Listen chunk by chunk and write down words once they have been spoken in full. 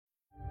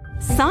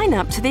Sign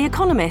up to The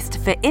Economist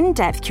for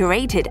in-depth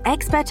curated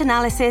expert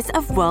analysis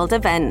of world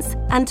events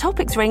and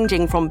topics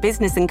ranging from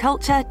business and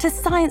culture to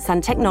science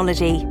and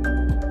technology.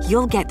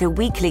 You'll get the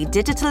weekly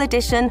digital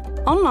edition,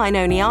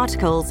 online-only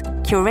articles,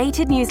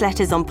 curated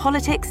newsletters on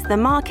politics, the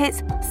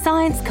markets,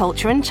 science,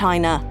 culture, and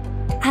China,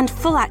 and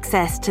full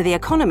access to The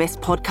Economist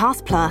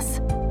Podcast Plus.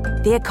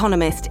 The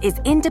Economist is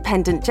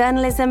independent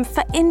journalism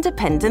for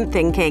independent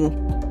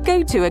thinking.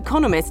 Go to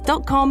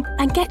economist.com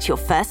and get your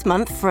first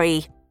month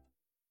free.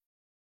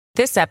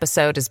 This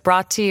episode is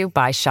brought to you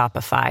by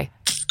Shopify.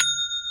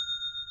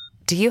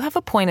 Do you have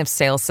a point of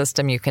sale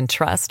system you can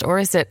trust, or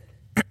is it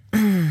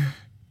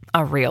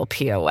a real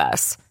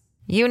POS?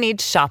 You need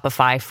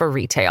Shopify for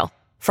retail.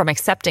 From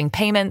accepting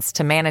payments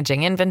to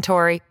managing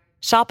inventory,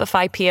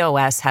 Shopify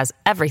POS has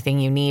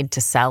everything you need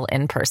to sell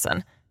in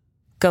person.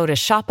 Go to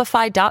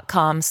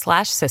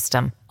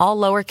shopify.com/system, all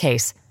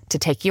lowercase, to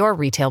take your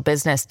retail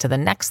business to the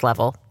next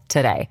level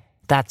today.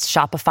 That's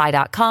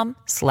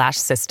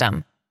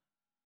shopify.com/system.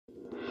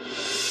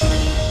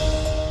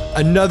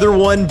 Another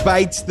one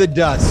bites the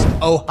dust.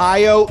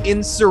 Ohio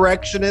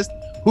insurrectionist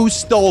who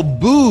stole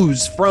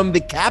booze from the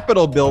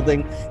Capitol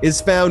building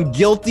is found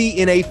guilty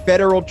in a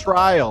federal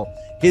trial.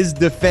 His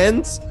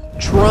defense: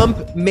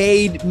 Trump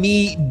made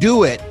me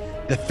do it.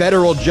 The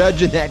federal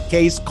judge in that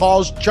case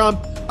calls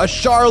Trump a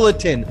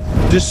charlatan.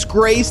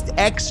 Disgraced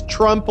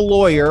ex-Trump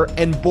lawyer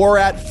and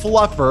Borat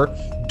fluffer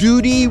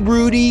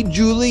Rudy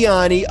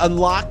Giuliani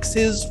unlocks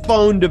his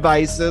phone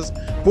devices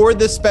for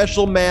the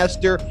special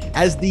master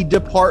as the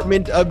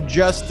Department of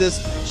Justice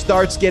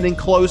starts getting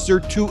closer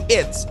to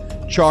its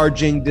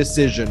charging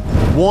decision.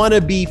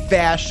 Wannabe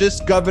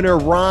fascist Governor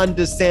Ron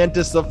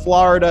DeSantis of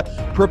Florida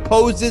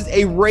proposes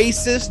a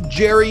racist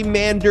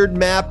gerrymandered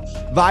map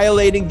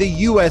violating the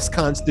U.S.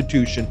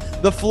 Constitution,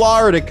 the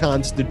Florida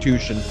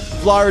Constitution,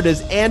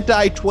 Florida's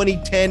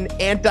anti-2010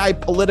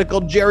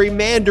 anti-political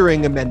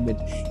gerrymandering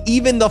amendment.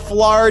 Even the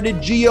Florida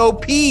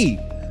GOP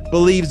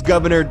believes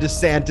Governor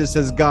DeSantis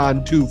has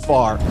gone too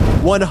far.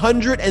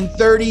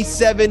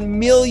 $137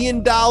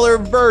 million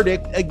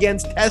verdict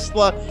against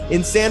Tesla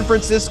in San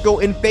Francisco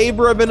in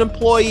favor of an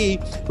employee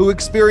who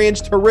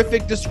experienced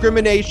horrific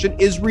discrimination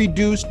is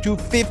reduced to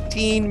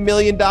 $15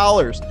 million.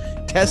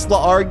 Tesla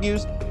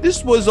argues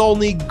this was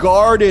only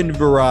garden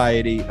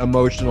variety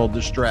emotional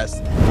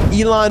distress.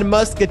 Elon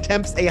Musk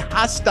attempts a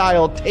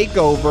hostile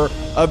takeover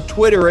of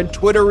Twitter, and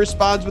Twitter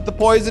responds with the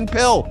poison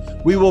pill.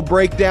 We will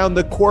break down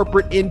the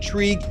corporate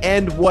intrigue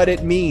and what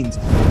it means.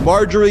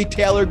 Marjorie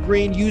Taylor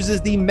Greene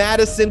uses the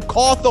Madison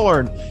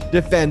Cawthorn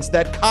defense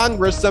that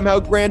Congress somehow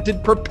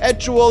granted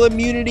perpetual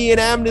immunity and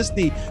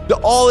amnesty to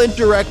all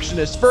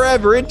insurrectionists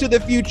forever into the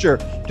future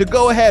to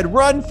go ahead,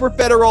 run for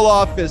federal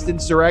office,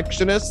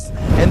 insurrectionists.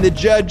 And the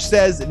judge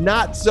says,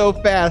 not so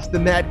fast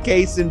in that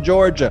case in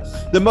Georgia.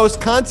 The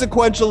most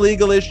consequential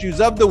legal issues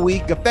of the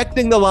week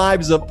affecting the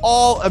lives of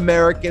all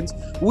Americans.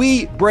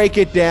 We break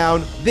it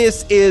down.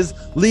 This is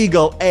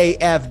Legal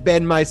AF.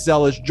 Ben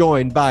Meiselas is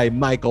joined by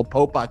Michael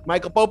Popak.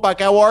 Michael Popak,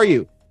 how are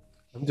you?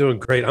 I'm doing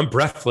great. I'm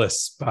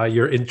breathless by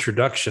your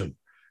introduction.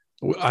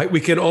 We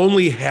can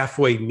only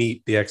halfway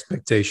meet the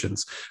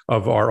expectations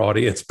of our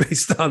audience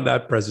based on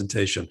that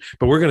presentation,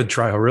 but we're going to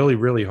try really,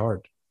 really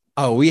hard.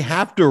 Oh, we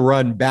have to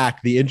run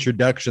back the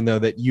introduction, though,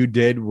 that you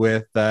did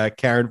with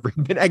Karen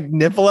Friedman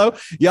Agnifilo.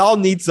 Y'all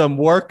need some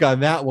work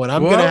on that one.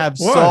 I'm going to have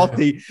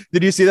salty.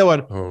 Did you see that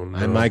one? Oh, no.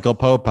 I'm Michael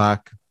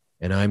Popak,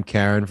 and I'm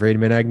Karen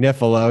Friedman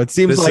Agnifilo. It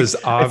seems like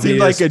a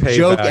payback.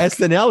 Joke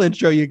SNL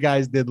intro you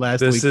guys did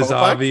last week. This is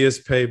Popak.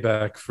 Obvious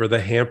payback for the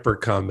hamper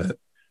comment.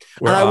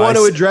 And I want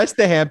to address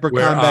the hamper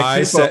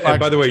comment. And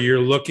by the way, you're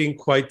looking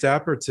quite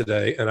dapper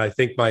today, and I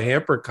think my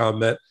hamper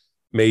comment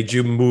made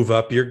you move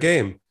up your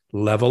game.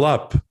 Level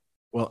up.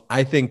 Well,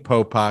 I think,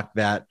 Popak,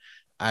 that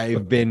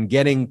I've been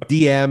getting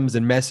DMs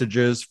and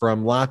messages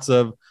from lots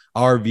of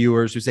our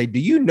viewers who say, do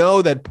you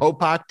know that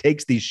Popak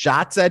takes these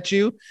shots at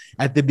you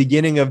at the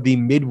beginning of the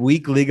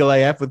midweek Legal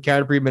AF with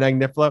Karen Friedman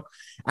Agnifilo?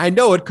 I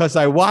know it because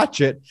I watch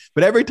it,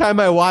 but every time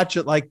I watch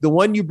it, like the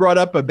one you brought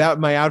up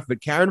about my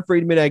outfit, Karen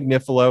Friedman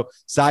Agnifilo,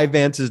 Cy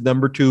Vance's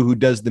number 2, who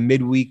does the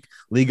midweek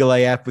Legal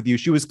AF with you,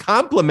 she was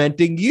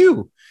complimenting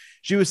you.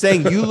 She was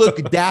saying, you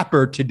look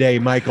dapper today,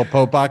 Michael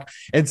Popak.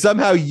 And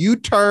somehow you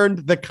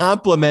turned the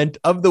compliment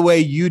of the way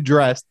you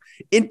dressed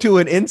into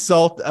an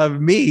insult of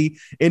me,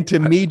 into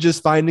me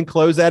just finding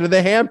clothes out of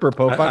the hamper,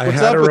 Popak.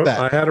 What's up with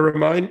that?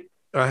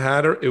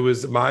 It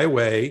was my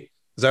way,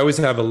 because I always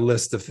have a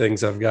list of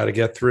things I've got to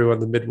get through on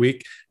the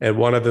midweek. And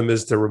one of them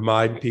is to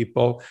remind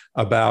people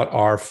about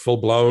our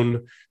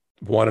full-blown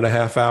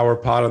 1.5 hour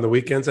pod on the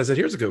weekends. I said,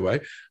 here's a good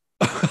way.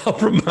 I'll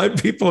remind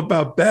people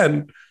about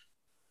Ben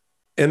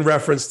in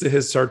reference to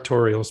his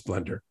sartorial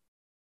splendor.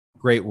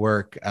 Great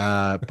work,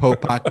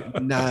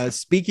 Popak.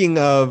 Speaking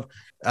of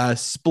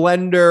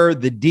splendor,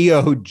 the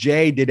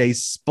DOJ did a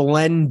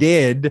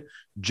splendid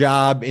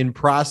job in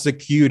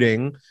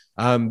prosecuting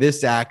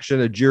this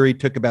action. A jury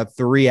took about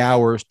 3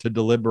 hours to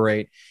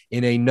deliberate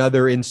in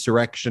another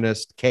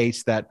insurrectionist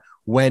case that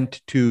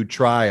went to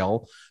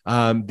trial.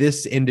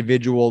 This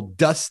individual,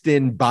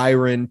 Dustin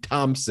Byron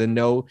Thompson,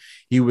 no,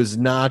 he was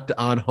not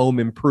on Home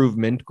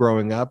Improvement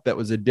growing up. That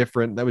was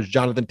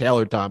Jonathan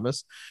Taylor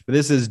Thomas. But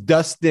this is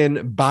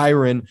Dustin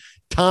Byron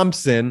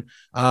Thompson,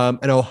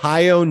 an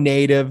Ohio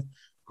native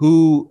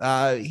who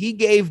he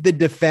gave the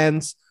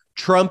defense,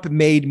 Trump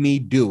made me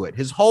do it.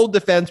 His whole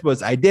defense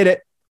was, I did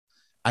it.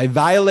 I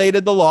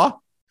violated the law.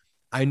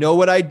 I know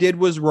what I did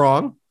was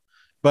wrong,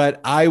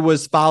 but I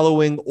was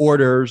following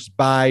orders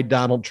by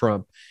Donald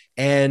Trump.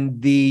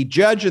 And the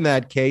judge in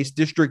that case,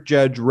 District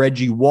Judge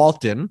Reggie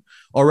Walton,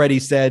 already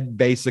said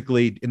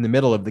basically in the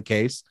middle of the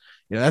case,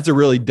 that's a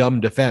really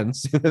dumb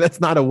defense. That's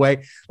not a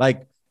way,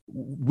 like,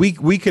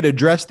 we could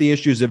address the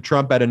issues of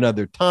Trump at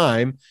another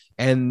time.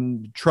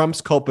 And Trump's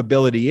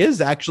culpability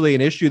is actually an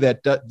issue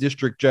that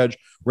District Judge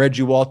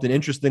Reggie Walton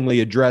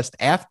interestingly addressed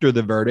after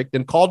the verdict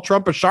and called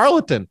Trump a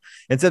charlatan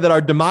and said that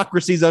our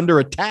democracy is under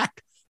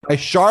attack by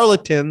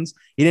charlatans.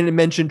 He didn't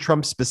mention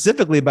Trump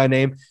specifically by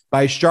name,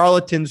 by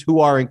charlatans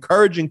who are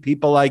encouraging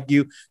people like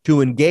you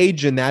to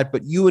engage in that.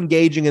 But you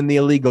engaging in the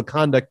illegal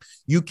conduct,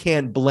 you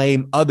can't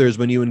blame others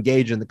when you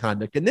engage in the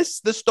conduct. And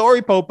the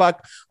story, Popok,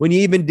 when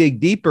you even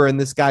dig deeper in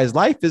this guy's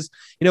life is,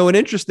 an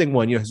interesting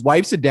one. His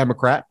wife's a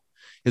Democrat.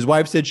 His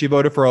wife said she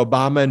voted for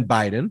Obama and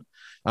Biden.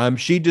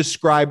 She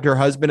described her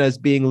husband as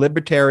being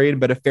libertarian,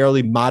 but a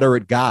fairly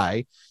moderate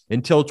guy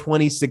until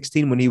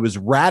 2016 when he was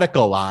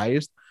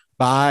radicalized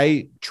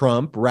by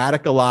Trump,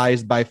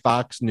 radicalized by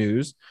Fox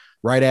News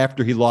right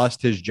after he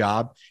lost his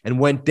job and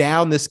went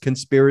down this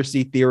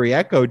conspiracy theory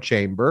echo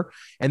chamber.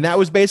 And that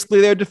was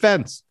basically their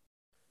defense.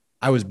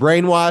 I was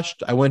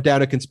brainwashed. I went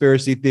down a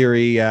conspiracy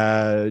theory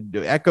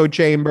echo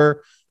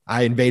chamber.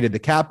 I invaded the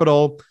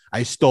Capitol.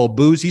 I stole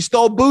booze. He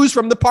stole booze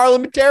from the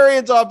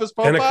parliamentarian's office,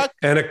 Popok.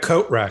 And a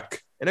coat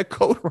rack.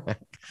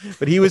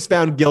 But he was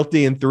found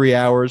guilty in 3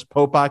 hours.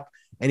 Popok,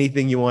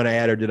 anything you want to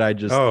add, or did I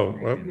just...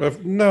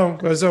 No,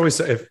 as always,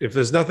 if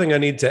there's nothing I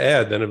need to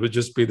add, then it would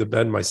just be the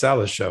Ben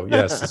Meiselas show.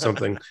 Yes, it's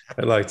something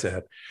I'd like to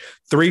add.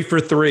 3 for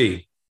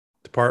 3,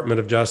 Department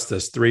of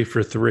Justice, 3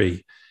 for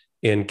 3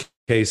 in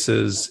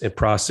cases in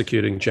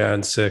prosecuting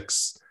Jan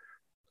 6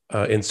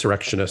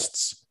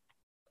 insurrectionists.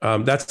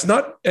 That's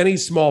not any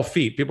small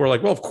feat. People are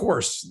like, well, of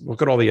course,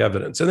 look at all the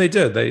evidence. And they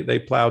did. They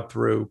plowed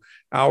through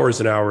hours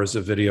and hours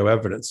of video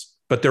evidence.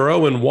 But they're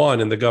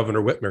 0-1 in the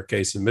Governor Whitmer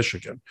case in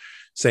Michigan.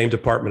 Same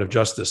Department of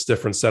Justice,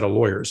 different set of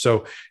lawyers.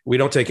 So we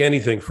don't take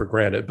anything for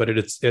granted, but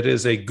it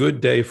is a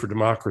good day for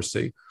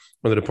democracy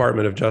when the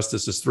Department of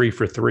Justice is 3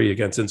 for 3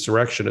 against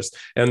insurrectionists.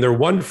 And they're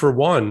 1 for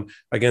 1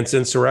 against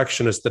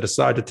insurrectionists that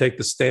decide to take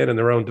the stand in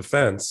their own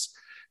defense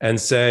and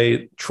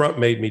say, Trump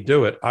made me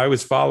do it. I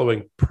was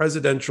following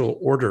presidential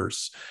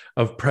orders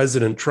of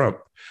President Trump.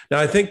 Now,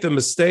 I think the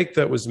mistake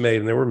that was made,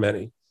 and there were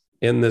many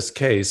in this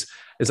case,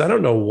 is I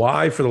don't know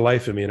why, for the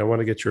life of me, and I want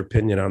to get your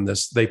opinion on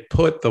this, they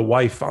put the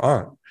wife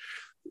on.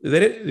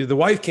 The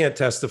wife can't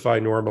testify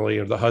normally,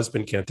 or the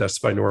husband can't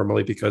testify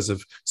normally because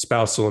of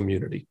spousal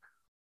immunity.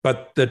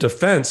 But the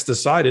defense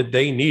decided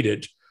they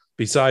needed,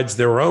 besides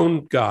their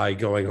own guy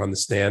going on the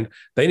stand,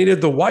 they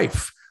needed the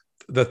wife.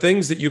 The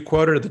things that you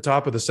quoted at the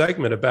top of the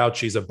segment about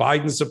she's a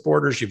Biden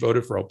supporter, she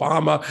voted for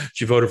Obama,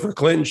 she voted for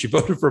Clinton, she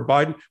voted for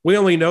Biden. We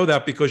only know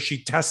that because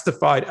she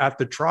testified at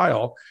the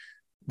trial.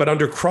 But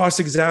under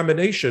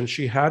cross-examination,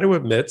 she had to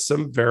admit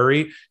some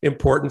very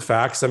important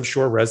facts I'm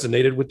sure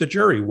resonated with the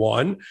jury.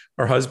 1,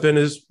 her husband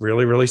is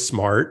really, really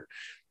smart.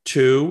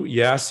 2,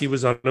 yes, he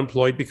was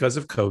unemployed because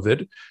of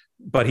COVID,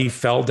 but he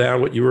fell down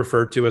what you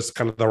referred to as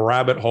kind of the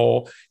rabbit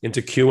hole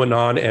into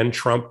QAnon and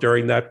Trump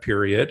during that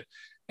period.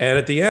 And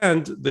at the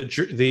end,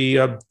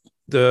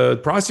 the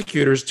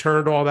prosecutors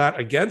turned all that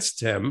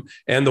against him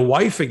and the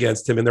wife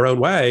against him in their own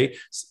way.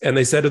 And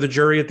they said to the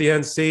jury at the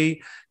end,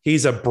 see,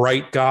 he's a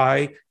bright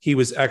guy. He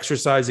was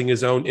exercising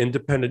his own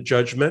independent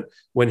judgment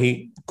when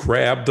he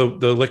grabbed the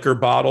liquor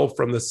bottle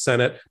from the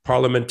Senate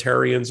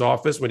parliamentarian's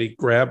office, when he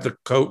grabbed the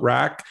coat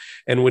rack,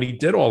 and when he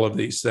did all of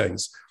these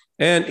things.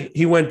 And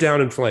he went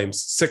down in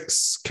flames.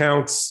 6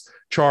 counts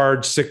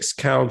charged, 6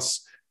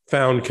 counts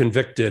found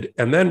convicted.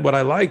 And then what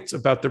I liked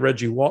about the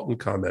Reggie Walton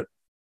comment,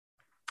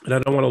 and I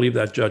don't want to leave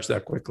that judge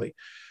that quickly,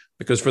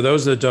 because for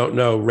those that don't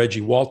know, Reggie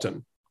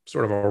Walton,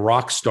 sort of a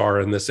rock star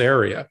in this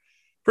area.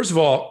 First of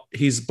all,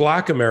 he's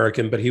Black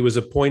American, but he was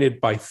appointed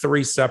by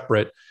 3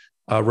 separate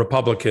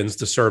Republicans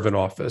to serve in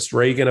office.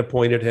 Reagan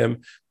appointed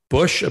him,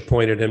 Bush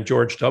appointed him,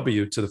 George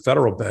W., to the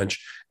federal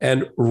bench,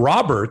 and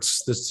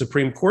Roberts, the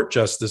Supreme Court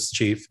Justice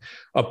Chief,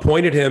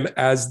 appointed him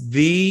as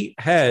the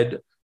head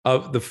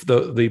of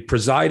the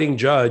presiding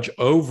judge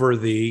over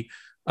the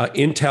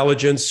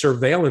intelligence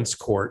surveillance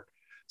court.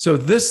 So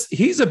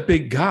he's a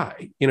big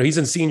guy. He's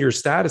in senior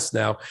status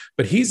now,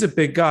 but he's a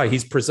big guy.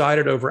 He's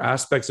presided over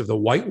aspects of the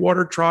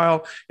Whitewater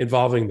trial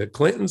involving the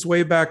Clintons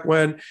way back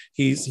when.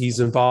 He's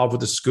involved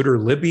with the Scooter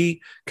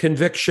Libby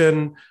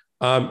conviction.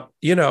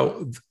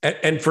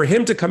 And for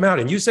him to come out,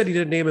 and you said he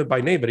didn't name him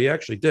by name, but he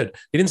actually did.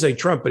 He didn't say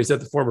Trump, but he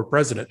said the former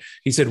president.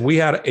 He said, we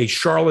had a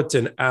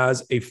charlatan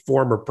as a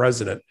former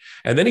president.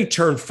 And then he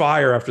turned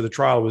fire after the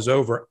trial was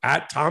over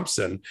at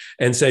Thompson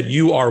and said,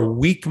 you are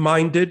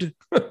weak-minded.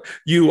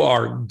 You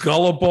are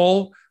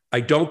gullible. I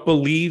don't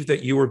believe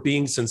that you were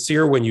being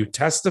sincere when you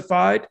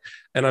testified.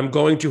 And I'm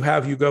going to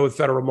have you go with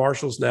federal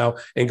marshals now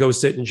and go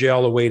sit in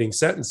jail awaiting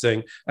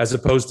sentencing, as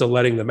opposed to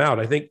letting them out.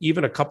 I think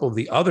even a couple of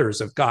the others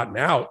have gotten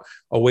out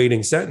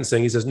awaiting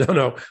sentencing. He says,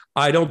 no,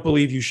 I don't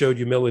believe you showed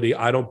humility.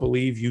 I don't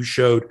believe you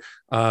showed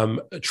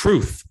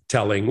truth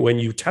telling when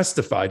you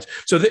testified.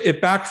 So it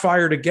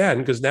backfired again,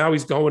 because now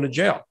he's going to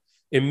jail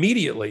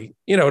immediately.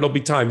 It'll be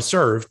time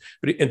served,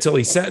 but until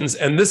he's sentenced.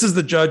 And this is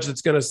the judge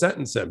that's going to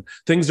sentence him.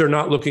 Things are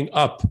not looking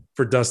up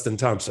for Dustin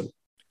Thompson.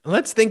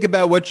 Let's think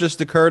about what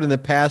just occurred in the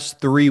past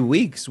 3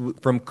 weeks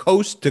from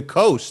coast to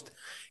coast.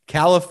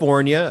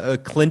 California, a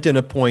Clinton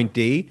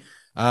appointee,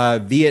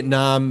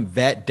 Vietnam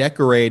vet,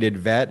 decorated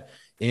vet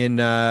in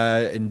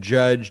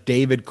Judge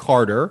David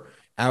Carter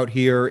out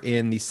here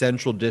in the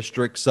Central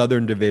District,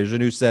 Southern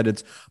Division, who said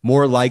it's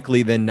more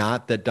likely than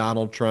not that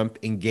Donald Trump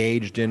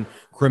engaged in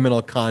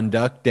criminal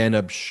conduct and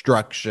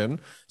obstruction.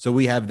 So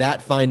we have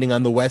that finding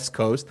on the West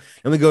Coast.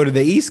 And we go to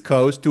the East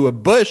Coast to a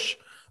Bush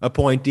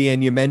appointee,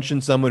 and you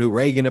mentioned someone who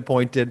Reagan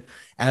appointed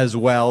as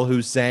well,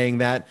 who's saying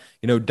that,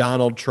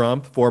 Donald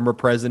Trump, former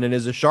president,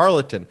 is a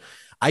charlatan.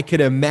 I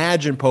could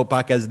imagine,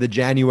 Popok, as the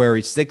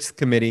January 6th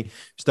committee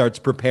starts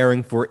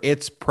preparing for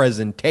its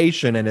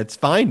presentation and its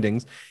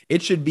findings,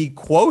 it should be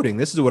quoting.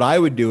 This is what I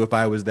would do if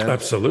I was them.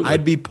 Absolutely.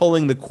 I'd be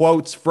pulling the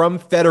quotes from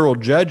federal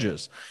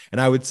judges, and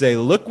I would say,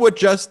 look what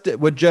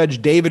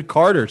Judge David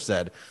Carter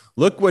said.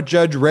 Look what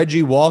Judge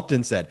Reggie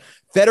Walton said.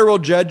 Federal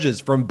judges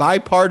from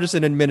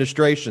bipartisan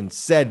administrations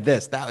said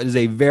this. That is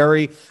a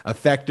very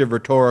effective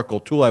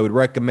rhetorical tool. I would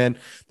recommend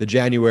the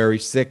January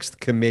 6th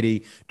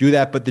committee do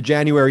that. But the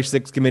January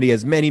 6th committee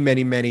has many,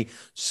 many, many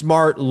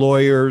smart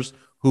lawyers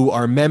who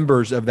are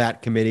members of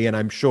that committee. And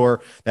I'm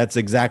sure that's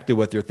exactly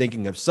what they're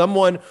thinking of.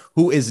 Someone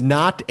who is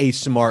not a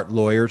smart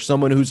lawyer,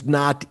 someone who's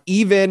not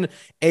even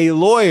a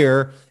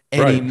lawyer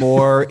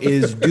anymore,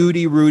 is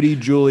Duty Rudy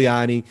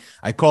Giuliani.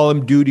 I call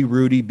him Duty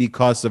Rudy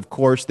because, of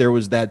course, there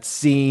was that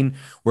scene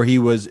where he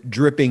was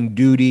dripping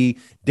duty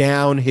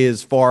down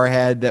his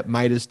forehead that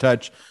Midas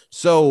Touch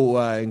so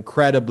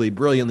incredibly,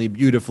 brilliantly,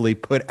 beautifully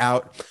put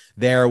out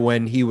there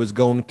when he was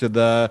going to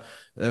the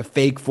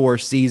fake Four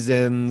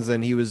Seasons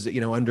and he was,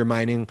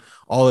 undermining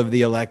all of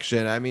the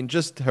election. I mean,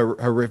 just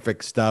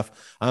horrific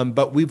stuff.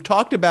 But we've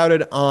talked about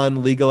it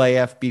on Legal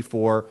AF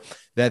before,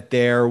 that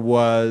there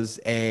was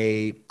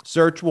a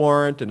search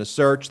warrant and a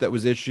search that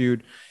was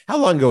issued. How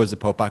long ago was it,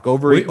 Popok?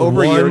 Over a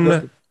year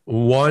ago?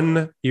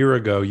 1 year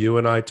ago, you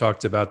and I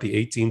talked about the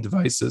 18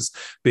 devices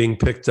being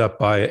picked up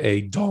by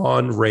a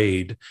dawn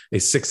raid, a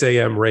 6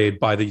 a.m. raid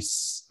by the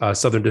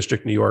Southern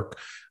District, New York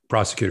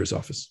prosecutor's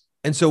office.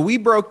 And so we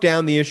broke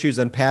down the issues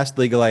on past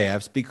Legal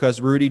AFs because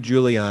Rudy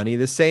Giuliani,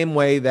 the same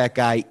way that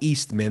guy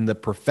Eastman, the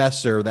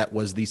professor that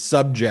was the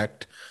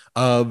subject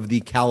of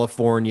the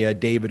California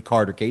David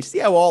Carter case. See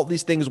how all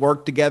these things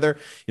work together?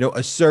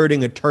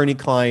 Asserting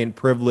attorney-client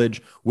privilege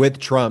with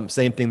Trump,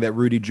 same thing that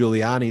Rudy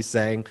Giuliani's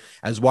saying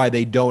as why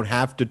they don't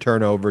have to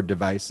turn over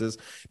devices.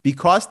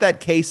 Because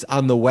that case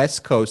on the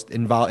West Coast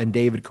involved in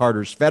David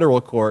Carter's federal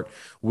court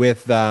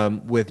with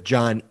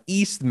John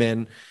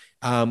Eastman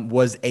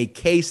was a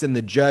case, and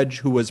the judge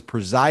who was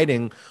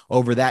presiding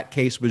over that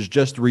case was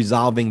just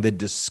resolving the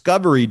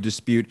discovery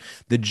dispute.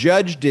 The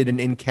judge did an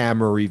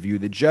in-camera review.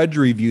 The judge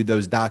reviewed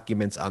those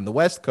documents on the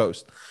West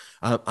Coast.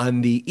 On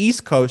the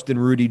East Coast, in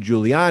Rudy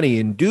Giuliani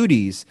and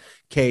Duty's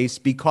case,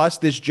 because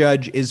this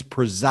judge is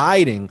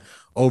presiding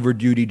over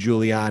Duty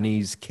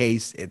Giuliani's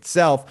case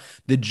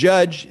itself, the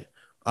judge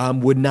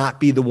would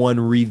not be the one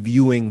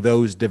reviewing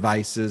those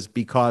devices,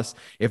 because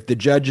if the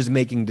judge is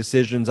making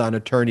decisions on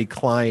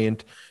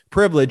attorney-client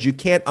privilege, you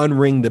can't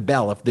unring the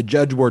bell. If the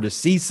judge were to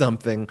see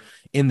something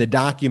in the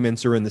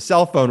documents or in the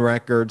cell phone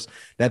records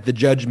that the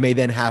judge may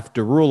then have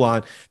to rule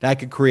on, that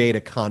could create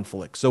a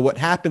conflict. So what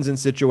happens in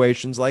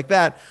situations like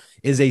that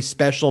is a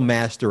special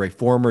master, a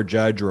former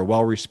judge or a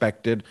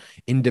well-respected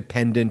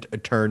independent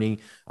attorney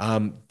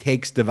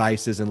takes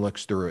devices and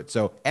looks through it.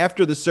 So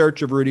after the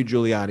search of Rudy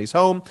Giuliani's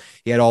home,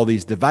 he had all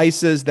these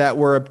devices that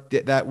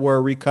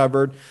were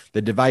recovered.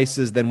 The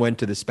devices then went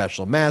to the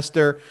special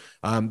master.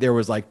 There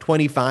was like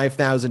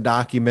 25,000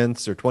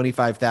 documents or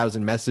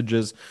 25,000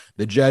 messages.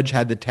 The judge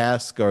had the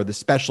task, or the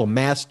special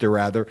master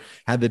rather,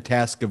 had the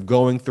task of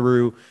going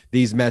through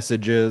these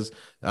messages.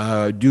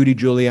 Duty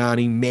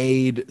Giuliani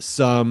made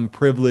some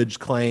privilege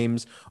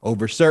claims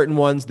over certain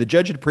ones. The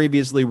judge had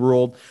previously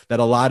ruled that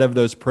a lot of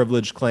those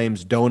privilege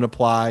claims don't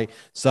apply.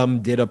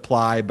 Some did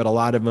apply, but a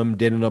lot of them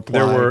didn't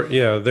apply.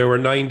 There were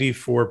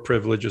 94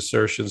 privilege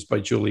assertions by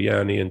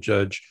Giuliani,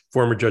 and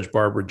former Judge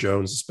Barbara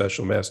Jones, the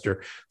special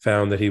master,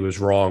 found that he was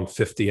wrong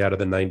 50 out of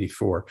the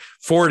 94.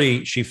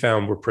 40 she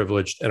found were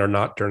privileged and are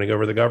not turning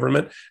over to the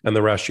government, and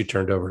the rest she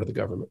turned over to the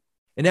government.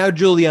 And now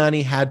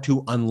Giuliani had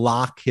to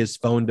unlock his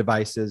phone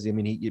devices. I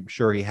mean, I'm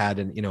sure he had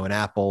an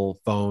Apple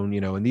phone,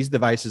 and these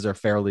devices are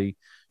fairly,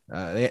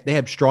 they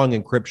have strong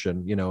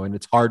encryption, and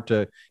it's hard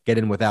to get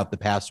in without the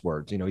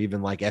passwords.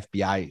 Even like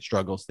FBI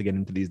struggles to get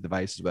into these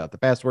devices without the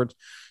passwords.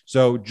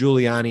 So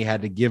Giuliani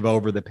had to give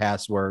over the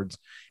passwords,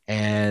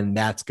 and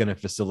that's going to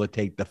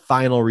facilitate the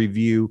final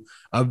review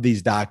of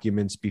these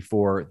documents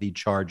before the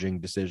charging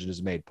decision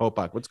is made.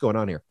 Popok, what's going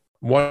on here?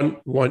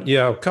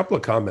 A couple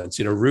of comments.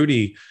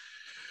 Rudy,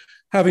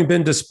 having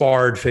been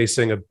disbarred,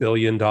 facing $1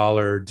 billion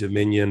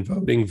Dominion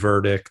voting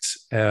verdict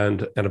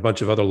and a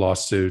bunch of other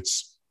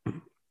lawsuits,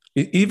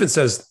 he even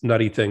says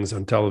nutty things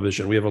on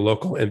television. We have a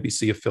local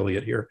NBC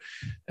affiliate here,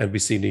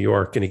 NBC New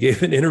York, and he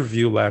gave an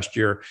interview last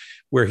year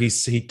where he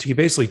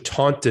basically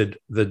taunted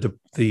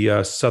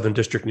the Southern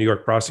District New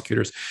York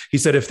prosecutors. He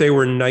said, if they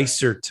were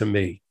nicer to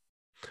me,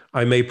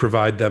 I may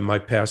provide them my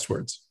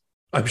passwords.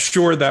 I'm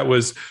sure that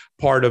was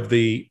part of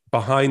the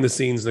behind the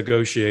scenes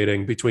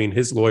negotiating between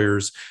his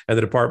lawyers and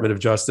the Department of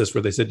Justice,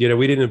 where they said,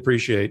 we didn't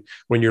appreciate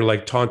when you're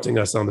like taunting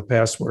us on the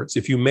passwords.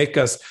 If you make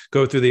us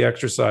go through the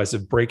exercise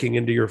of breaking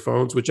into your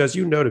phones, which, as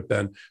you noted,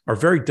 Ben, are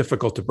very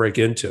difficult to break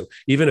into,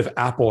 even if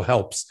Apple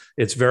helps,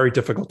 it's very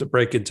difficult to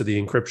break into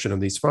the encryption of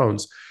these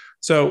phones.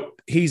 So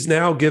he's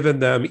now given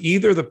them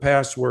either the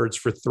passwords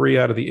for 3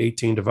 out of the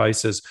 18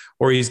 devices,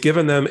 or he's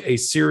given them a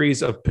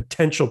series of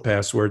potential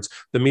passwords.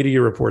 The media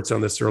reports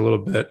on this are a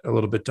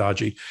little bit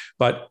dodgy,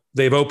 but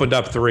they've opened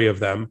up 3 of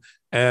them.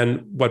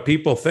 And what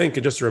people think,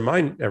 and just to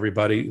remind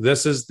everybody,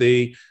 this is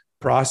the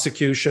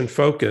prosecution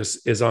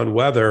focus is on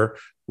whether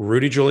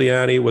Rudy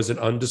Giuliani was an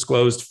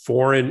undisclosed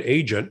foreign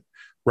agent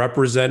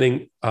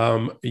representing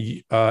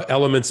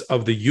elements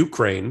of the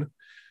Ukraine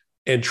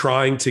and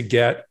trying to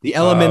get the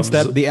elements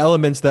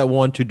that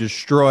want to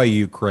destroy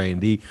Ukraine,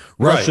 the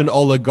Russian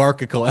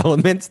oligarchical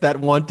elements that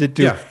wanted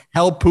to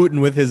help Putin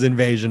with his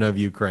invasion of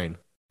Ukraine.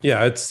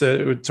 Yeah, it's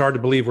hard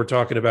to believe we're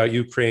talking about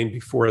Ukraine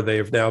before they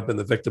have now been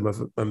the victim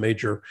of a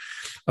major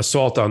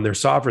assault on their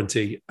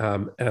sovereignty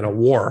and a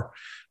war.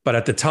 But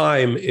at the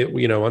time,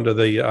 under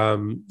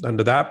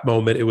that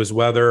moment, it was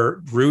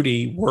whether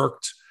Rudy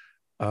worked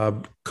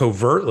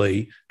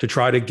covertly to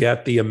try to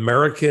get the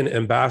American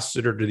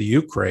ambassador to the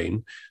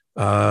Ukraine,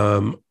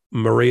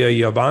 Maria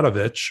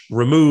Yovanovitch,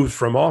 removed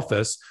from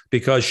office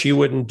because she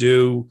wouldn't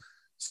do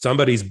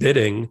somebody's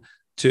bidding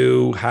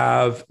to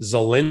have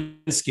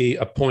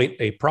Zelensky appoint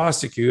a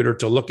prosecutor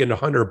to look into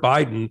Hunter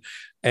Biden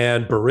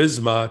and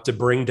Burisma to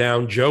bring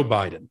down Joe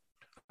Biden.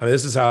 I mean,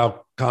 this is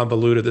how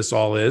convoluted this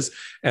all is.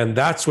 And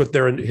that's what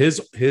they're in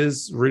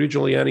his Rudy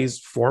Giuliani's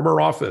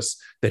former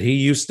office that he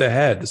used to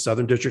head, the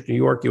Southern District of New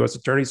York U.S.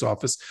 Attorney's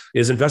Office,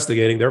 is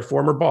investigating their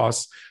former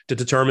boss to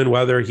determine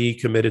whether he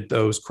committed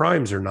those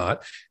crimes or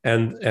not.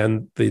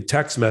 And the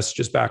text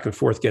messages back and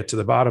forth get to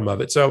the bottom of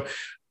it. So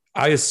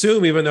I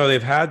assume, even though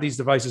they've had these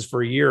devices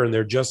for a year and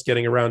they're just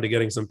getting around to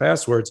getting some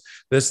passwords,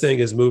 this thing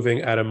is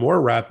moving at a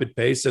more rapid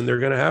pace, and they're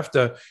going to have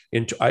to.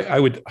 I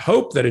would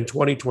hope that in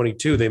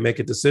 2022 they make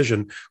a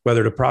decision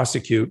whether to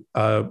prosecute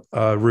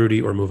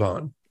Rudy or move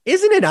on.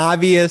 Isn't it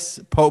obvious,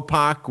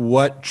 Popok,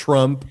 what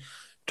Trump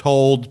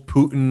told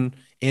Putin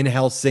in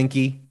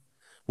Helsinki?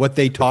 What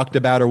they talked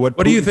about, or what?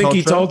 What do you think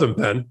he told him,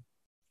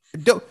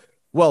 Ben?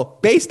 Well,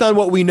 based on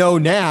what we know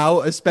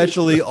now,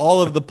 especially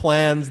all of the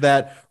plans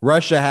that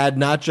Russia had,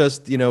 not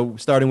just,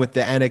 starting with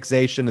the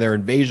annexation, their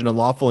invasion, a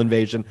lawful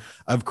invasion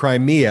of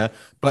Crimea,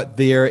 but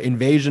their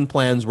invasion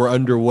plans were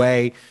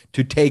underway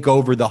to take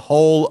over the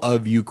whole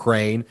of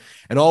Ukraine.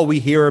 And all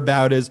we hear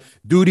about is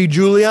Rudy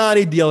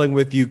Giuliani dealing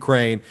with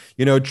Ukraine,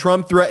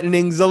 Trump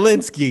threatening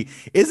Zelensky.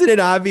 Isn't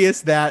it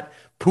obvious that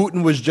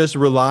Putin was just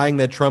relying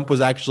that Trump was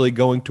actually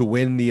going to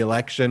win the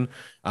election,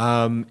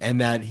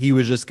 and that he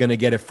was just going to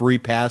get a free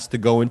pass to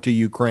go into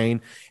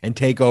Ukraine and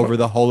take over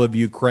the whole of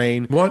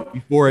Ukraine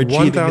before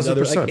achieving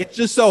another? It's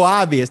just so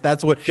obvious.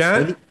 That's what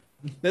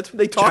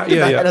they talked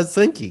about at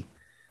Helsinki.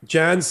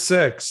 Jan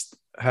 6th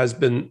has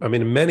been,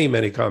 many,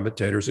 many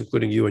commentators,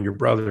 including you and your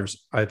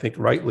brothers, I think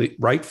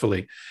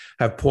rightfully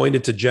have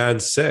pointed to Jan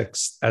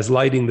 6th as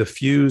lighting the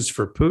fuse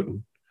for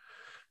Putin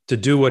to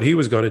do what he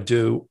was going to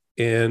do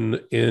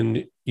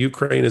in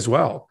Ukraine as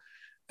well.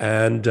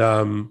 And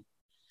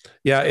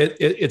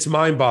it's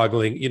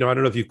mind-boggling. I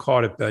don't know if you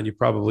caught it, Ben. You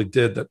probably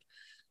did. That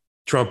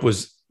Trump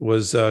was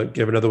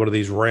giving another one of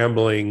these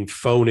rambling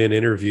phone-in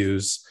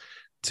interviews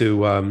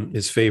to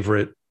his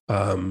favorite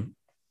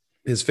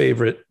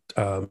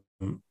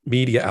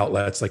media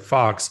outlets like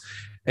Fox,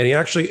 and he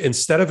actually,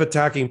 instead of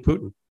attacking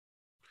Putin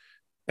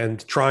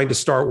and trying to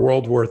start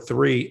World War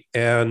III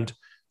and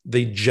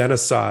the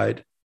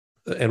genocide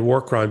and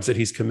war crimes that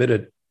he's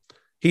committed,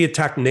 he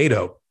attacked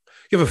NATO.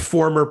 You have a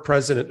former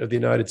president of the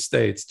United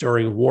States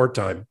during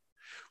wartime,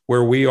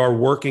 where we are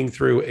working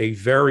through a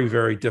very,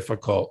 very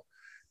difficult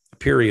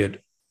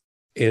period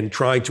in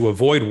trying to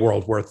avoid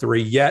World War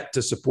III, yet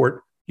to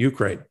support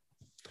Ukraine,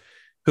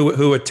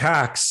 who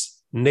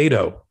attacks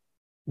NATO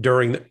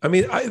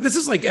this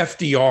is like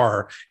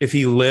FDR, if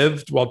he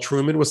lived while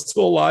Truman was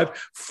still alive,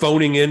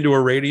 phoning into a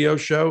radio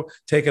show,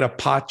 taking a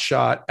pot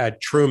shot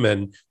at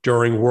Truman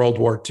during World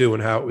War II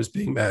and how it was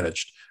being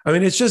managed. I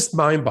mean, it's just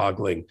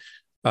mind-boggling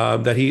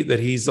that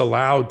he's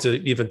allowed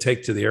to even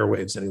take to the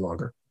airwaves any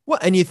longer. Well,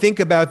 and you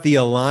think about the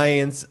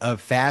alliance of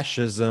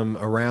fascism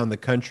around the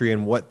country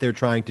and what they're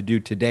trying to do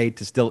today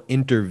to still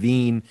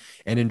intervene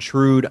and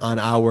intrude on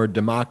our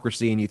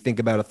democracy. And you think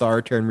about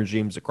authoritarian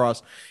regimes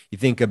across, you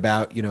think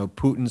about,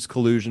 Putin's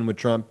collusion with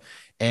Trump.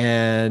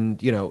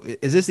 And,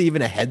 is this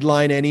even a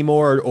headline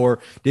anymore? Or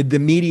did the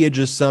media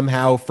just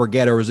somehow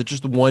forget? Or is it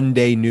just one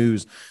day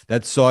news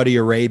that Saudi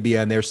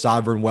Arabia and their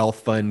sovereign wealth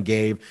fund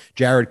gave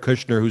Jared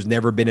Kushner, who's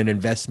never been an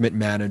investment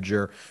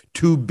manager,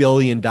 $2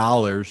 billion,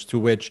 to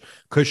which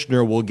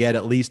Kushner will get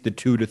at least a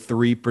 2 to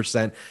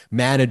 3%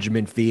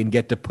 management fee and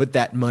get to put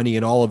that money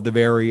in all of the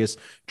various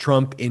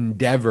Trump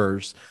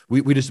endeavors?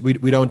 We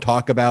don't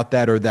talk about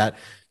that, or that,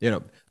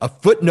 a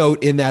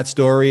footnote in that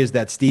story is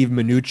that Steve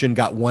Mnuchin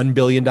got $1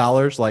 billion.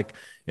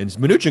 And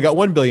Mnuchin got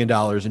 $1 billion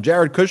and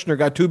Jared Kushner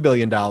got $2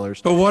 billion.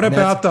 But what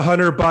about the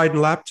Hunter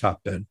Biden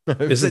laptop, Ben?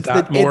 Isn't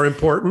that more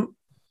important?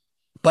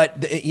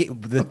 But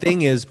the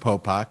thing is,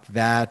 Popak,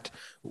 that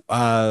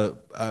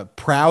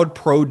proud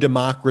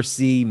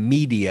pro-democracy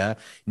media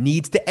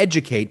needs to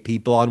educate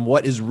people on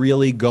what is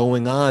really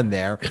going on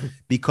there,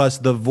 because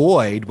the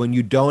void, when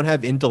you don't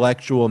have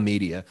intellectual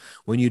media,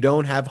 when you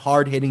don't have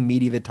hard-hitting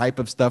media, the type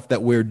of stuff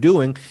that we're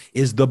doing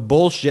is the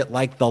bullshit,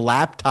 like the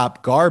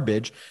laptop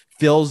garbage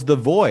fills the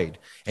void.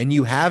 And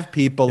you have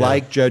people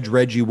like Judge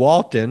Reggie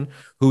Walton,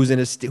 who's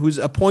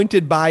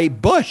appointed by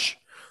Bush,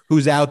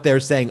 who's out there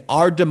saying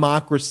our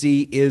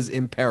democracy is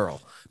in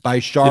peril by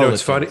charlatans.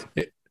 It's funny.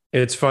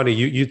 It's funny.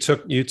 You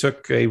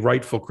took a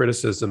rightful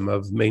criticism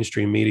of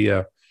mainstream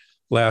media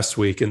last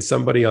week, and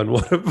somebody on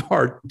one of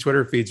our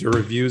Twitter feeds or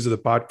reviews of the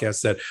podcast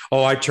said,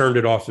 "Oh, I turned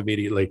it off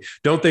immediately."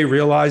 Don't they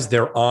realize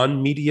they're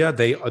on media?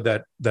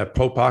 That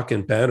Popak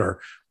and Ben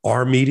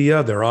are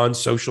media. They're on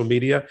social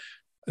media.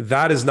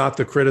 That is not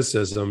the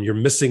criticism. You're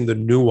missing the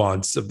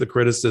nuance of the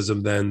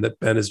criticism then that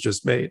Ben has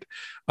just made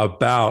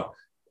about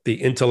the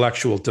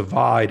intellectual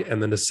divide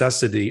and the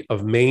necessity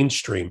of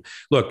mainstream.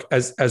 Look,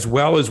 as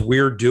well as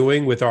we're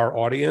doing with our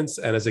audience,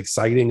 and as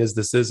exciting as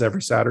this is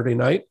every Saturday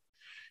night,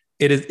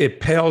 it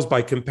pales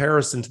by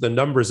comparison to the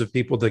numbers of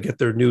people that get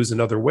their news in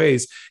other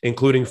ways,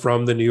 including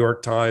from the New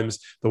York Times,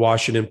 the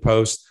Washington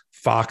Post,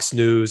 Fox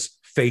News,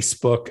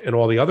 Facebook, and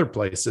all the other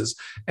places.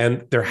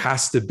 And there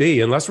has to be,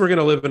 unless we're going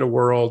to live in a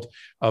world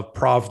of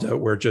Pravda,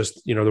 where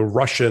just, the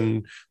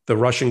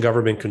Russian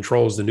government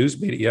controls the news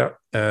media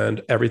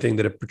and everything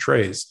that it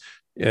portrays.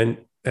 And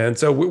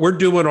so we're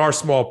doing our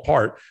small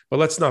part, but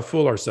let's not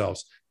fool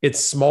ourselves. It's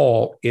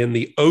small in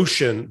the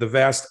ocean, the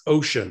vast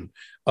ocean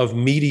of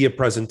media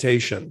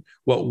presentation.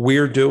 What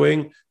we're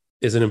doing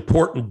is an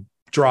important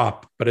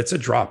drop, but it's a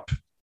drop.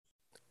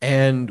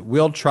 And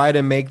we'll try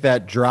to make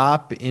that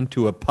drop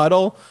into a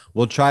puddle.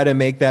 We'll try to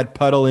make that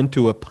puddle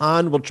into a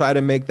pond. We'll try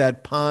to make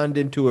that pond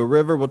into a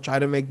river. We'll try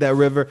to make that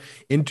river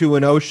into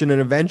an ocean and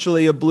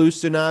eventually a blue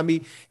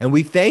tsunami. And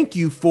we thank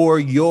you for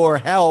your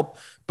help.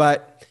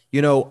 But,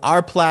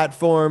 our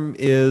platform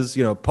is,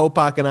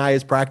 Popak and I,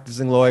 as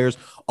practicing lawyers,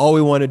 all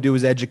we want to do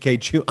is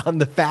educate you on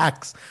the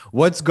facts,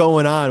 what's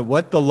going on,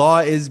 what the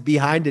law is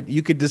behind it.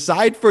 You could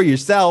decide for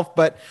yourself,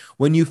 but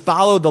when you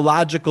follow the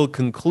logical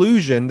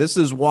conclusion, this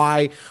is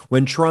why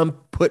when Trump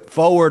put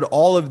forward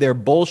all of their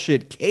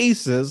bullshit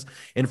cases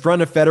in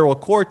front of federal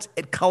courts,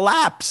 it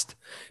collapsed,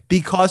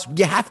 because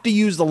you have to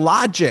use the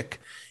logic.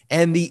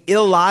 And the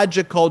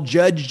illogical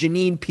Judge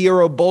Jeanine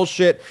Pirro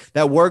bullshit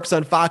that works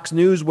on Fox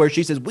News, where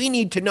she says, we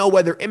need to know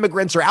whether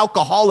immigrants are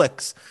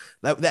alcoholics.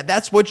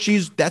 That's what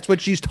she's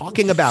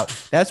talking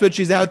about. That's what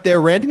she's out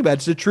there ranting about.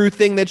 It's a true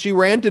thing that she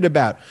ranted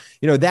about.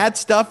 That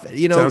stuff,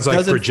 sounds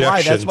doesn't like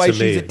fly. That's why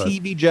she's a but...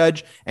 TV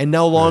judge and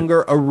no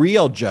longer a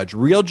real judge.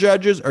 Real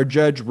judges are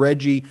Judge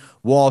Reggie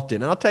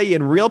Walton. And I'll tell you,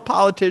 real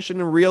politicians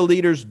and real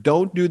leaders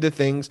don't do the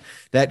things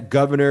that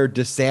Governor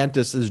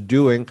DeSantis is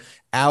doing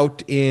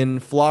out in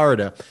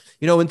Florida.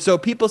 And so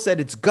people said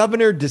it's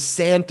Governor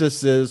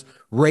DeSantis's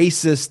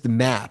racist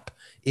map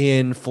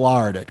in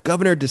Florida.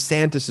 Governor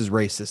DeSantis's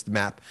racist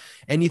map.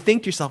 And you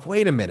think to yourself,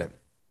 wait a minute.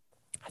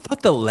 I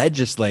thought the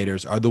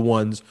legislators are the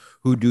ones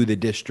who do the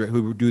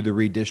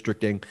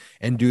redistricting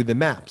and do the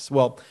maps.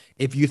 Well,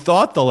 if you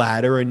thought the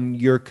latter and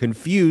you're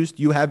confused,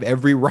 you have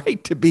every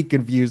right to be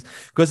confused,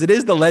 because it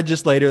is the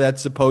legislator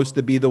that's supposed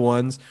to be the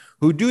ones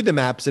who do the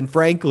maps. And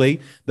frankly,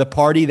 the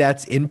party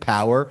that's in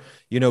power,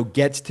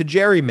 gets to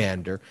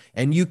gerrymander.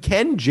 And you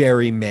can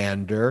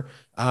gerrymander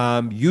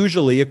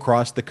usually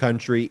across the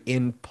country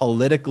in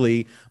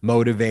politically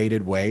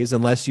motivated ways,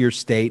 unless your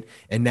state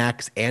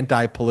enacts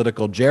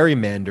anti-political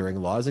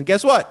gerrymandering laws. And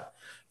guess what?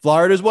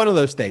 Florida is one of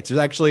those states. There's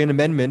actually an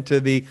amendment to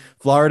the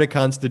Florida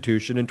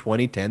Constitution in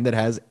 2010 that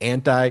has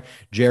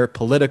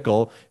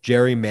political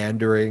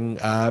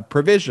gerrymandering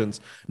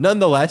provisions.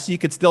 Nonetheless, you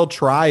could still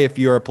try, if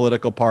you're a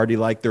political party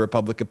like the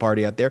Republican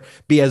Party out there,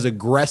 be as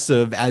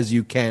aggressive as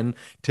you can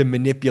to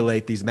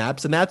manipulate these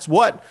maps. And that's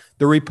what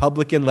the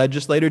Republican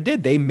legislator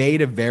did. They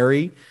made a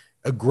very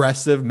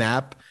aggressive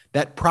map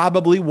that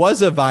probably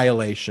was a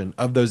violation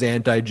of those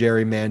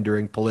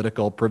anti-gerrymandering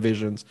political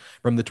provisions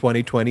from the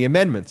 2020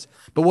 amendments.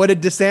 But what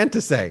did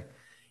DeSantis say?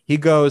 He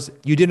goes,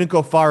 "You didn't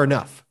go far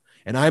enough,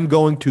 and I'm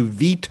going to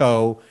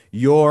veto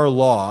your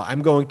law.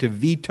 I'm going to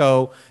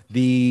veto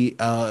the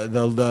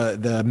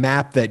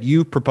map that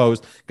you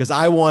proposed, because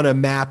I want a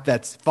map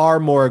that's far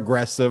more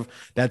aggressive,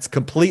 that's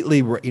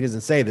completely," he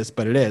doesn't say this,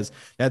 but it is,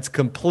 that's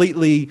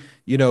completely,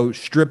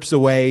 strips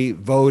away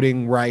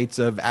voting rights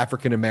of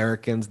African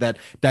Americans, that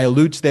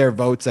dilutes their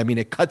votes. I mean,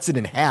 it cuts it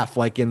in half,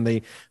 like in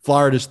the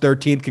Florida's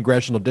 13th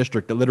congressional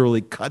district. It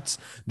literally cuts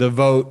the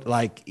vote,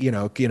 like,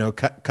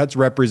 cuts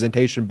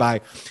representation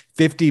by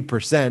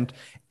 50%.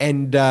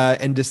 And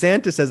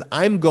DeSantis says,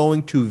 "I'm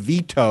going to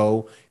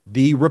veto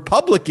the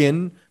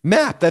Republican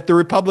map, that the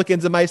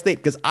Republicans in my state,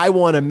 because I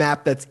want a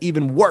map that's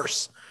even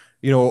worse.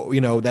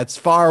 That's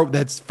far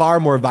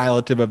more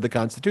violative of the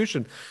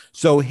Constitution."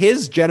 So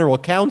his general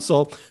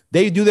counsel,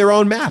 they do their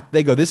own map.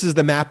 They go, "This is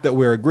the map that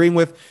we're agreeing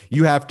with.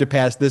 You have to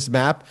pass this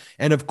map."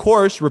 And of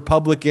course,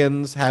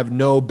 Republicans have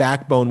no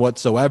backbone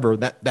whatsoever.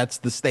 That's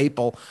the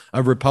staple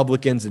of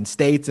Republicans in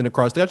states and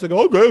across the country. They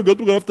go, "Okay, I guess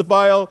we're gonna have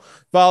to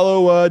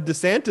follow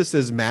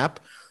DeSantis's map."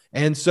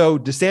 And so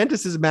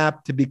DeSantis's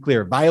map, to be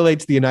clear,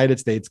 violates the United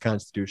States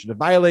Constitution. It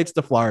violates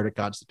the Florida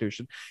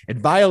Constitution. It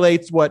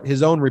violates what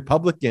his own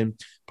Republican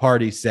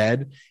Party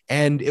said.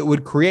 And it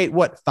would create,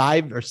 what,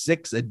 5 or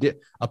 6, a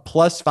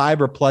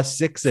 +5 or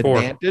 +6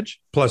 advantage?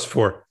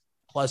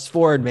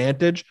 +4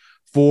 advantage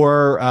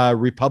for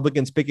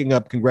Republicans picking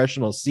up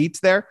congressional seats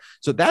there.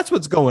 So that's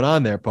what's going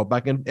on there,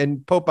 Popok.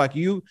 And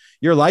Popok,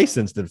 you're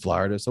licensed in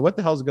Florida. So what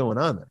the hell's going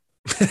on there?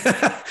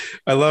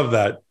 I love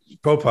that.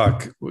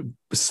 Popok,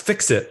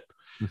 fix it.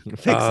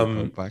 Fix it,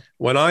 Popok.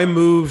 When I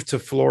moved to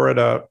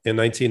Florida in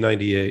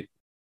 1998,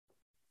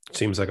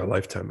 seems like a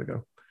lifetime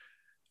ago,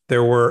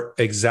 there were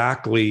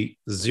exactly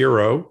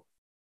 0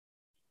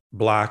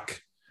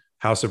 Black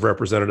House of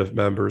Representative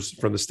members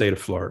from the state of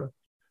Florida.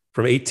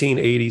 From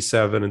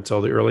 1887 until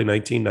the early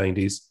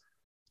 1990s,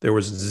 there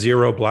was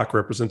 0 Black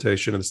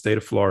representation in the state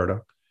of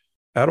Florida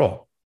at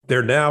all.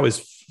 There now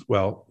is,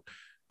 well,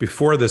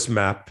 before this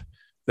map,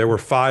 there were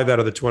 5 out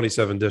of the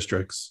 27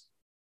 districts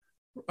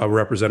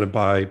represented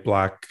by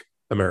Black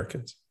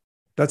Americans.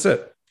 That's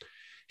it.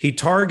 He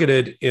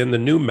targeted in the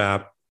new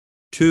map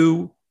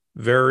 2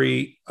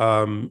 very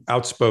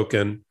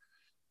outspoken,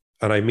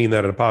 and I mean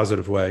that in a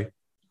positive way,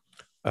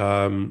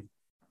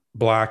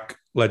 Black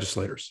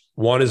legislators.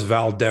 One is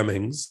Val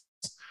Demings.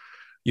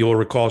 You will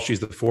recall she's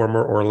the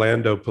former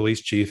Orlando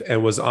police chief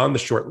and was on the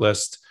short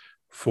list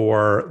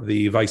for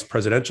the vice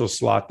presidential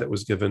slot that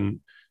was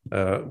given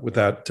with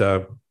that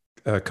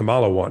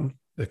Kamala won,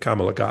 that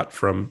Kamala got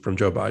from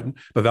Joe Biden,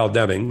 but Val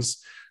Demings,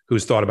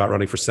 who's thought about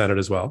running for Senate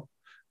as well.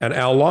 And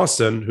Al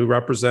Lawson, who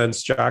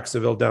represents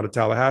Jacksonville down to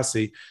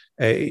Tallahassee,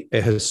 a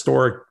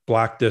historic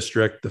Black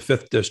district, the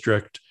 5th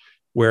district,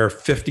 where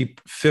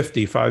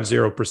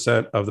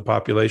 50% of the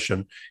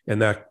population in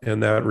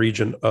that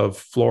region of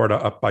Florida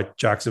up by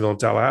Jacksonville and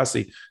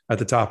Tallahassee at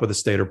the top of the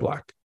state are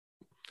Black.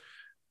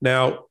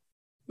 Now,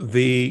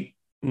 the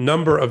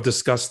number of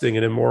disgusting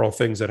and immoral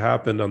things that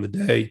happened on the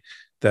day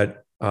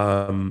that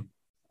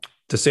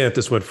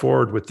DeSantis went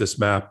forward with this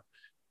map,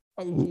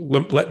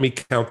 let me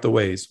count the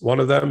ways.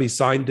 One of them, he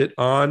signed it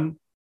on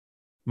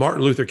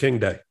Martin Luther King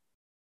Day.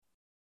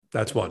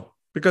 That's one,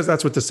 because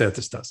that's what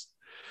DeSantis does.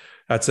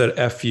 That's an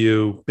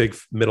FU, big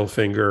middle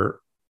finger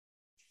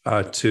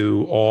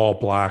to all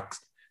Blacks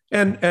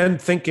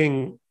and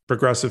thinking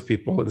progressive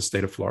people in the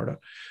state of Florida.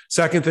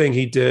 Second thing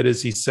he did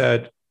is he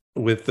said,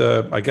 with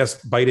I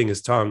guess biting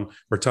his tongue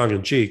or tongue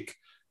in cheek,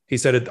 he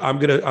said, I'm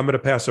gonna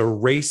pass a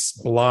race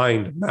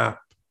blind map.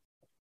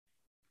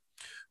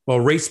 Well,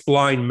 race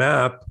blind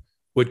map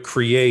would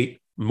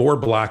create more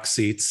Black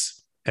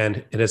seats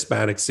and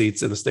Hispanic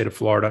seats in the state of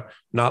Florida,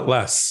 not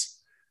less.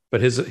 But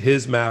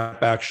his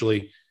map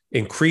actually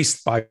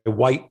increased by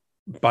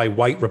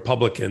white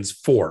Republicans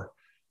four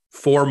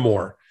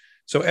more.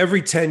 So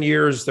every 10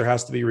 years there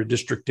has to be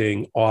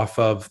redistricting off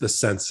of the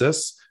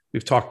census.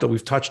 We've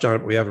touched on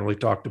it. We haven't really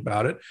talked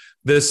about it.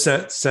 This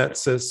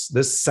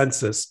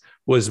census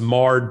was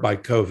marred by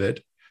COVID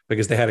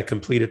because they had to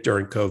complete it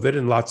during COVID,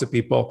 and lots of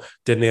people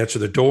didn't answer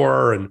the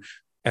door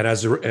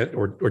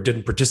or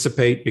didn't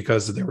participate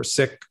because they were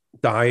sick,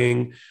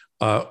 dying,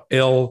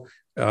 ill,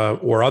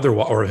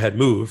 or had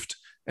moved.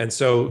 And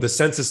so the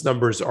census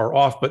numbers are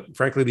off, but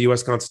frankly, the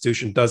U.S.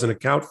 Constitution doesn't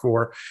account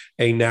for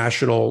a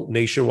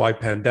nationwide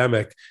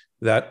pandemic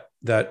that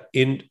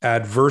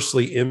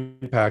adversely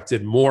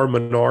impacted more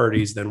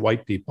minorities than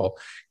white people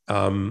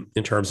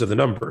in terms of the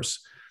numbers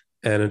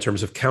and in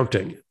terms of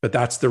counting. But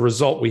that's the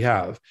result we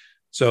have.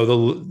 So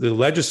the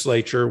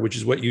legislature, which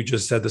is what you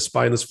just said, the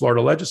spineless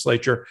Florida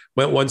legislature,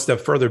 went one step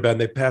further, Ben.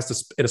 They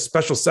passed in a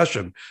special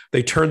session.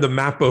 They turned the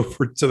map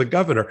over to the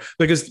governor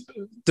because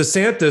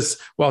DeSantis,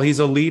 while he's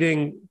a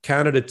leading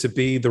candidate to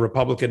be the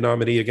Republican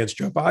nominee against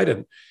Joe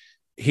Biden,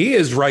 he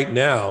is right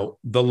now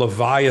the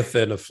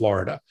Leviathan of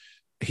Florida.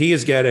 He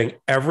is getting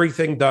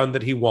everything done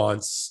that he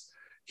wants.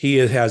 He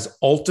has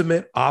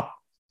ultimate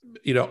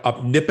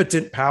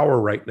omnipotent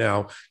power right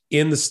now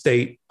in the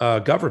state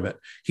government.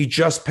 He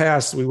just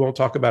passed, we won't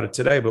talk about it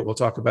today, but we'll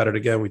talk about it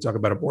again. We talk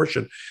about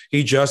abortion.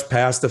 He just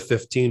passed a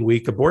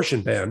 15-week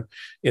abortion ban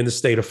in the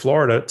state of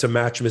Florida to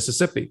match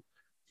Mississippi.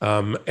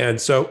 And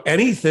so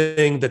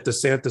anything that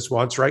DeSantis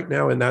wants right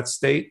now in that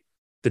state,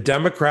 the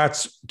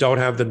Democrats don't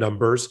have the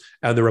numbers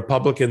and the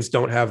Republicans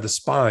don't have the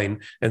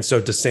spine. And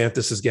so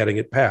DeSantis is getting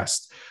it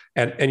passed.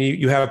 And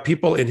you have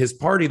people in his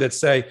party that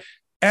say,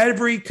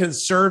 every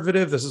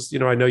conservative, this is,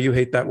 I know you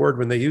hate that word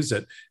when they use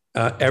it,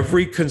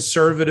 every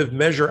conservative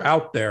measure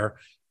out there,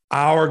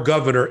 our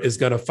governor is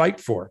going to fight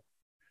for.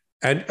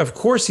 And of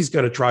course, he's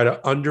going to try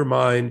to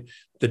undermine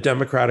the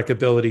Democratic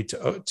ability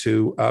to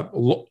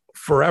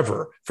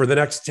forever, for the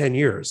next 10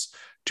 years,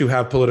 to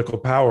have political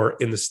power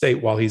in the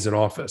state while he's in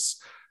office.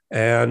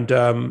 And,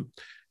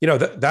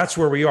 that's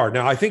where we are.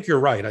 Now, I think you're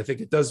right. I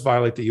think it does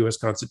violate the U.S.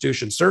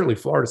 Constitution, certainly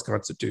Florida's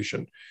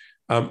Constitution.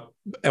 And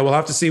we'll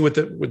have to see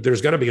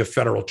there's going to be a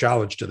federal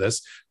challenge to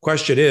this.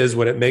 Question is,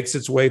 when it makes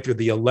its way through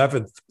the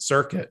 11th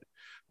Circuit,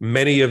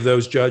 many of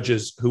those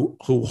judges who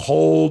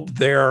owe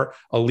their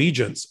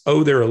allegiance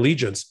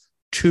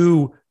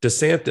to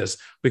DeSantis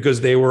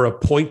because they were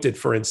appointed,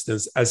 for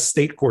instance, as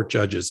state court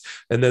judges,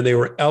 and then they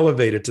were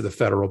elevated to the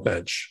federal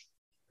bench,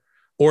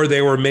 or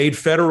they were made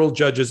federal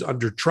judges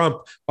under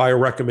Trump by a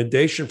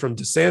recommendation from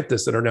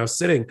DeSantis that are now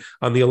sitting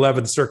on the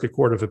 11th Circuit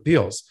Court of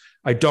Appeals.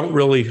 I don't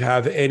really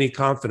have any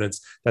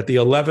confidence that the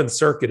 11th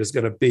Circuit is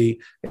going to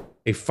be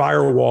a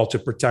firewall to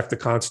protect the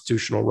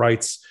constitutional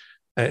rights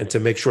and to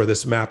make sure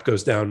this map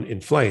goes down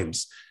in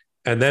flames.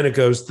 And then it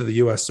goes to the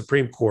U.S.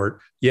 Supreme Court.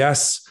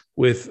 Yes,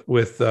 with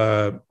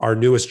our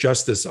newest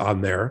justice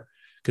on there,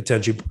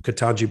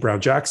 Ketanji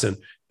Brown Jackson,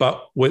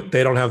 but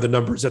they don't have the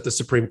numbers at the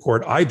Supreme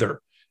Court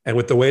either. And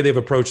with the way they've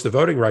approached the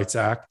Voting Rights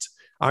Act,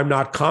 I'm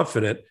not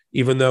confident,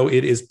 even though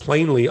it is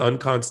plainly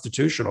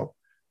unconstitutional,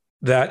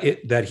 that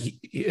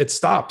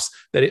DeSantis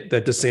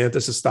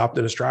has stopped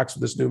in his tracks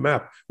with this new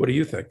map. What do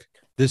you think?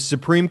 The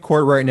Supreme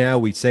Court right now,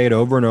 we say it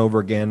over and over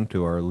again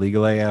to our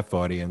Legal AF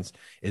audience,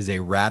 is a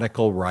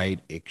radical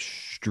right,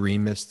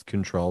 extremist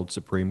controlled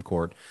Supreme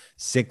Court.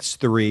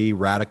 6-3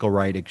 radical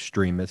right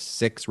extremists,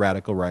 6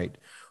 radical right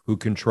who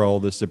control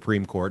the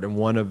Supreme Court. And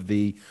one of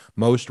the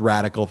most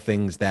radical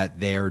things that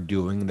they're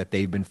doing, that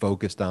they've been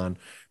focused on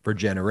for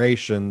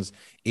generations,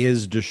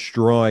 is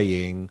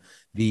destroying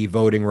the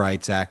Voting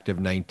Rights Act of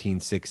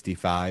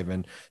 1965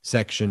 and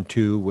Section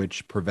 2,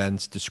 which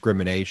prevents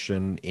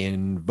discrimination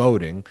in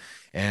voting.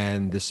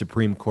 And the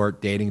Supreme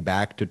Court, dating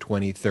back to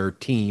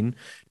 2013,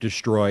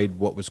 destroyed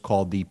what was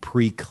called the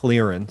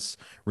pre-clearance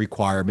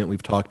requirement.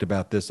 We've talked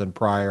about this on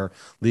prior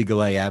Legal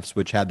AFs,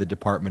 which had the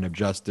Department of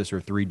Justice or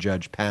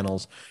 3-judge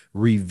panels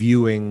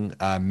reviewing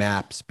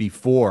maps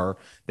before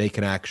they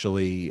can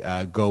actually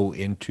go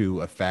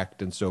into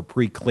effect. And so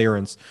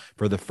pre-clearance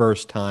for the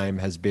first time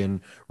has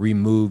been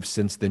removed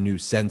since the new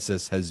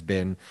census has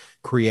been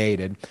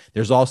created.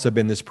 There's also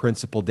been this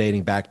principle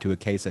dating back to a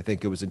case, I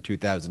think it was in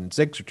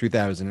 2006 or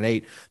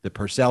 2008, the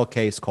Purcell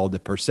case, called the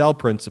Purcell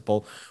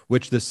principle,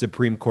 which the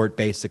Supreme Court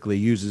basically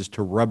uses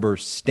to rubber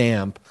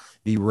stamp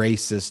the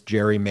racist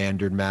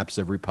gerrymandered maps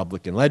of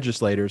Republican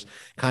legislators,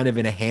 kind of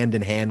in a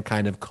hand-in-hand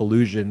kind of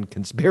collusion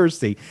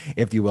conspiracy,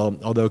 if you will,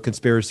 although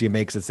conspiracy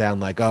makes it sound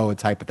like, oh,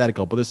 it's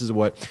hypothetical, but this is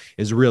what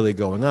is really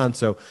going on.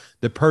 So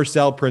the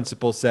Purcell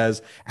principle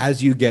says,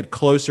 as you get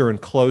closer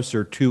and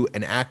closer to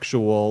an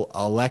actual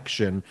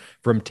election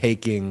from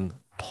taking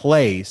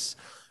place,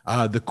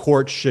 the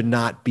court should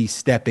not be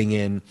stepping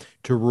in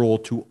to rule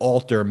to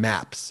alter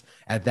maps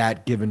at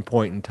that given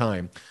point in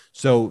time.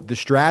 So the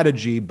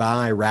strategy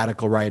by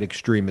radical right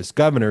extremist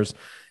governors,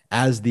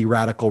 as the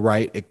radical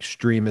right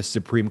extremist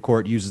Supreme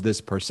Court uses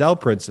this Purcell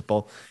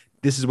principle,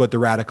 this is what the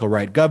radical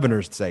right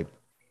governors say.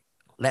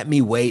 Let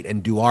me wait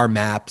and do our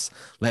maps.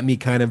 Let me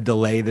kind of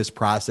delay this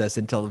process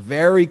until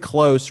very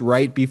close,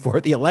 right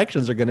before the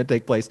elections are going to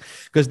take place.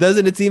 Because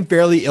doesn't it seem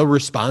fairly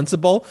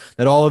irresponsible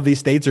that all of these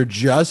states are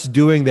just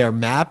doing their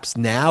maps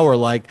now, or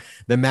like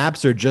the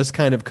maps are just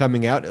kind of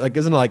coming out? Like,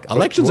 isn't it like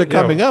elections are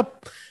coming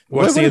up?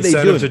 What's the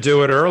incentive to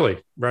do it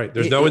early? Right.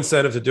 There's no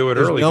incentive to do it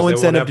early. There's no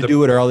incentive to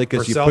do it early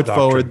because you put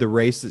forward the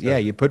racist. Yeah,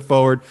 you put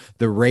forward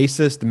the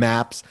racist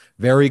maps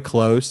very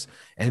close.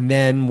 And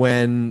then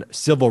when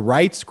civil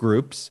rights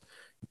groups,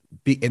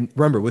 and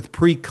remember, with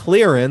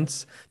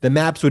pre-clearance, the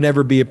maps would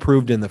never be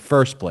approved in the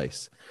first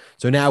place.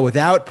 So now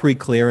without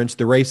pre-clearance,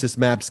 the racist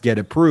maps get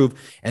approved,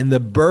 and the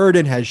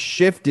burden has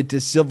shifted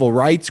to civil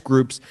rights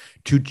groups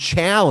to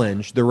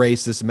challenge the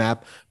racist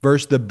map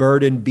versus the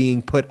burden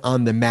being put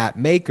on the map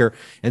maker.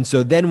 And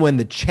so then when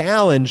the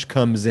challenge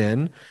comes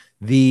in,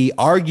 the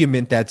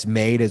argument that's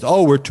made is,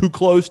 oh, we're too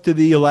close to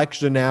the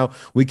election now.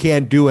 We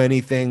can't do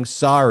anything.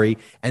 Sorry.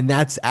 And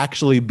that's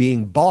actually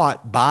being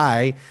bought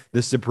by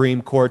the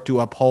Supreme Court to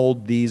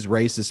uphold these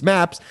racist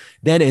maps,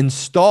 then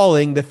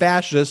installing the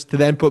fascists to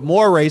then put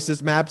more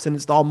racist maps and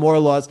install more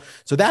laws.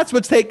 So that's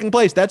what's taking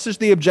place. That's just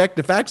the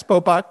objective facts,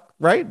 Popak,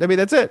 right? I mean,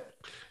 that's it.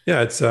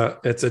 Yeah, it's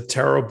a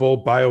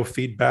terrible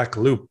biofeedback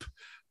loop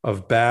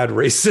of bad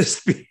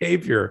racist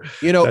behavior.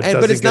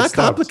 But it's not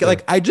complicated.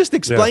 Like I just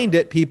explained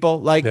it,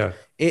 people. Like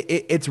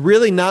it's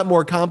really not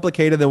more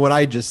complicated than what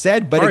I just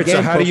said. But all right, again,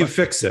 so how do you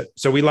fix it?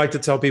 So we like to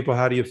tell people,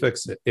 how do you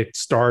fix it? It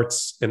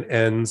starts and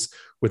ends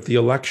with the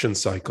election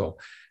cycle.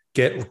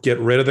 Get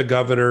rid of the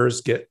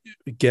governors,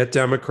 get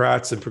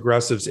Democrats and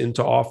progressives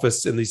into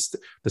office. And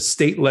the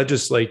state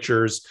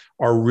legislatures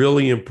are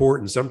really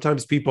important.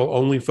 Sometimes people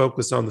only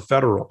focus on the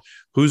federal.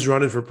 Who's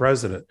running for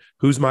president?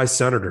 Who's my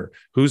senator?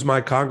 Who's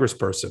my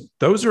congressperson?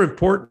 Those are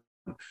important.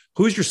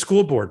 Who's your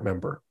school board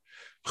member?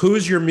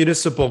 Who's your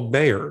municipal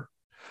mayor?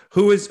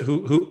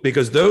 Who?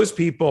 Because those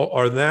people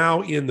are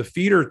now in the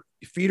feeder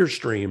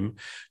stream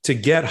to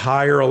get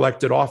higher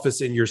elected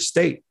office in your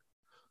state.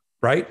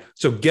 Right.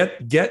 So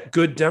get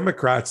good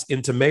Democrats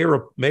into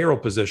mayoral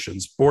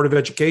positions, Board of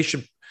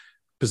Education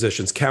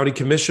positions, county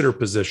commissioner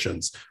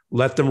positions.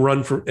 Let them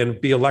run for and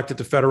be elected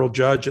to federal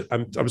judge.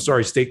 I'm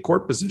sorry, state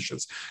court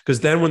positions. Because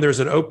then when there's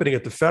an opening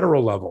at the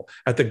federal level,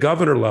 at the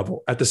governor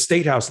level, at the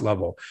state house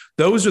level,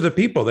 those are the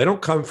people. They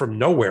don't come from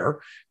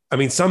nowhere. I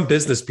mean, some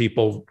business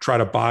people try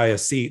to buy a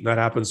seat, and that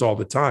happens all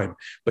the time.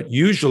 But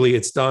usually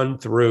it's done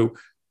through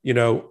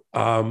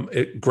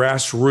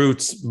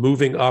grassroots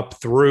moving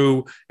up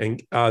through and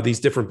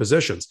these different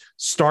positions.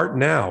 Start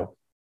now.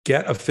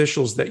 Get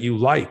officials that you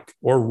like,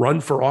 or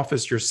run for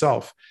office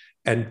yourself,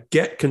 and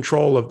get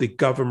control of the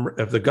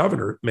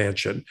governor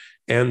mansion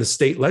and the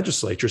state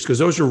legislatures, because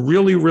those are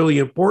really, really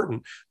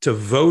important to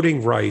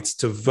voting rights,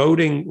 to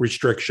voting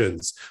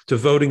restrictions, to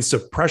voting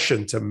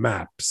suppression, to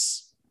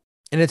maps.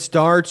 And it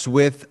starts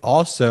with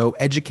also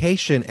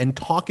education and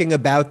talking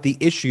about the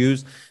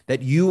issues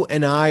that you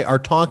and I are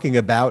talking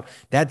about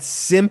that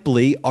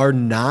simply are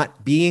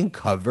not being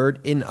covered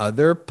in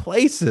other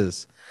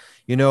places.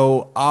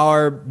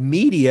 Our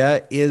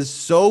media is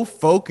so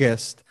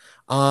focused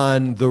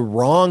on the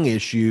wrong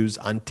issues,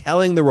 on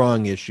telling the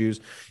wrong issues.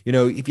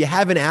 If you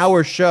have an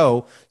hour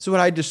show, so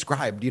what I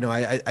described,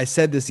 I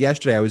said this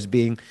yesterday. I was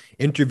being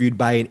interviewed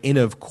by an inn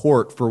of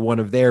court for one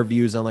of their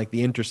views on like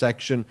the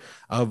intersection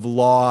of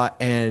law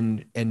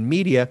and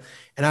media.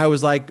 And I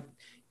was like,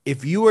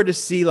 if you were to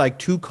see like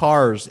two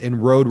cars in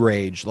road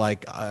rage,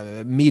 like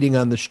meeting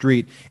on the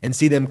street, and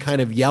see them kind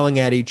of yelling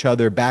at each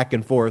other back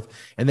and forth,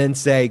 and then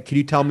say, can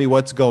you tell me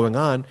what's going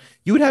on?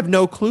 You would have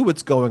no clue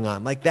what's going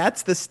on. Like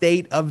that's the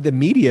state of the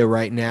media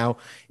right now,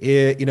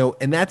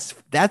 and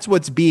that's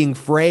what's being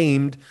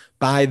framed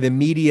by the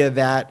media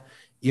that,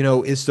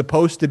 is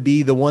supposed to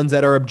be the ones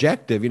that are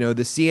objective, the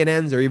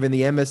CNNs or even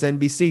the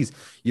MSNBCs.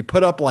 You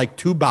put up like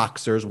two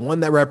boxers, one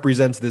that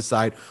represents this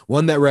side,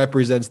 one that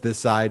represents this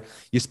side.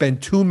 You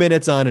spend 2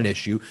 minutes on an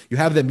issue. You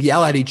have them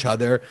yell at each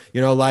other,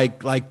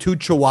 like two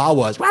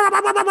chihuahuas.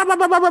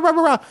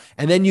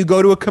 And then you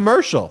go to a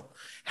commercial.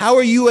 How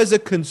are you as a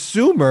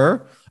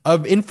consumer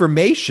of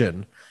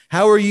information?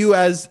 How are you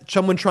as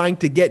someone trying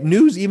to get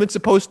news even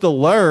supposed to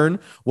learn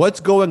what's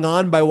going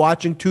on by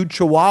watching two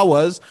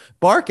chihuahuas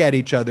bark at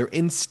each other?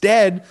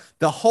 Instead,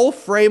 the whole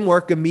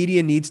framework of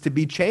media needs to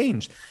be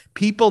changed.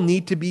 People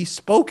need to be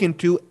spoken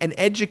to and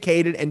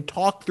educated and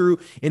talked through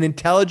in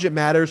intelligent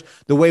matters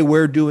the way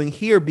we're doing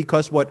here,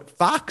 because what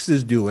Fox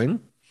is doing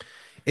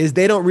is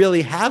they don't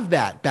really have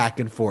that back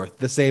and forth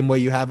the same way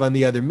you have on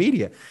the other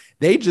media.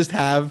 They just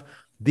have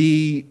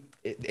the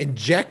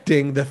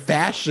injecting the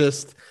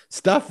fascist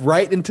stuff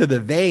right into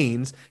the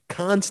veins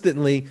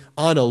constantly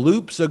on a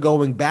loop. So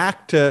going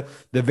back to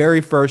the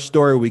very first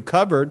story we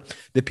covered,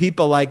 the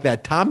people like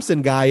that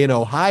Thompson guy in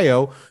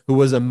Ohio, who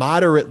was a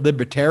moderate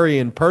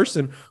libertarian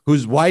person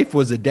whose wife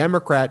was a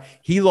Democrat,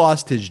 he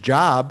lost his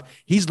job.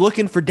 He's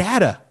looking for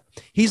data.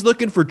 He's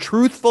looking for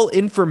truthful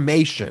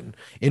information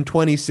in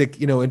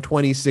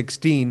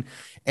 2016.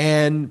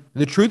 And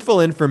the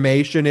truthful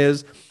information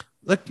is,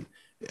 look,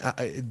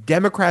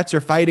 Democrats are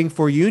fighting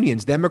for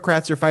unions.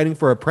 Democrats are fighting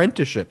for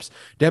apprenticeships.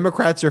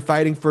 Democrats are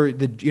fighting for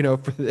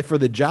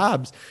the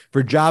jobs,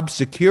 for job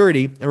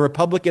security, and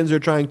Republicans are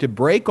trying to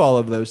break all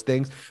of those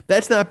things.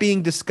 That's not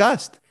being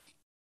discussed.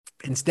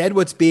 Instead,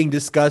 what's being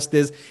discussed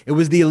is it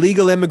was the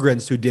illegal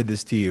immigrants who did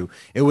this to you.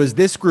 It was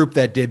this group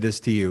that did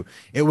this to you.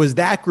 It was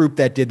that group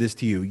that did this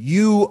to you.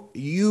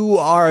 You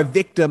are a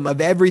victim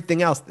of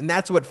everything else. And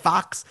that's what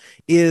Fox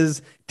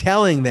is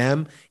telling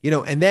them,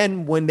 and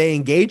then when they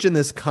engage in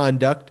this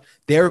conduct,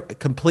 they're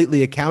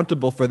completely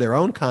accountable for their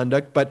own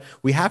conduct, but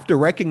we have to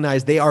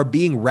recognize they are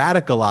being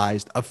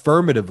radicalized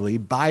affirmatively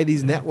by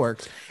these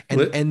networks,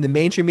 and the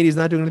mainstream media is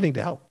not doing anything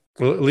to help.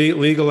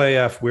 Legal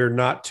AF, we're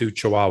not two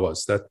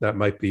chihuahuas. That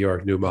might be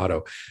our new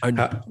motto.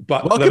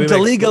 But welcome to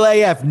Legal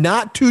AF,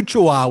 not two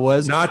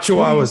chihuahuas. Not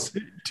chihuahuas.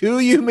 Two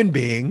human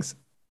beings.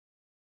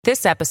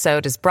 This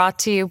episode is brought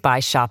to you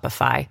by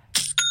Shopify.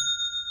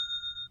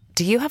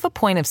 Do you have a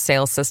point of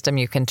sale system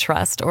you can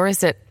trust, or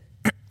is it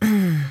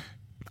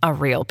a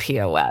real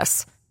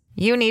POS?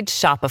 You need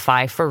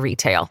Shopify for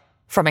retail.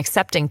 From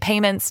accepting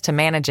payments to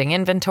managing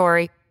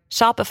inventory,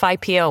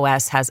 Shopify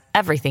POS has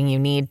everything you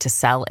need to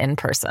sell in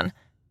person.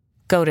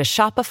 Go to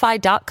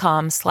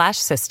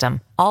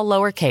shopify.com/system, all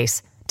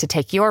lowercase, to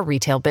take your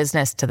retail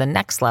business to the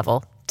next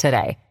level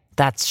today.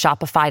 That's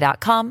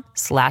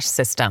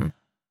shopify.com/system.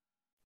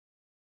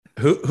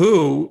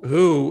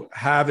 Who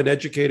have an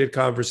educated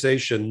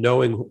conversation,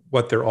 knowing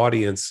what their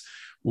audience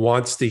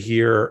wants to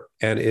hear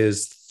and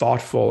is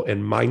thoughtful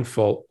and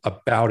mindful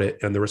about it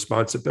and the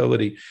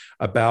responsibility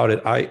about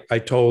it. I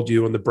told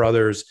you and the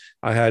brothers,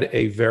 I had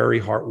a very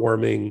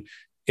heartwarming,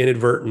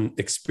 inadvertent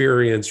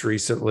experience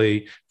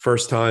recently.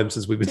 First time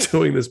since we've been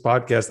doing this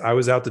podcast. I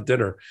was out to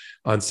dinner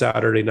on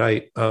Friday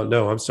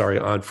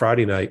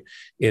night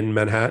in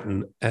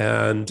Manhattan,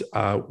 and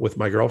with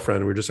my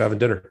girlfriend. We were just having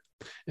dinner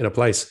in a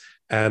place.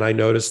 And I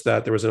noticed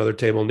that there was another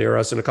table near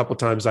us. And a couple of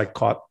times I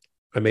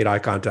made eye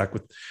contact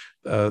with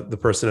the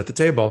person at the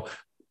table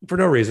for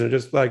no reason,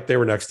 just like they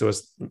were next to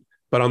us.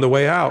 But on the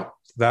way out,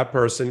 that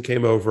person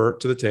came over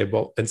to the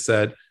table and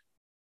said,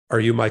 "Are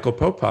you Michael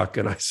Popok?"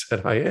 And I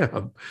said, "I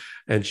am."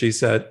 And she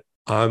said,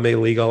 "I'm a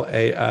Legal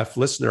AF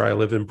listener. I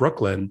live in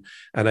Brooklyn.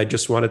 And I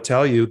just want to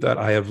tell you that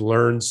I have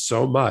learned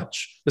so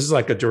much." This is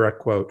like a direct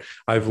quote.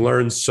 "I've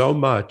learned so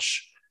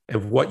much,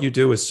 and what you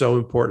do is so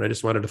important. I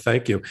just wanted to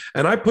thank you."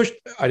 And I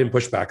didn't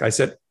push back. I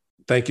said,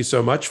 "Thank you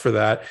so much for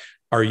that.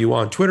 Are you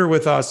on Twitter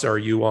with us? Are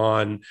you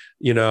on,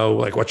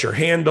 like, what's your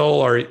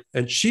handle?"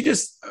 And she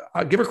just,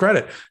 I'll give her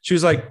credit. She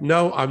was like,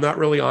 "No, I'm not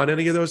really on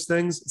any of those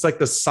things." It's like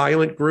the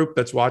silent group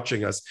that's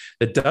watching us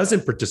that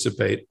doesn't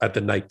participate at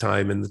the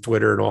nighttime and the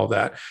Twitter and all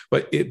that.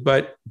 But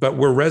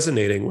we're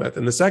resonating with.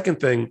 And the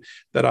second thing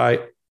that I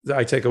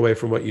take away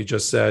from what you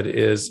just said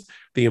is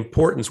the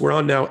importance. We're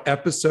on now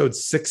episode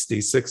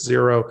 60,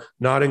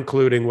 not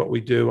including what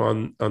we do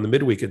on the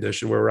midweek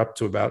edition, where we're up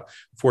to about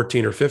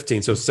 14 or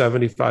 15, so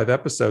 75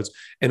 episodes.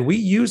 And we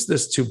use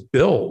this to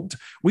build.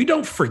 We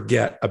don't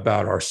forget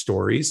about our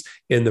stories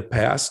in the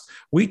past.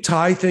 We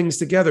tie things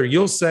together.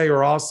 You'll say,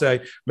 or I'll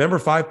say, "Remember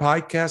 5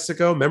 podcasts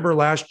ago? Remember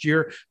last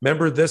year?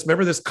 Remember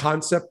this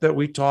concept that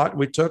we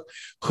took?"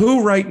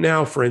 Who right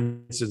now, for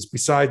instance,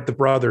 beside the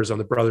brothers on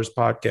the Brothers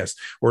podcast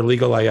or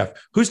Legal AF,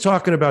 who's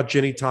talking about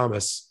Ginny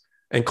Thomas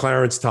and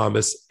Clarence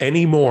Thomas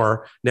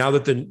anymore, now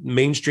that the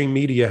mainstream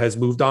media has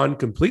moved on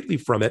completely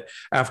from it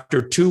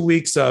after 2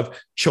 weeks of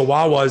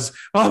chihuahuas?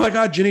 "Oh my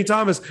God, Ginny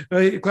Thomas,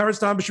 Clarence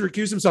Thomas should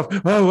recuse himself.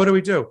 Oh, what do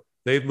we do?"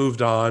 They've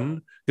moved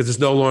on because it's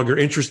no longer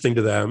interesting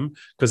to them,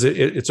 because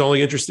it's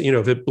only interesting,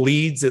 if it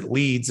bleeds, it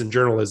leads in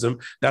journalism.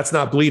 That's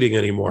not bleeding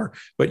anymore.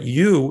 But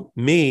you,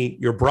 me,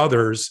 your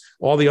brothers,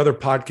 all the other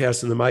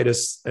podcasts in the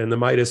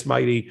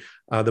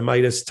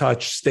Midas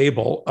Touch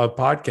stable of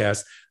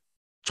podcasts,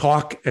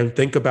 talk and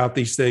think about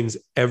these things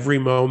every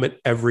moment,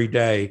 every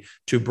day,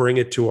 to bring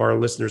it to our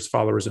listeners,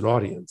 followers, and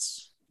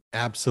audience.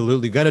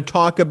 Absolutely. Going to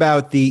talk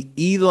about the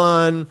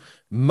Elon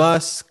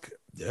Musk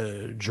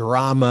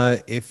drama,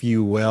 if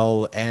you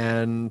will,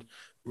 and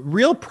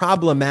real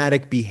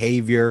problematic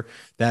behavior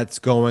that's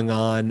going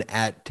on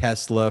at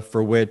Tesla,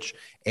 for which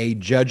a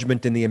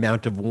judgment in the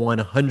amount of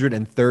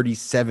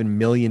 $137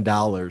 million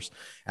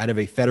out of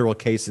a federal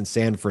case in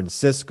San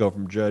Francisco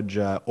from Judge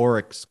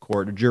Oreck's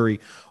court, a jury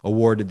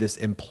awarded this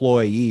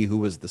employee, who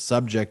was the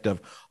subject of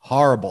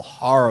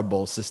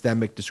horrible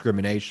systemic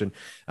discrimination.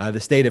 The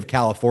state of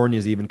California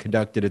has even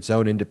conducted its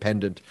own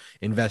independent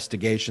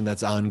investigation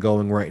that's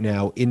ongoing right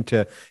now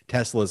into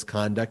Tesla's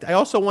conduct. I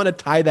also want to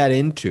tie that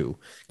into,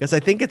 because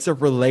I think it's a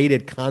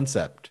related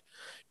concept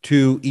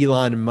to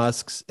Elon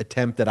Musk's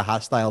attempt at a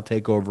hostile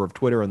takeover of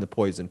Twitter and the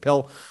poison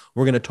pill.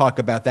 We're going to talk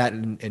about that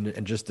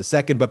in just a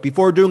second. But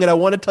before doing it, I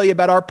want to tell you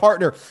about our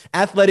partner,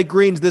 Athletic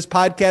Greens. This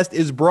podcast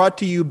is brought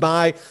to you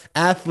by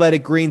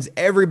Athletic Greens.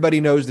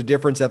 Everybody knows the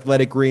difference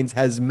Athletic Greens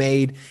has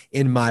made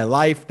in my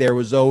life. There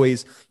was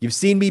always, you've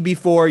seen me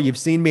before, you've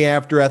seen me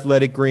after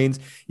Athletic Greens.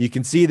 You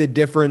can see the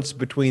difference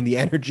between the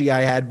energy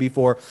I had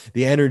before,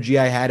 the energy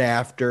I had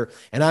after.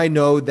 And I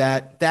know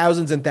that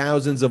thousands and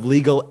thousands of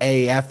legal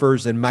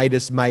AFers and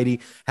Midas Mighty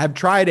have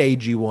tried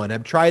AG1,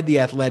 have tried the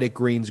Athletic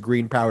Greens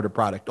green powder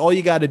product. All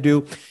you got to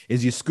do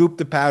is you scoop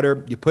the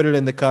powder, you put it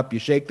in the cup, you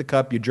shake the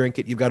cup, you drink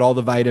it. You've got all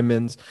the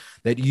vitamins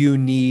that you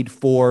need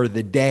for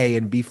the day.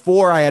 And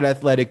before I had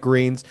Athletic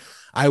Greens,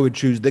 I would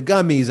choose the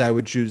gummies, I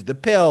would choose the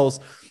pills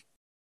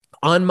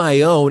on my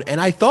own, and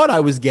I thought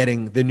I was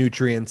getting the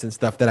nutrients and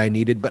stuff that I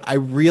needed, but I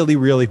really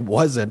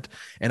wasn't,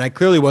 and I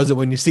clearly wasn't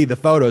when you see the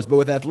photos. But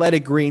with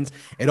Athletic Greens,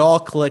 it all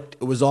clicked.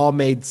 It was all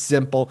made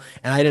simple,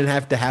 and I didn't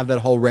have to have that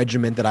whole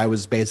regimen that I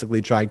was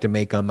basically trying to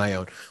make on my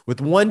own.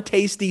 With one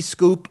tasty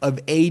scoop of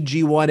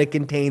AG1, it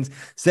contains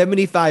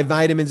 75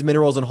 vitamins,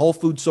 minerals, and whole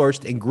food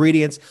sourced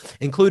ingredients,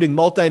 including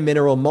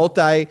multi-mineral,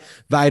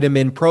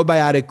 multivitamin,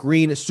 probiotic,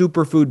 green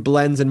superfood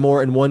blends, and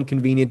more in one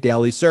convenient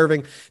daily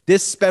serving.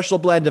 This special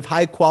blend of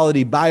high-quality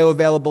quality,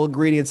 bioavailable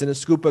ingredients and a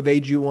scoop of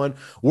AG1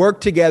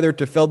 work together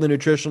to fill the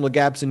nutritional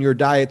gaps in your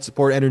diet,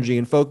 support energy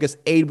and focus,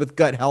 aid with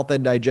gut health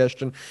and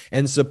digestion,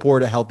 and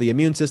support a healthy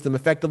immune system,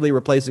 effectively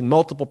replacing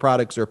multiple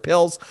products or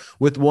pills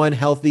with one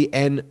healthy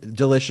and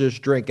delicious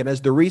drink. And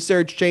as the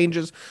research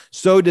changes,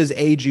 so does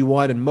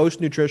AG1, and most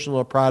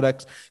nutritional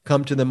products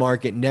come to the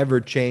market never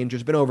change.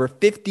 There's been over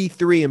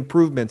 53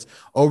 improvements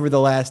over the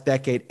last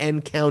decade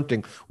and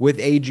counting with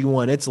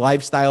AG1. It's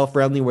lifestyle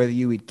friendly, whether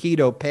you eat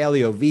keto,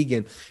 paleo,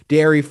 vegan,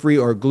 dairy-free,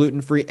 or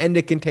gluten-free, and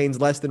it contains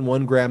less than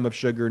 1 gram of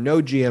sugar,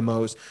 no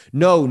GMOs,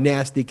 no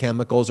nasty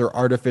chemicals or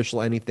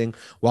artificial anything,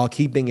 while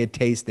keeping it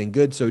tasting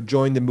good. So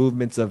join the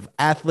movements of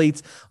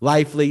athletes,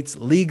 lifeleets,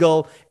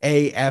 legal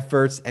A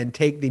efforts, and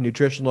take the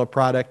nutritional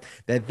product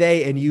that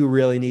they and you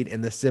really need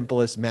in the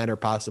simplest manner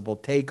possible.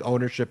 Take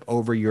ownership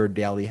over your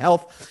daily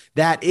health.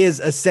 That is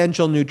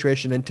Essential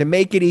Nutrition. And to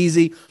make it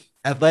easy,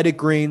 Athletic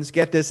Greens,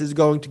 get this, is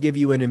going to give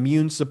you an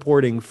immune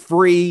supporting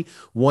free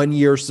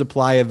 1-year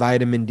supply of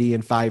vitamin D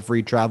and 5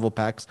 free travel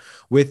packs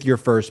with your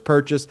first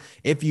purchase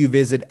if you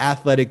visit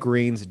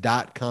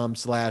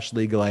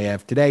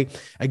athleticgreens.com/legalaf today.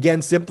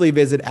 Again, simply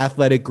visit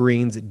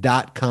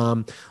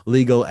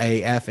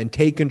athleticgreens.com/legalaf and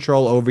take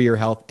control over your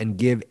health and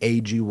give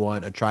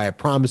AG1 a try. I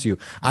promise you,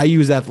 I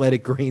use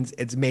Athletic Greens.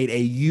 It's made a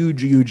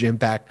huge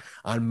impact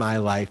on my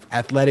life.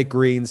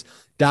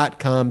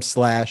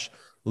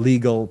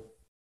 athleticgreens.com/legalaf.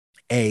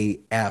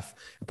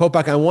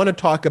 Popok, I want to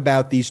talk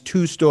about these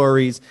two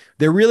stories.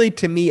 They're really,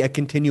 to me, a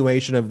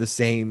continuation of the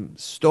same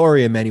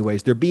story in many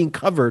ways. They're being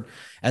covered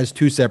as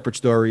two separate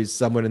stories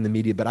somewhat in the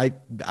media, but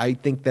I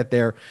think that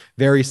they're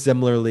very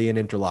similarly and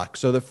interlocked.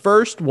 So the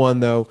first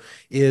one, though,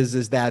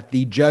 is that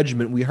the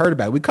judgment we heard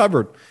about, we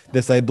covered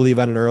this, I believe,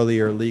 on an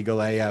earlier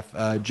Legal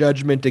AF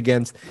judgment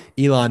against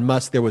Elon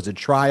Musk. There was a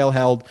trial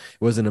held.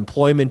 It was an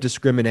employment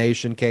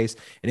discrimination case.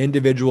 An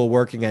individual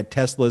working at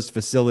Tesla's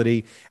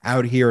facility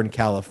out here in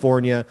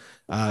California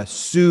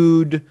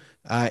sued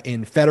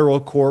in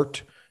federal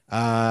court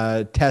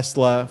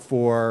Tesla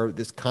for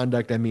this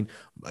conduct. I mean,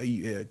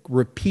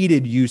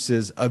 repeated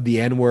uses of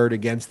the N-word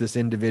against this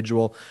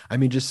individual. I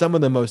mean, just some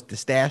of the most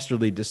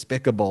dastardly,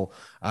 despicable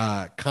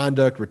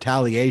conduct,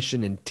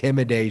 retaliation,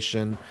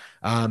 intimidation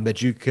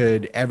that you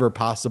could ever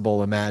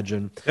possible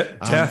imagine.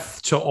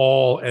 Death to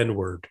all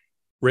N-word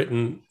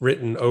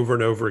written over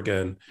and over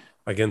again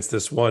against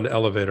this one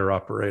elevator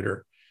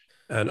operator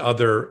and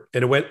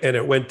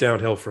it went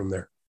downhill from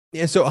there.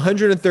 Yeah, so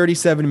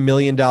 $137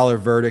 million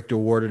verdict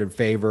awarded in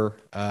favor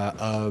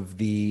of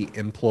the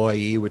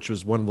employee, which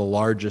was one of the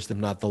largest, if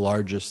not the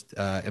largest,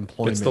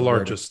 employment. It's the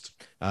largest,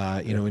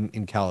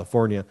 in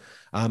California.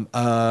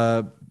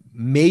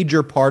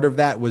 Major part of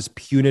that was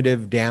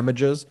punitive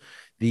damages,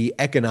 the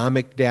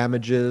economic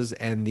damages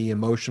and the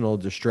emotional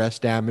distress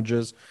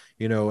damages.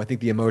 I think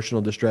the emotional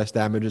distress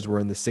damages were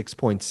in the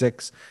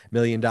 $6.6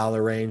 million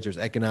range. There's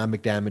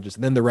economic damages.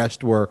 And then the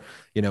rest were,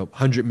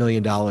 $100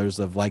 million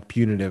of like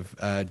punitive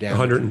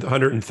damage.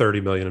 130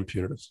 million in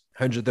punitives.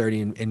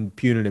 130 in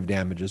punitive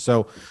damages.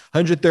 So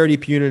 130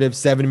 punitive,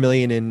 7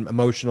 million in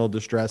emotional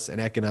distress and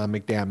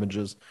economic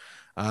damages.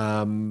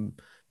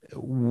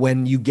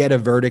 When you get a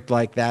verdict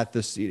like that,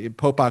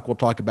 Popok will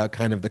talk about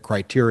kind of the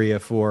criteria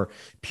for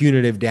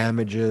punitive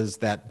damages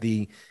that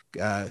the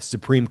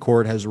Supreme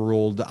Court has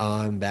ruled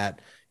on. That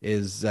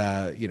is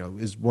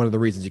one of the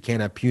reasons you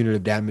can't have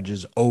punitive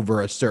damages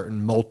over a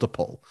certain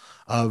multiple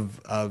of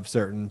a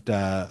certain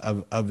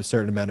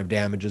amount of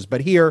damages.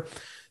 But here,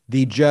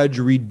 the judge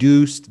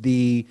reduced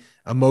the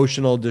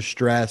emotional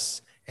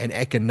distress and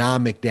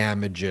economic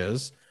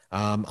damages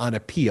on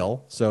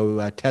appeal.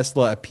 So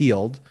Tesla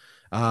appealed.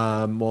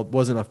 It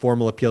wasn't a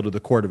formal appeal to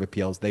the Court of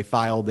Appeals. They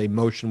filed a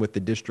motion with the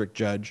district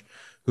judge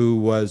who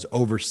was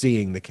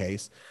overseeing the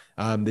case.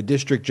 The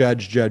district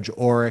judge, Judge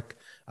Orrick,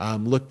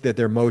 looked at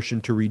their motion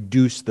to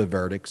reduce the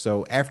verdict.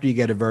 So after you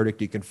get a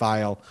verdict, you can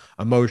file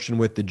a motion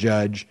with the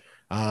judge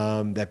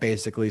that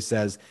basically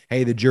says,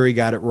 hey, the jury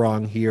got it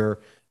wrong here.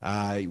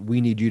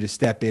 We need you to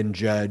step in,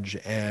 judge,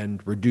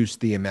 and reduce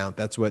the amount.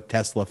 That's what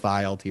Tesla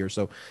filed here.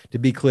 So to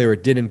be clear,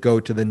 it didn't go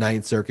to the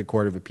Ninth Circuit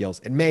Court of Appeals.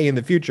 It may in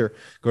the future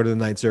go to the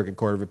Ninth Circuit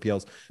Court of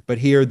Appeals. But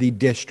here the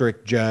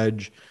district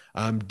judge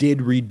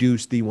did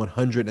reduce the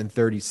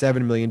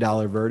 $137 million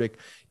verdict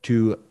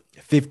to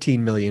 $15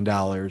 million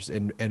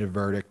in a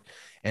verdict,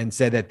 and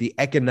said that the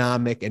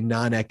economic and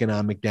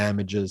non-economic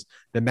damages,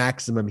 the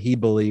maximum he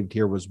believed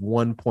here was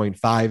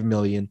 1.5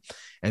 million.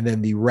 And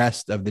then the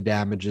rest of the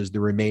damages, the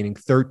remaining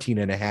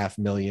 13.5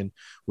 million,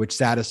 which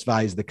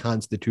satisfies the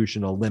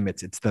constitutional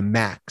limits. It's the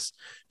max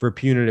for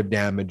punitive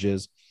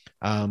damages,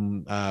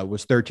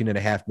 was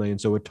 13.5 million.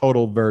 So a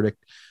total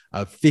verdict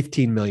of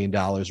 $15 million,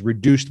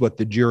 reduced what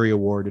the jury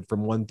awarded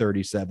from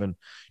 137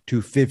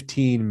 to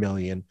 15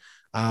 million.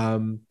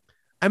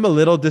 I'm a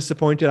little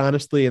disappointed,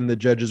 honestly, in the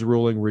judge's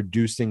ruling,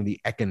 reducing the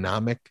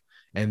economic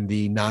and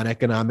the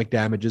non-economic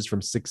damages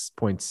from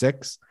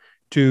 6.6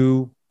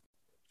 to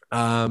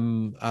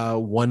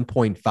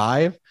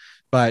 1.5.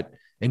 But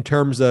in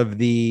terms of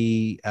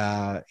the,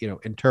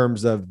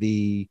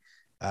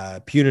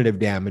 punitive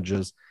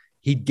damages,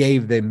 he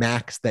gave the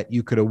max that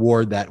you could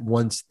award that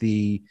once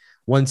he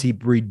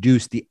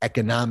reduced the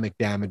economic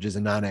damages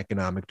and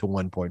non-economic to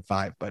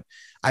 1.5. But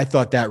I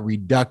thought that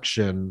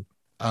reduction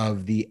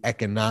of the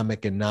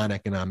economic and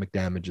non-economic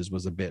damages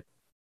was a bit,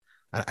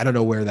 I don't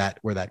know where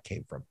that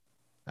came from.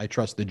 I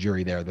trust the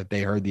jury there that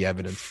they heard the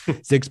evidence.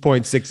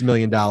 $6.6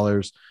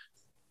 million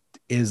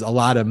is a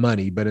lot of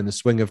money, but in the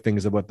swing of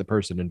things of what the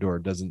person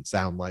endured, doesn't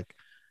sound like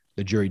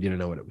the jury didn't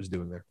know what it was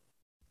doing there.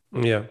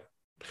 Yeah.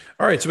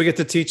 All right. So we get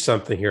to teach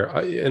something here,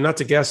 and not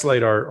to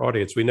gaslight our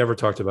audience. We never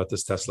talked about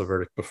this Tesla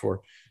verdict before,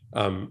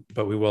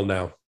 but we will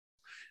now.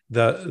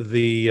 I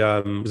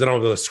don't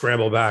have to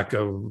scramble back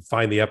and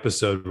find the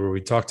episode where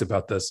we talked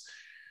about this.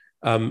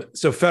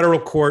 So federal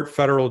court,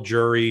 federal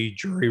jury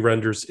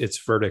renders its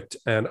verdict.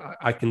 And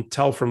I can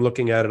tell from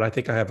looking at it, I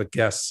think I have a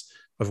guess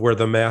of where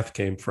the math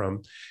came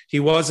from. He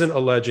wasn't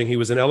alleging, he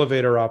was an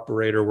elevator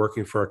operator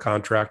working for a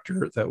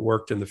contractor that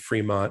worked in the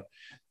Fremont,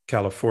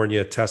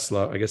 California,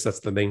 Tesla. I guess that's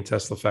the main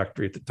Tesla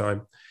factory at the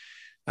time.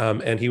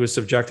 And he was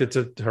subjected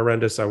to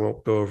horrendous, I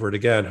won't go over it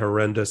again,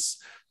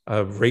 horrendous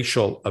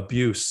racial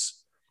abuse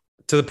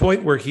to the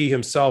point where he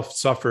himself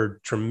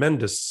suffered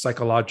tremendous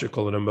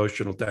psychological and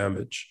emotional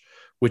damage,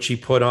 which he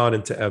put on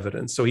into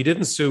evidence. So he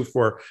didn't sue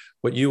for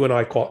what you and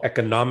I call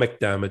economic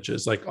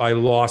damages. Like, I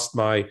lost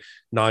my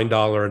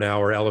 $9 an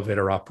hour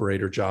elevator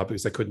operator job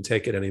because I couldn't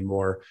take it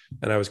anymore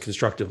and I was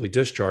constructively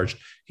discharged.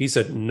 He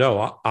said,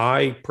 no,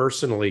 I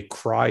personally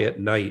cry at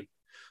night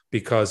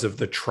because of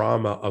the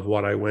trauma of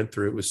what I went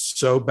through. It was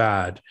so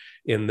bad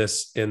in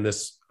this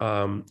place.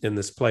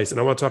 And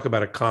I want to talk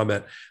about a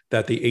comment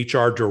that the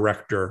HR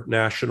director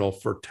national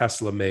for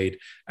Tesla made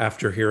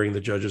after hearing the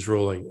judge's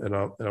ruling. And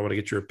I want to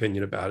get your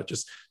opinion about it.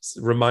 Just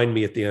remind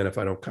me at the end if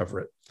I don't cover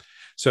it.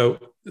 So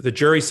the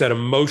jury said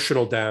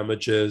emotional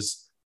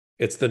damages.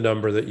 It's the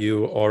number that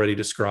you already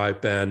described,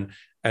 Ben.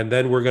 And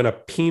then we're going to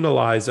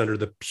penalize under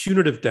the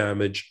punitive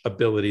damage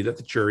ability that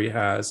the jury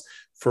has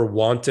for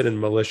wanton and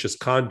malicious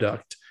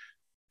conduct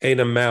an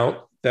amount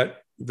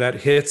that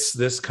hits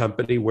this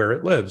company where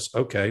it lives.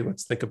 Okay,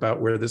 let's think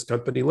about where this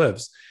company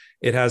lives.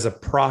 It has a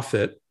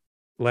profit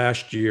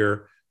last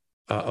year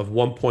of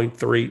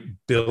 $1.3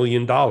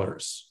 billion.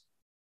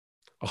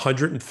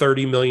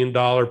 $130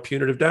 million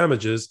punitive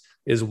damages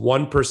is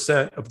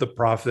 1% of the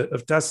profit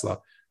of Tesla.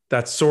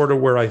 That's sort of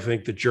where I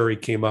think the jury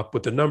came up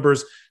with the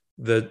numbers.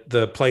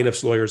 The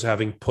plaintiff's lawyers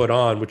having put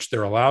on, which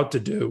they're allowed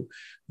to do,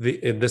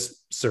 in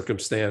this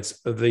circumstance,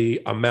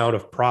 the amount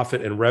of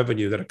profit and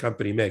revenue that a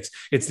company makes.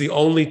 It's the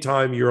only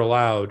time you're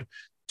allowed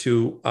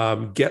to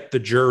get the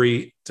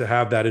jury to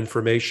have that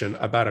information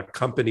about a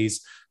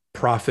company's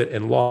profit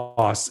and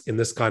loss in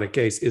this kind of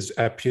case is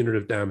at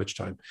punitive damage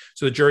time.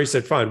 So the jury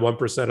said, fine,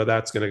 1% of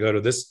that's going to go to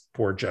this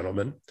poor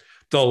gentleman,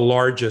 the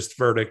largest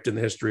verdict in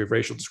the history of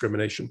racial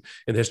discrimination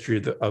in the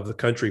history of the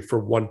country for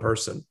one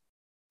person.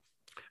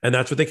 And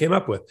that's what they came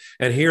up with.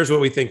 And here's what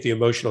we think the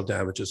emotional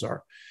damages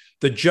are.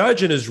 The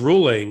judge in his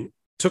ruling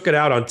took it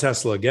out on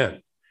Tesla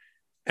again.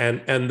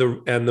 And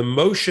the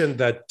motion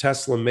that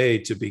Tesla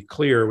made, to be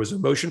clear, was a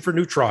motion for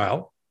new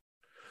trial,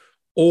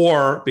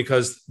 or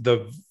because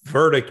the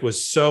verdict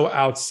was so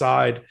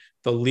outside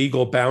the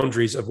legal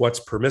boundaries of what's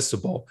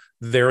permissible,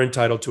 they're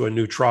entitled to a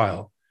new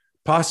trial,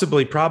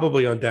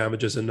 probably on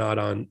damages and not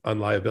on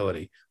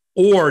liability.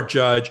 Or,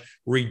 judge,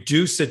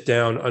 reduce it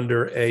down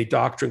under a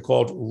doctrine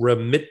called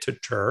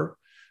remittitor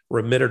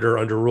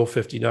under Rule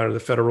 59 of the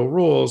federal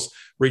rules,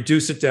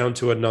 reduce it down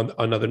to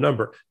another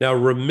number. Now,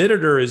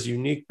 remittitor is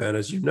unique, Ben,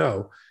 as you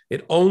know.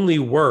 It only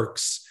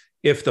works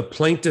if the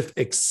plaintiff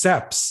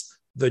accepts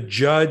the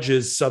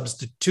judge's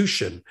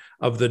substitution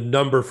of the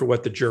number for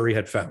what the jury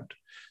had found.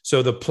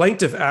 So the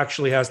plaintiff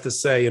actually has to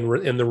say in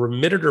the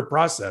remittitor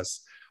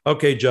process,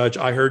 okay, judge,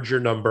 I heard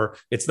your number.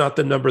 It's not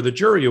the number the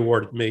jury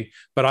awarded me,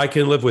 but I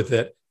can live with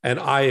it. And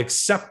I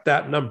accept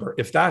that number.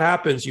 If that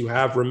happens, you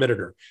have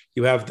remittitor.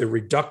 You have the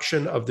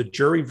reduction of the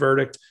jury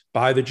verdict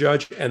by the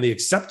judge and the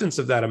acceptance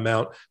of that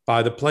amount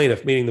by the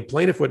plaintiff, meaning the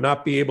plaintiff would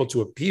not be able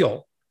to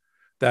appeal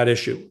that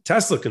issue.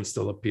 Tesla can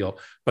still appeal,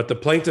 but the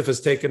plaintiff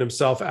has taken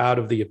himself out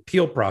of the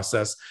appeal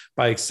process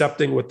by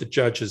accepting what the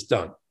judge has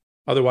done.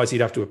 Otherwise, he'd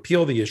have to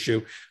appeal the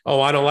issue.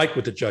 Oh, I don't like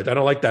what the judge, I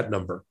don't like that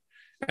number.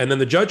 And then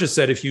the judge has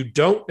said, if you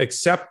don't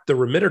accept the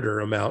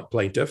remittitor amount,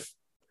 plaintiff,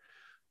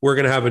 we're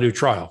going to have a new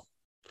trial.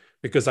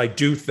 Because I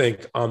do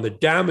think on the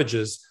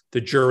damages, the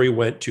jury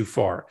went too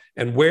far.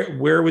 And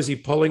where was he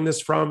pulling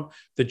this from?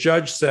 The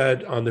judge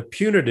said on the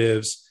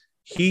punitives,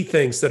 he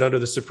thinks that under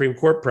the Supreme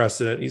Court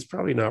precedent, he's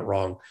probably not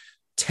wrong,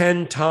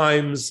 10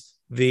 times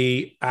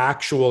the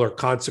actual or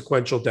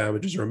consequential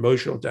damages or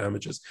emotional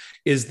damages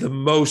is the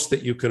most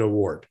that you can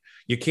award.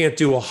 You can't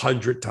do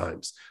 100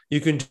 times.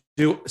 You can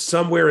do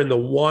somewhere in the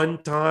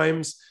 1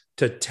 times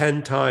to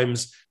 10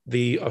 times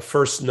the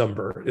first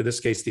number, in this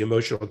case, the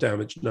emotional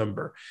damage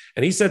number.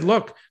 And he said,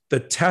 look, the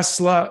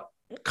Tesla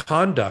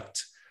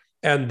conduct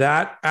and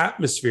that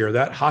atmosphere,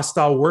 that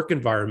hostile work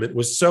environment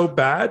was so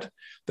bad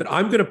that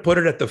I'm going to put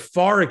it at the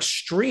far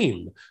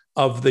extreme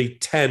of the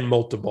 10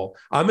 multiple.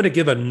 I'm going to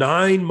give a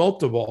 9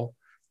 multiple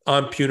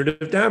on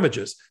punitive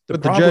damages. The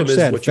But the problem judge is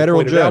said, what you federal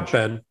pointed judge. out,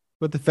 Ben.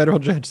 What the federal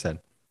judge said.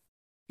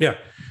 Yeah.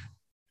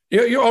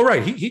 You're all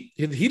right.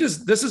 He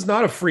does. This is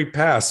not a free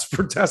pass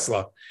for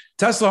Tesla.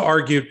 Tesla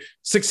argued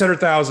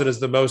 600,000 is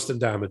the most in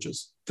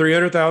damages,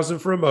 300,000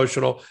 for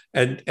emotional,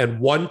 and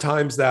 1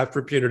 times that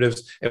for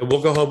punitives. And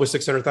we'll go home with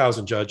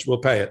 600,000, Judge. We'll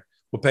pay it.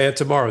 We'll pay it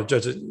tomorrow. The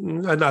judge said,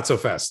 not so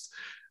fast.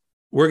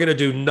 We're going to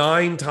do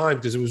 9 times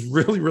because it was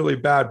really, really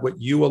bad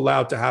what you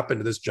allowed to happen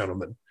to this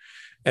gentleman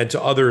and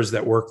to others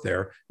that work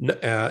there,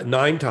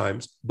 9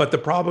 times. But the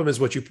problem is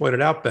what you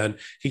pointed out, Ben.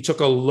 He took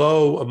a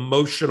low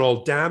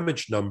emotional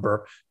damage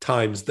number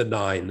times the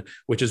 9,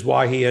 which is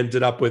why he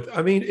ended up with,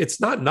 I mean, it's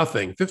not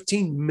nothing.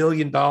 $15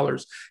 million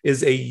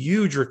is a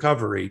huge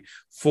recovery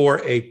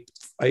for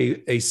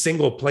a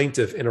single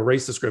plaintiff in a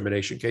race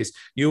discrimination case.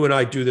 You and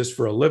I do this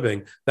for a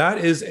living. That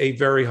is a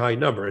very high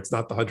number. It's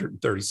not the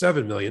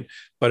 137 million,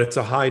 but it's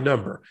a high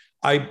number.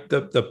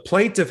 The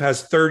plaintiff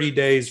has 30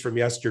 days from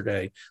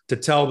yesterday to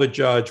tell the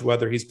judge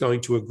whether he's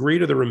going to agree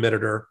to the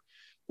remitter,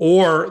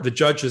 or the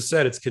judge has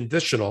said it's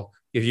conditional.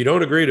 If you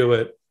don't agree to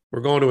it, we're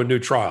going to a new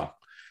trial.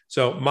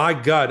 So my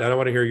gut, and I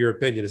want to hear your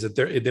opinion, is that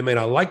they may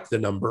not like the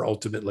number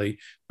ultimately,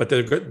 but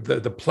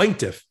the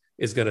plaintiff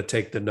is going to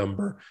take the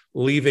number,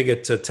 leaving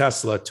it to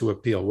Tesla to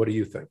appeal. What do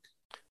you think?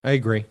 I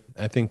agree.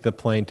 I think the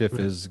plaintiff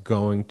is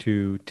going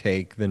to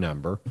take the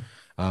number.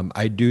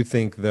 I do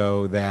think,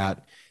 though,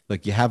 that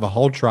like you have a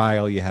whole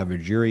trial, you have a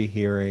jury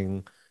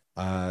hearing,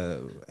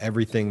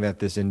 everything that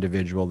this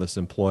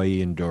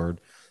employee endured.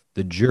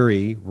 The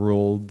jury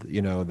ruled,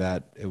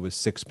 that it was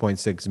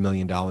 $6.6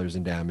 million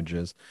in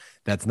damages.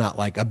 That's not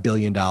like $1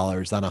 billion, not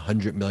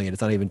 $100 million.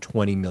 It's not even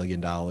 $20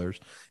 million.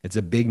 It's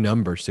a big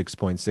number,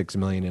 6.6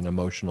 million in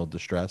emotional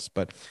distress,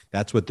 but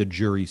that's what the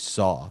jury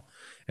saw.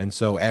 And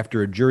so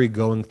after a jury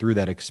going through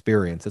that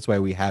experience, that's why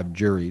we have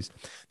juries.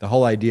 The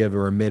whole idea of a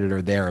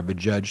remitter there, of a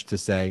judge to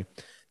say,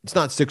 it's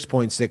not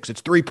 6.6,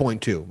 it's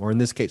 3.2, or in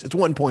this case, it's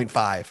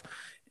 1.5.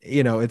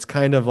 It's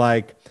kind of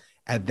like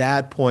at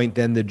that point,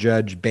 then the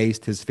judge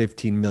based his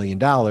 $15 million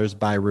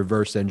by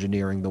reverse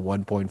engineering the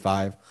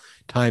 1.5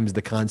 times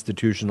the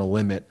constitutional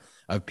limit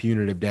of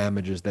punitive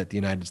damages that the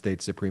United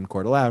States Supreme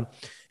Court allowed.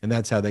 And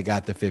that's how they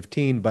got the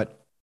 15.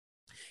 But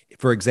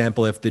for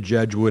example, if the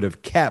judge would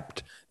have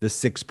kept the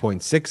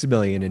 6.6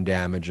 million in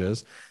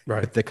damages,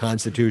 right, with the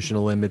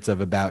constitutional limits of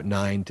about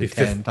 9 to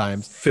 10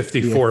 times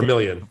 54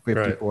 million,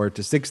 54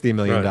 to $60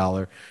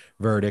 million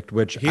verdict,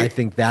 which I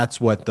think that's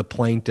what the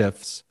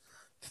plaintiffs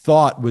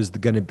thought was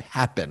going to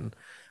happen.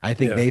 I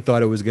think they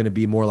thought it was going to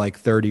be more like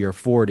 30 or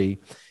 40,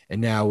 and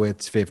now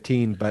it's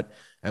 15. But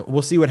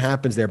we'll see what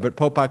happens there. But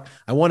Popok,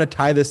 I want to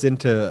tie this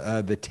into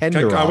the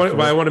tender. I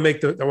want to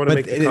make the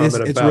comment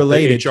it's about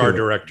related the HR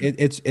director.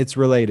 It's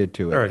related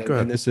to it. All right, go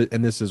ahead.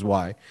 And this is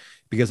why.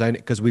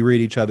 Because we read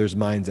each other's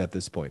minds at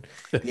this point.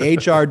 The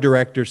HR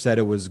director said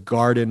it was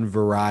garden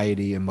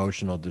variety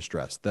emotional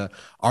distress. The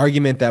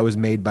argument that was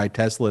made by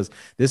Tesla is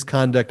this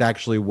conduct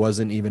actually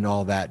wasn't even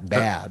all that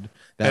bad.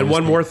 And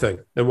one more thing,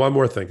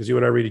 because you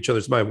and I read each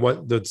other's mind.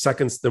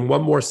 Then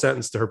one more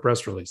sentence to her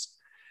press release.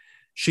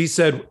 She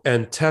said,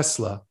 and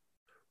Tesla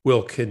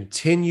will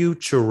continue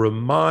to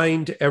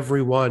remind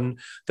everyone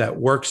that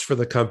works for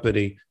the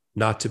company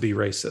not to be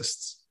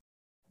racists.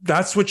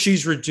 That's what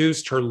she's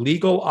reduced her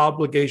legal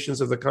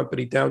obligations of the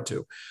company down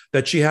to,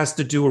 that she has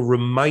to do a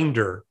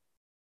reminder.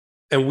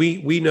 And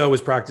we know as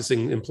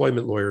practicing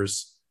employment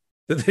lawyers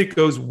that it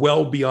goes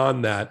well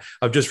beyond that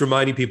of just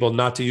reminding people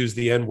not to use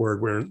the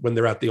N-word when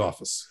they're at the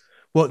office.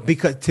 Well,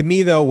 because to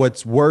me, though,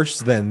 what's worse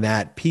than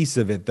that piece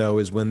of it, though,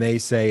 is when they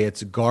say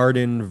it's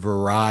garden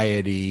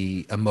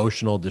variety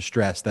emotional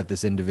distress that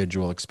this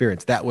individual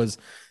experienced. That was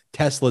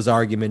Tesla's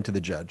argument to the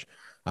judge.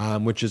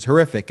 Which is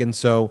horrific. And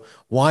so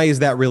why is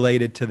that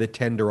related to the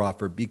tender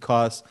offer?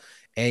 Because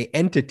a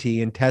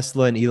entity in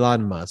Tesla and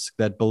Elon Musk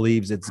that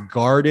believes it's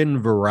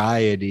garden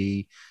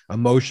variety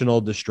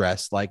emotional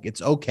distress, like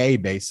it's okay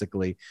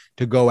basically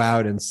to go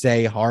out and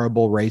say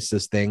horrible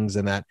racist things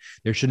and that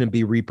there shouldn't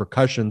be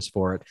repercussions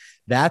for it.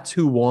 That's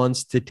who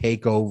wants to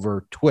take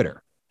over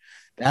Twitter.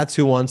 That's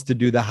who wants to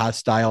do the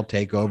hostile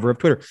takeover of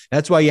Twitter.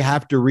 That's why you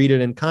have to read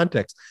it in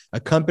context. A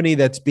company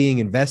that's being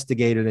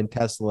investigated in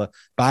Tesla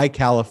by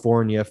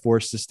California for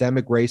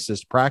systemic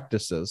racist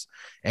practices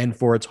and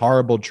for its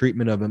horrible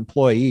treatment of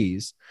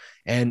employees,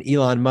 and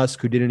Elon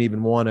Musk, who didn't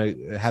even want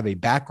to have a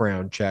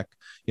background check,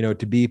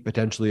 to be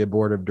potentially a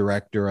board of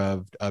director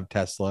of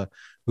Tesla,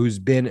 who's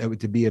been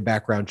to be a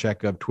background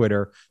check of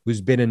Twitter,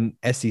 who's been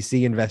in SEC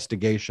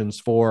investigations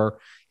for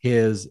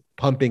his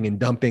pumping and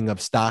dumping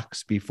of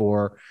stocks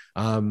before,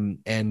 and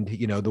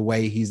the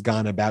way he's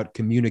gone about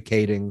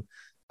communicating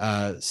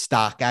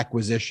stock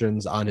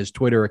acquisitions on his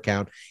Twitter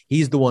account.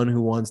 He's the one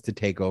who wants to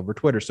take over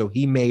Twitter. So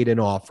he made an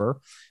offer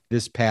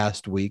this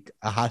past week,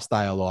 a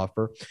hostile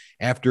offer,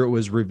 after it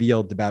was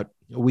revealed about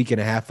a week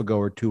and a half ago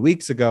or 2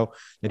 weeks ago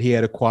that he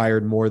had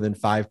acquired more than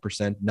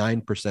 5%,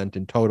 9%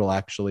 in total,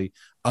 actually,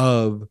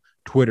 of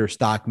Twitter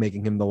stock,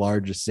 making him the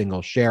largest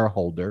single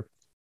shareholder.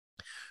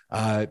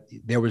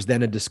 There was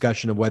then a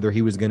discussion of whether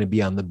he was going to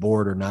be on the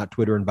board or not.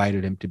 Twitter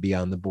invited him to be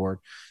on the board,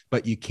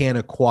 but you can't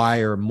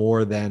acquire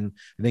more than,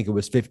 I think it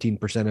was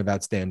 15% of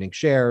outstanding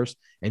shares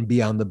and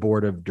be on the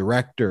board of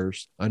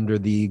directors under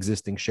the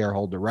existing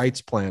shareholder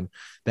rights plan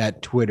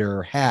that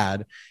Twitter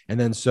had. And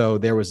then so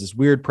there was this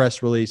weird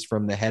press release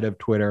from the head of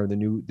Twitter, the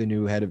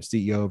new head of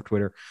CEO of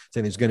Twitter,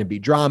 saying there's going to be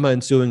drama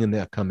ensuing in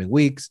the upcoming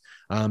weeks,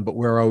 but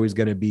we're always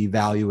going to be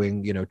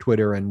valuing,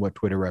 Twitter and what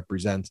Twitter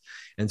represents.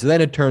 And so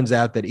then it turns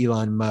out that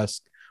Elon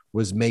Musk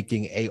was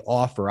making a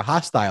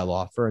hostile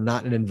offer,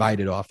 not an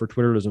invited offer.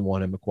 Twitter doesn't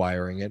want him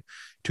acquiring it,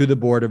 to the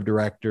board of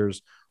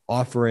directors,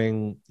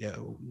 offering,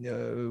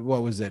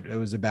 what was it? It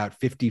was about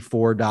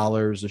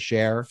 $54 a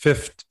share.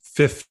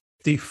 54.20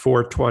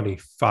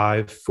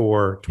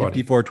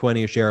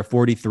 $54.20 a share,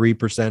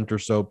 43% or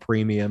so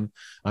premium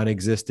on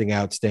existing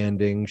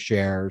outstanding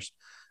shares.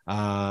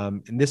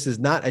 And this is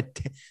not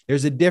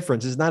there's a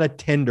difference. It's not a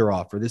tender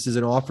offer. This is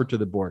an offer to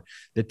the board.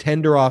 The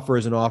tender offer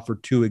is an offer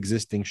to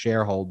existing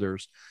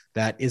shareholders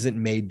that isn't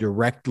made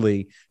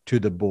directly to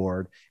the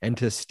board. And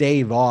to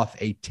stave off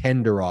a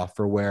tender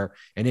offer where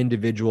an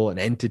individual, an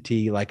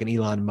entity like an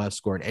Elon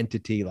Musk or an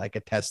entity like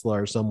a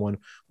Tesla or someone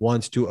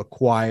wants to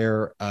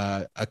acquire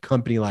a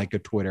company like a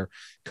Twitter,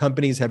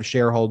 companies have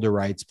shareholder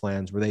rights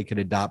plans where they could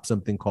adopt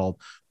something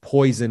called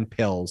poison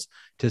pills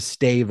to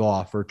stave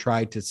off or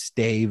try to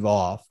stave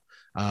off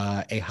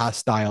a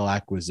hostile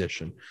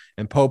acquisition.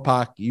 And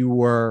Popak, you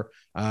were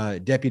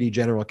deputy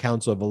general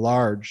counsel of a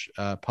large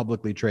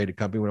publicly traded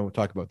company. We don't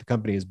talk about what the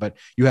company is, but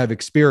you have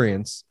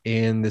experience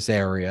in this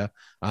area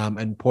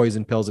and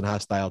poison pills and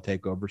hostile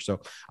takeover.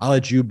 So I'll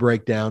let you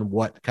break down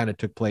what kind of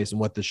took place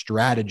and what the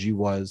strategy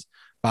was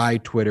by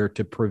Twitter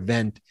to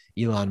prevent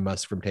Elon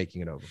Musk from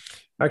taking it over.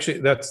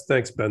 Actually,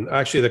 thanks, Ben.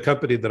 Actually, the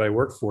company that I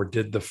work for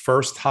did the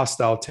first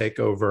hostile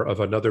takeover of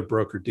another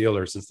broker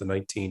dealer since the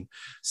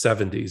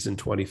 1970s in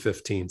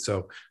 2015.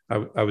 So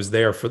I was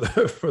there for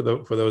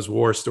those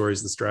war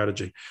stories and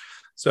strategy.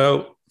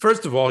 So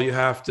first of all, you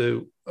have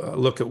to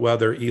look at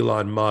whether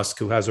Elon Musk,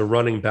 who has a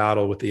running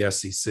battle with the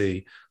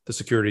SEC, the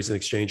Securities and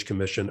Exchange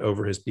Commission,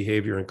 over his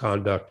behavior and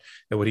conduct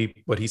and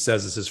what he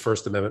says is his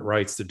First Amendment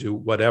rights to do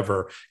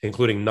whatever,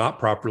 including not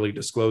properly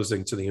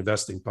disclosing to the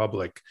investing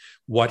public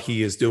what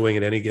he is doing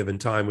at any given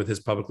time with his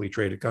publicly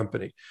traded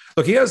company.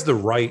 Look, he has the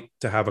right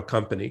to have a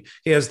company.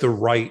 He has the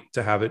right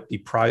to have it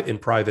be in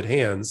private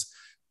hands.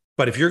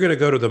 But if you're going to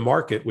go to the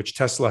market, which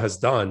Tesla has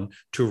done,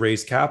 to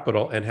raise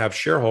capital and have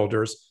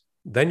shareholders,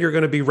 then you're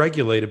going to be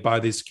regulated by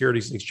the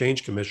Securities and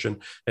Exchange Commission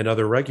and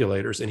other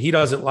regulators. And he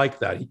doesn't like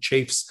that. He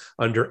chafes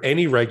under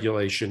any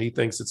regulation. He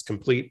thinks it's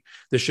complete.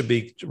 This should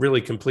be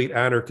really complete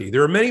anarchy.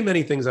 There are many,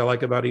 many things I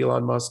like about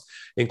Elon Musk,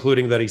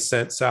 including that he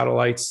sent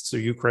satellites to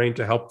Ukraine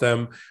to help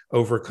them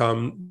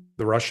overcome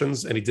the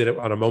Russians. And he did it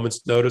on a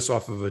moment's notice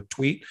off of a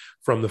tweet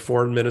from the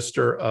foreign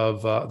minister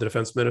of the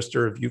defense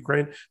minister of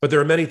Ukraine. But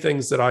there are many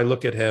things that I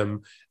look at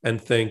him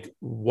and think,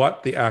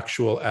 what the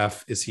actual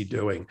F is he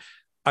doing?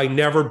 I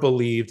never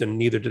believed, and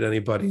neither did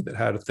anybody that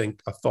had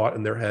a thought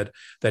in their head,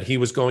 that he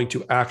was going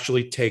to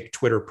actually take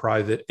Twitter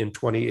private in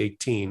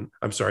 2018.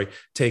 I'm sorry,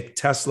 take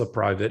Tesla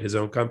private, his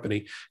own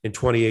company, in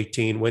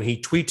 2018, when he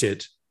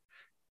tweeted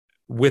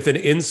with an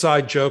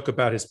inside joke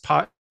about his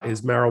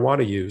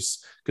marijuana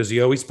use, because he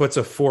always puts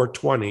a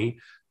 420,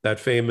 that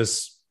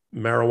famous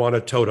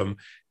marijuana totem,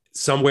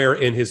 somewhere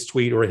in his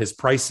tweet or in his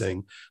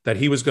pricing, that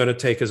he was going to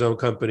take his own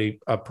company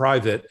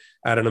private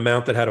at an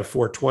amount that had a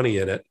 420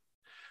 in it.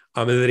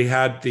 And that he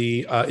had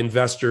the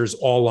investors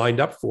all lined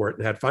up for it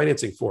and had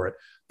financing for it.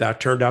 That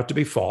turned out to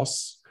be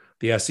false.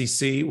 The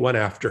SEC went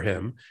after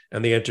him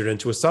and they entered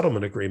into a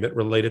settlement agreement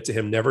related to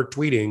him never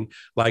tweeting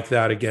like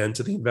that again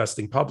to the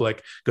investing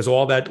public, because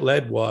all that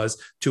led was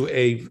to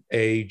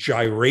a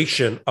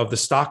gyration of the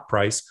stock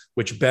price,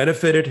 which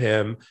benefited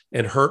him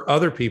and hurt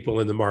other people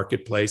in the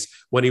marketplace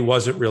when he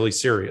wasn't really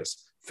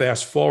serious.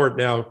 Fast forward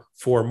now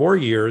 4 more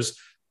years.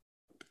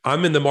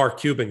 I'm in the Mark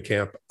Cuban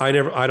camp. I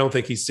don't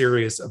think he's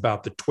serious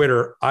about the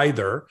Twitter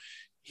either.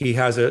 He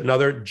has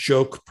another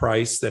joke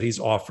price that he's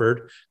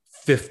offered,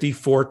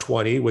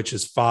 $54.20, which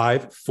is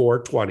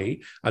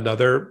 5,420,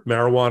 another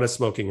marijuana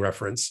smoking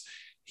reference.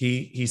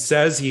 He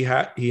says he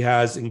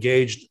has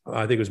engaged,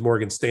 I think it was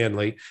Morgan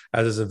Stanley,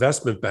 as his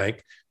investment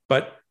bank,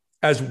 but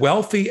as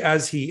wealthy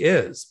as he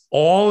is,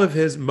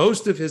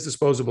 most of his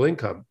disposable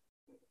income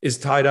is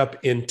tied up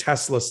in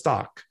Tesla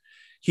stock.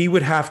 He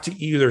would have to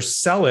either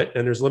sell it,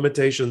 and there's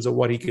limitations of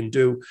what he can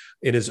do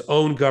in his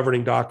own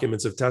governing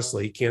documents of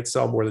Tesla. He can't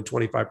sell more than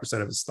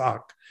 25% of his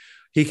stock.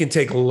 He can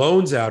take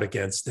loans out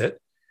against it.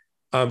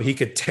 He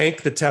could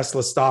tank the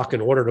Tesla stock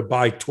in order to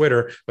buy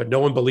Twitter, but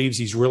no one believes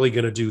he's really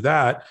going to do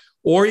that.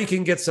 Or he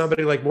can get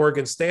somebody like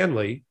Morgan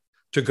Stanley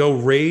to go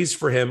raise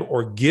for him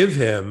or give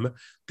him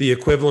the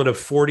equivalent of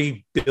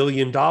 $40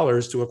 billion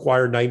to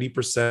acquire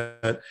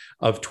 90%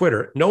 of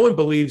Twitter. No one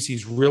believes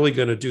he's really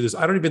going to do this.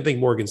 I don't even think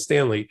Morgan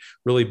Stanley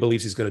really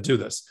believes he's going to do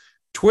this.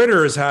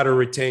 Twitter has had to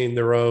retain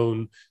their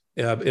own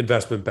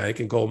investment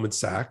bank in Goldman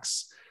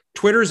Sachs.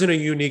 Twitter's in a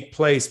unique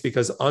place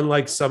because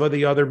unlike some of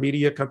the other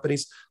media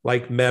companies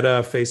like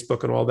Meta,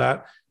 Facebook, and all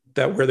that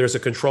where there's a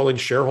controlling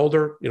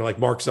shareholder, like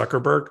Mark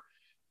Zuckerberg,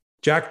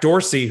 Jack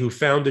Dorsey, who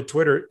founded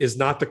Twitter, is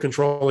not the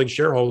controlling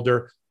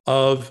shareholder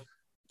of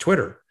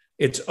Twitter.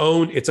 It's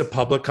a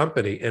public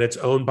company, and it's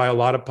owned by a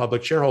lot of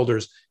public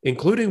shareholders,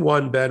 including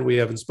one, Ben, we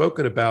haven't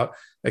spoken about,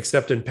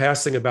 except in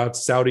passing, about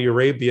Saudi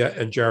Arabia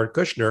and Jared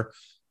Kushner.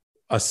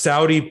 A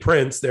Saudi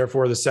prince,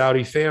 therefore the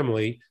Saudi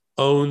family,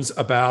 owns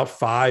about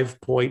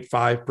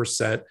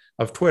 5.5%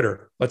 of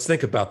Twitter. Let's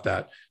think about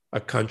that.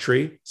 A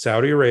country,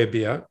 Saudi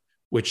Arabia,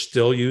 which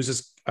still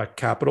uses a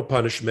capital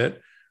punishment,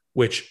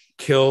 which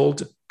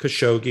killed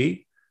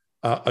Khashoggi,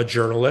 a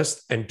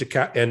journalist, and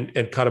cut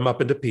him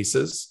up into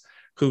pieces,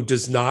 who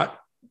does not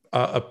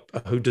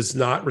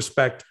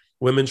respect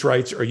women's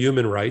rights or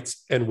human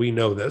rights, and we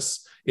know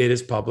this. It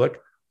is public.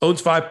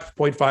 Owns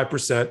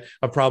 5.5%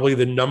 of probably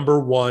the number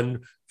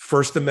one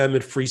First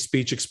Amendment free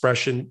speech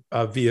expression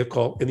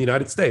vehicle in the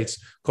United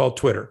States, called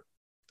Twitter.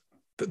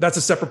 That's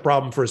a separate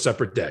problem for a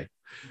separate day.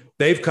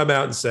 They've come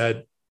out and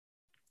said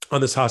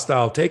on this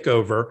hostile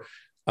takeover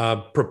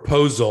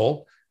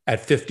proposal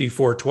at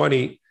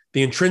 54.20,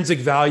 the intrinsic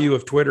value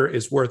of Twitter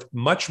is worth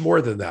much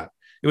more than that.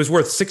 It was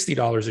worth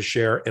 $60 a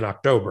share in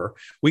October.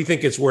 We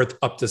think it's worth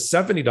up to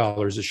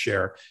 $70 a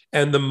share.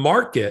 And the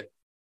market,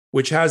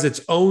 which has its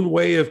own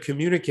way of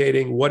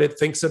communicating what it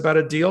thinks about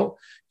a deal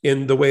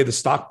in the way the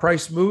stock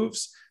price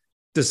moves,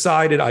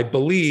 decided, I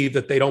believe,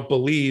 that they don't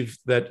believe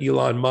that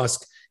Elon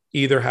Musk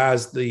either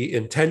has the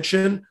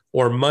intention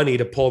or money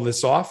to pull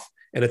this off.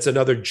 And it's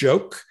another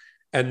joke.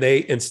 And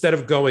they, instead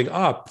of going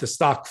up, the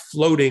stock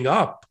floating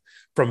up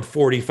from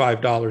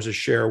 $45 a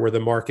share, where the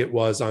market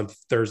was on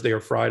Thursday or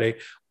Friday,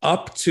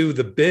 up to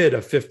the bid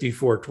of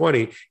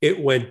 54.20, it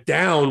went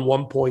down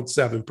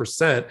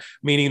 1.7%,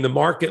 meaning the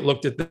market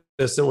looked at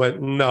this and went,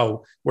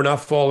 no, we're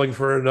not falling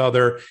for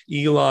another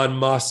Elon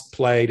Musk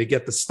play to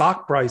get the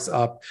stock price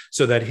up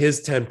so that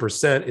his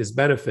 10% is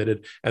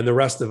benefited. And the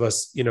rest of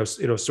us,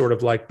 sort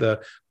of like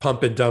the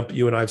pump and dump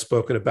you and I have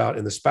spoken about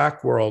in the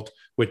SPAC world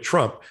with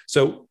Trump.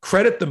 So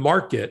credit the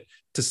market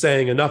to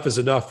saying enough is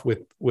enough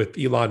with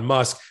Elon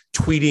Musk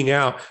tweeting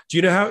out. Do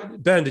you know how,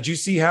 Ben, did you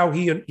see how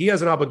he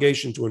has an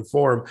obligation to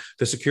inform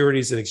the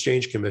Securities and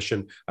Exchange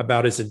Commission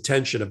about his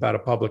intention about a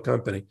public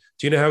company?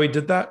 Do you know how he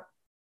did that?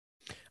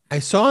 I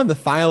saw in the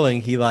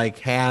filing, he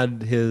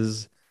had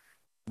his,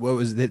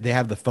 they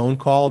have the phone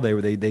call.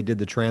 They did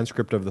the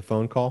transcript of the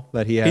phone call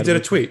that he had. He did a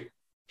tweet.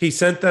 He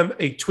sent them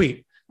a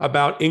tweet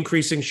about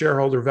increasing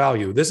shareholder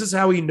value. This is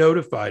how he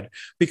notified,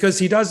 because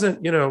he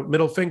doesn't,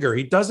 middle finger,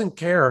 he doesn't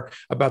care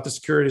about the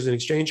Securities and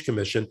Exchange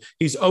Commission.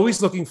 He's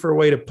always looking for a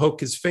way to poke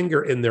his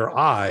finger in their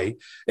eye.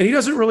 And he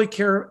doesn't really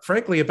care,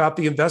 frankly, about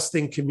the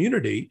investing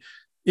community,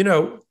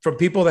 from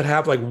people that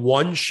have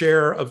one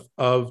share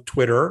of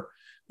Twitter.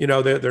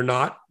 They're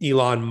not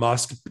Elon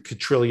Musk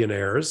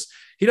trillionaires.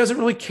 He doesn't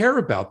really care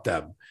about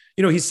them.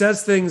 He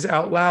says things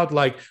out loud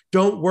like,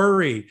 don't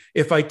worry,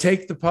 if I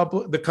take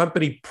the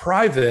company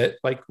private,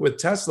 like with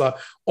Tesla,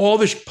 all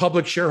the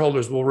public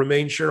shareholders will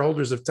remain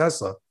shareholders of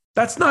Tesla.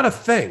 That's not a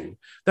thing.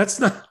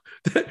 That's not,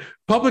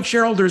 public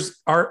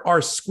shareholders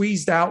are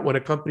squeezed out when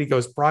a company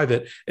goes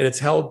private and it's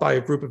held by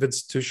a group of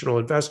institutional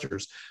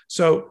investors.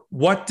 So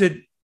what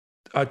did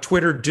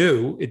Twitter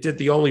do? It did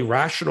the only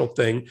rational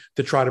thing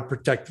to try to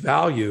protect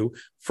value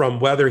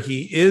from whether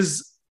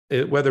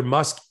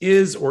Musk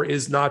is or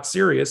is not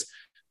serious.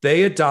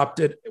 They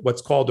adopted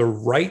what's called a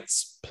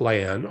rights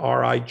plan,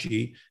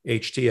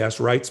 RIGHTS,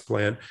 rights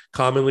plan,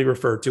 commonly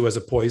referred to as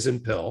a poison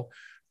pill,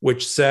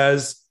 which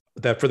says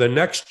that for the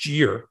next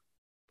year,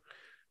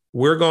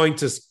 we're going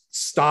to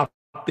stop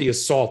the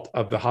assault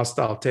of the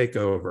hostile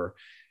takeover.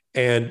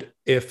 And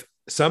if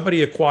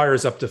somebody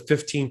acquires up to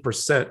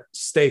 15%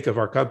 stake of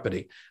our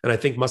company, and I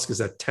think Musk is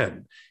at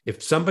 10,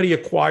 if somebody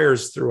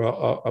acquires through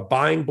a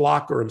buying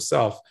block or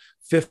himself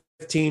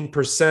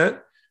 15%,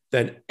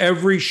 then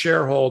every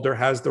shareholder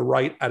has the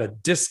right at a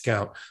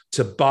discount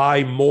to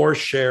buy more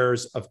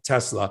shares of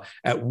Tesla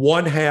at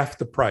 1/2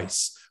 the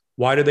price.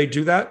 Why do they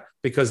do that?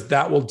 Because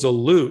that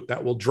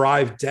will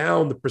drive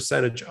down the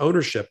percentage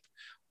ownership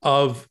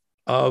of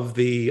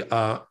the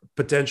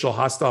potential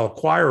hostile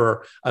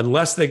acquirer,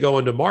 unless they go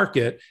into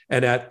market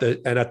and at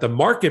the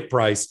market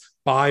price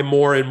buy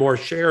more and more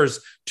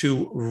shares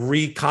to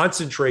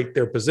reconcentrate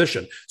their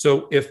position.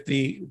 So if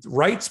the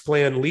rights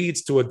plan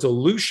leads to a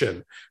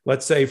dilution,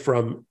 let's say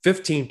from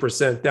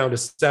 15% down to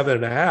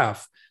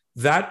 7.5%,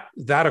 that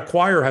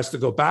acquirer has to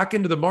go back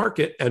into the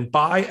market and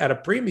buy at a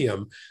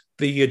premium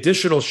the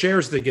additional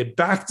shares to get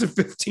back to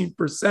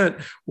 15%,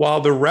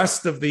 while the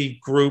rest of the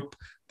group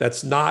that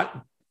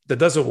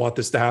doesn't want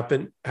this to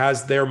happen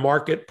has their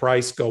market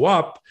price go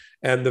up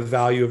and the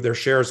value of their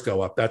shares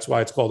go up. That's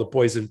why it's called a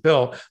poison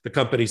pill. The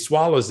company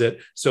swallows it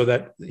so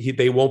that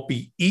they won't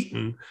be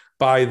eaten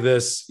by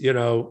this,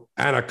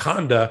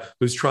 anaconda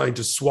who's trying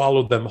to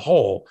swallow them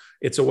whole.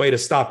 It's a way to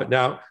stop it.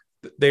 Now,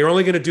 they're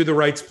only going to do the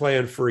rights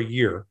plan for a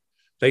year.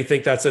 They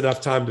think that's enough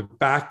time to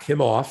back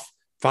him off,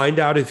 find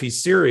out if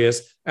he's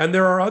serious. And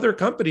there are other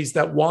companies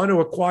that want to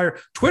acquire.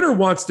 Twitter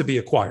wants to be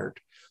acquired.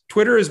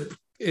 Twitter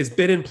has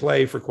been in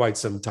play for quite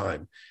some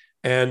time.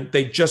 And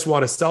they just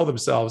want to sell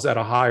themselves at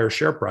a higher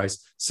share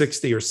price,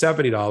 $60 or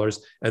 $70,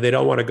 and they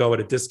don't want to go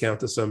at a discount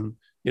to some,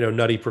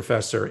 nutty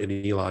professor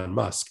in Elon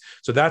Musk.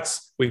 So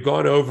we've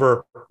gone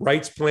over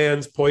rights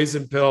plans,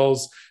 poison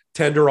pills,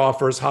 tender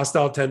offers,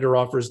 hostile tender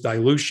offers,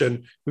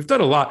 dilution. We've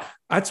done a lot.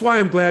 That's why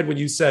I'm glad when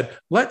you said,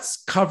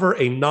 let's cover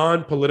a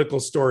non-political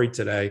story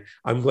today.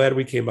 I'm glad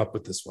we came up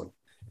with this one.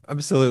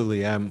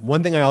 Absolutely.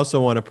 One thing I also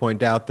want to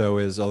point out, though,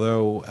 is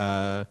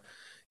although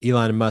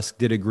Elon Musk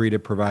did agree to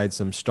provide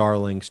some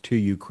Starlinks to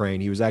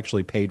Ukraine, he was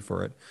actually paid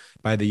for it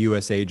by the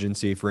U.S.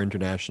 Agency for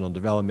International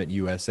Development,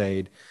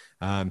 USAID,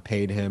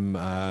 paid him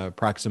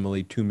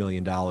approximately $2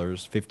 million,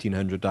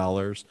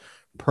 $1,500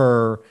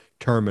 per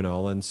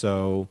terminal. And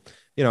so,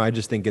 I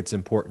just think it's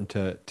important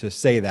to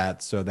say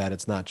that so that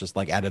it's not just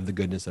like out of the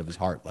goodness of his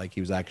heart. Like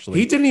he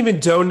didn't even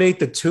donate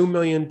the $2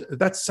 million.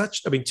 That's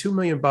 $2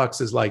 million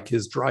is like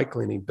his dry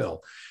cleaning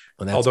bill.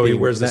 Although he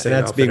wears the same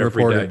outfit being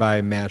reported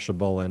by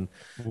Mashable. And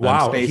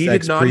wow, he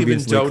did not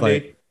even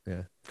donate.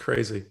 Yeah.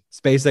 Crazy.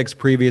 SpaceX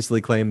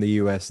previously claimed the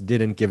U.S.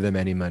 didn't give them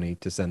any money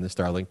to send the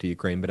Starlink to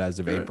Ukraine, but as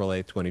of April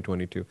 8th,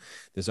 2022,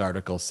 this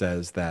article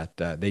says that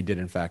they did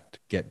in fact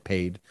get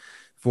paid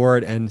for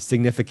it, and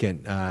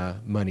significant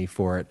money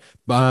for it.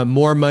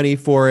 More money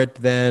for it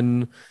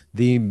than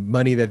the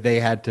money that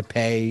they had to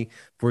pay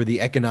for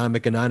the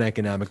economic and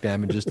non-economic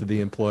damages to the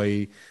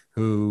employee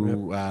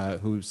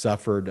who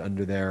suffered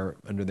under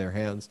their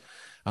hands.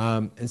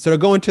 And so to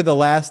go into the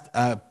last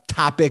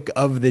topic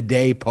of the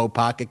day,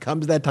 Popak, it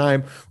comes that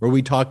time where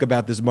we talk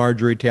about this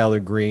Marjorie Taylor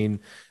Greene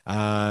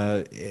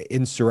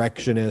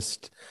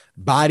insurrectionist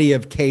body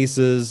of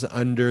cases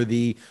under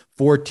the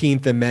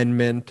 14th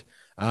Amendment,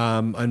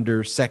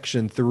 under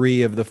Section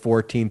 3 of the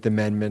 14th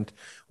Amendment,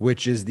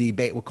 which is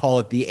we'll call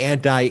it the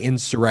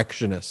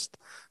anti-insurrectionist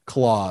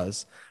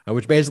clause,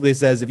 which basically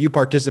says if you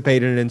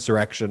participate in an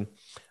insurrection,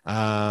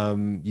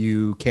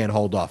 you can't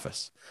hold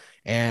office.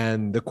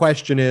 And the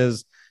question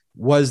is,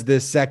 was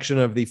this section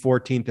of the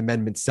 14th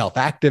Amendment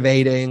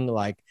self-activating?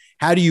 Like,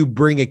 how do you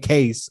bring a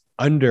case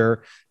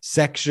under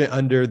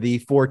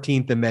the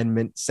 14th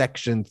Amendment,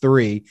 Section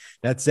 3,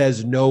 that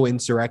says no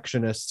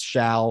insurrectionists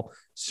shall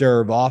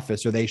serve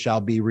office or they shall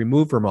be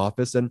removed from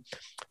office? And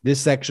this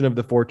section of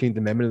the 14th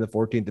Amendment, and the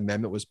 14th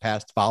Amendment was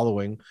passed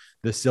following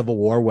the Civil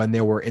War when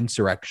there were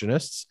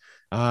insurrectionists.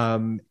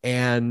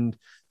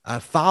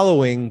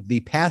 Following the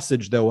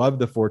passage, though, of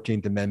the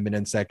 14th Amendment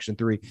and Section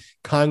 3,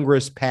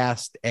 Congress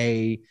passed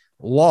a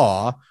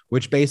law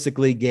which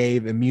basically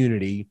gave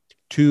immunity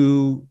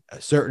to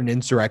certain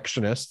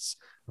insurrectionists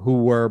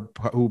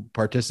who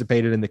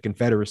participated in the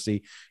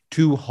Confederacy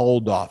to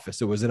hold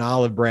office. It was an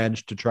olive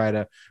branch to try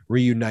to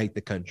reunite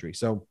the country.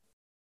 So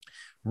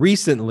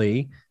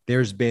recently,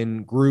 there's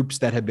been groups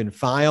that have been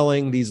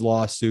filing these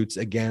lawsuits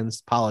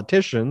against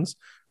politicians,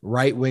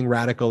 right-wing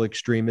radical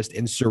extremist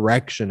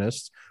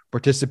insurrectionists,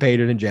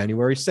 participated in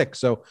January 6th.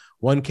 So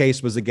one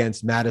case was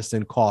against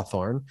Madison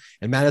Cawthorn,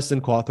 and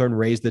Madison Cawthorn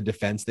raised the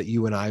defense that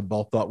you and I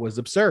both thought was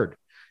absurd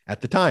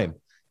at the time.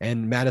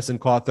 And Madison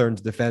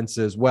Cawthorn's defense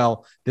is,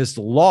 well, this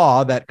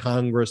law that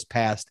Congress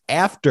passed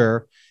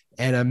after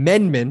an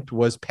amendment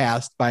was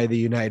passed by the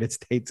United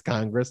States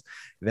Congress,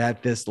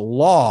 that this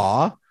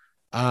law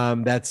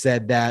that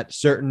said that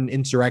certain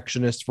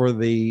insurrectionists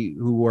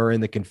who were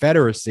in the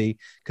Confederacy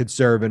could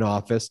serve in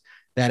office,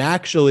 that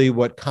actually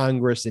what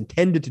Congress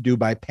intended to do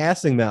by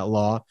passing that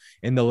law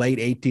in the late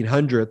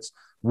 1800s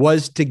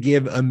was to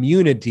give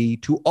immunity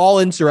to all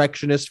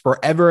insurrectionists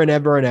forever and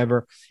ever and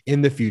ever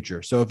in the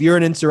future. So if you're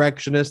an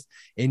insurrectionist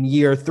in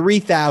year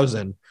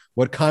 3000,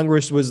 what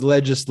Congress was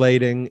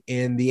legislating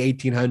in the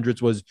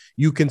 1800s was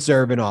you can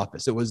serve in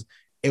office. It was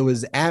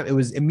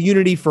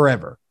immunity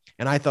forever.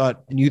 And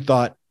you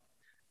thought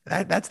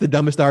that's the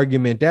dumbest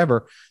argument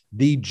ever.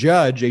 The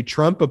judge, a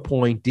Trump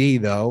appointee,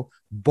 though,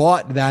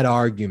 bought that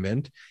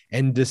argument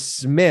and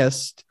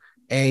dismissed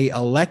a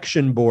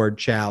election board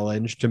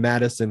challenge to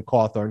Madison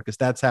Cawthorn, because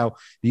that's how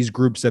these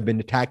groups have been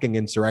attacking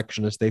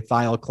insurrectionists. They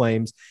file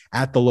claims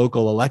at the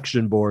local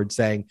election board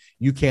saying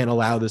you can't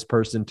allow this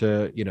person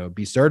to,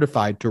 be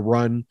certified to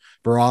run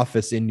for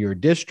office in your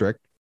district.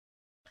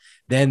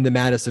 Then the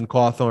Madison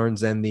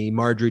Cawthorns and the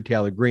Marjorie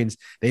Taylor Greenes,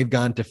 they've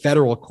gone to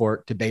federal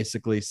court to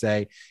basically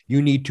say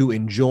you need to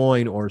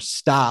enjoin or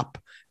stop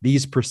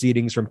these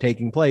proceedings from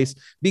taking place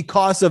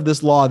because of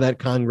this law that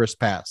Congress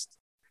passed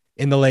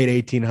in the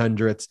late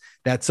 1800s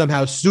that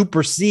somehow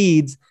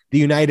supersedes the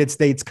United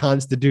States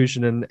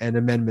Constitution and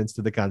amendments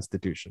to the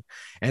Constitution.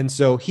 And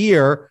so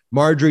here,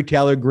 Marjorie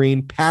Taylor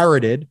Greene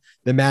parroted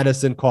the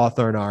Madison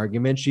Cawthorn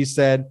argument. She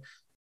said,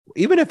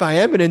 even if I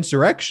am an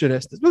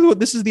insurrectionist,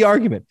 this is the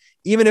argument.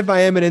 Even if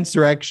I am an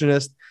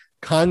insurrectionist,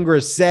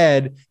 Congress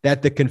said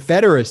that the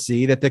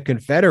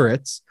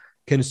Confederates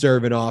can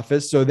serve in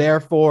office. So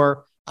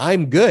therefore,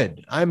 I'm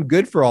good. I'm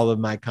good for all of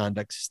my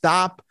conduct.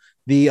 Stop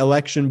the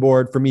election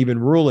board from even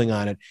ruling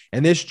on it.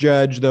 And this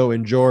judge, though,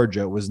 in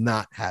Georgia was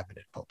not having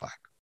it, Popak.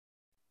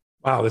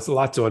 Wow, there's a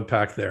lot to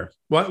unpack there.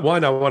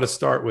 One, I want to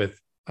start with,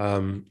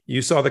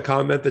 you saw the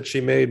comment that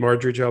she made,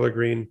 Marjorie Taylor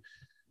Greene,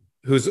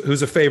 who's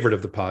a favorite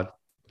of the pod,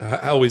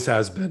 always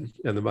has been,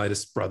 and the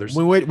Midas brothers.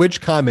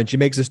 Which comment? She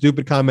makes a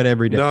stupid comment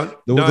every day. No,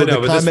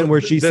 the comment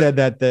where she said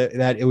that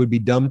that it would be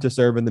dumb to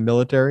serve in the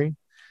military.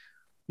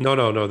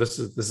 No. This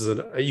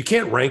is you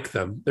can't rank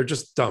them. They're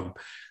just dumb.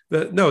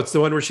 No, it's the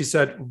one where she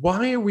said,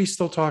 "Why are we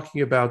still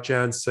talking about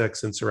Jan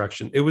 6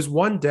 insurrection? It was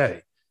one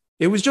day.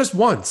 It was just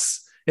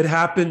once. It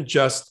happened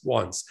just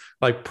once.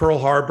 Like Pearl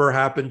Harbor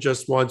happened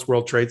just once.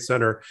 World Trade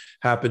Center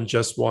happened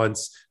just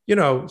once.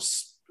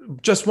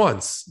 Just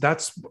once.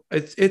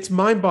 It's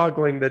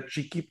mind-boggling that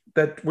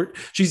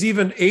she's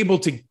even able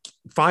to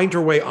find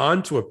her way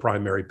onto a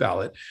primary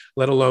ballot,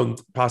 let alone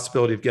the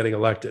possibility of getting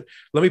elected."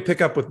 Let me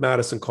pick up with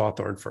Madison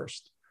Cawthorn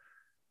first.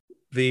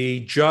 The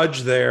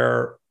judge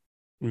there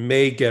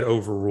may get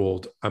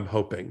overruled, I'm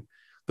hoping.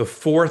 The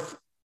Fourth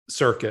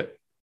Circuit,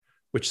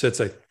 which sits,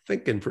 I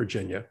think, in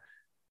Virginia,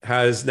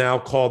 has now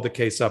called the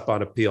case up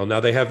on appeal. Now,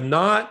 they have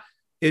not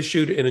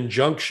issued an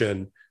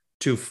injunction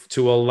to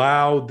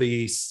allow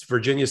the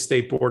Virginia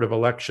State Board of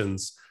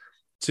Elections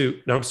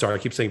I'm sorry, I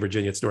keep saying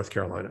Virginia, it's North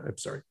Carolina. I'm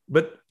sorry,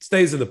 but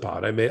stays in the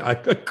pod. I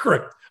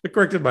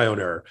corrected my own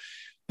error.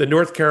 The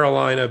North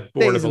Carolina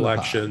Board of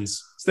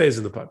Elections stays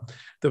in the pod.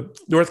 The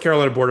North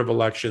Carolina Board of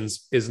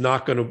Elections is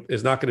not going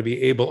to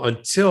be able,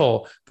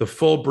 until the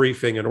full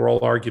briefing and oral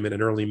argument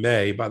in early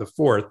May by the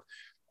 4th,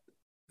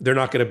 they're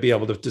not going to be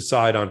able to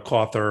decide on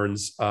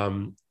Cawthorn's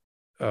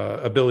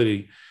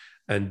ability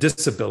and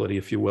disability,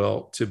 if you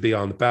will, to be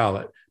on the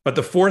ballot. But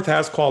the 4th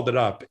has called it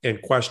up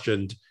and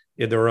questioned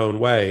in their own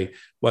way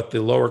what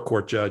the lower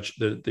court judge,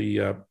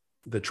 the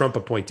Trump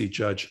appointee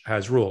judge,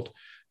 has ruled.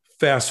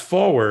 Fast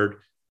forward,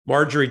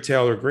 Marjorie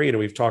Taylor Greene, and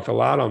we've talked a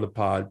lot on the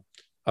pod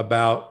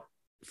about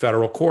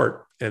federal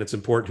court, and it's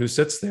important who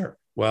sits there.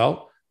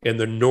 Well, in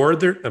the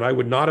northern, and I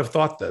would not have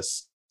thought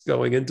this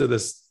going into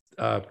this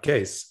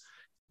case,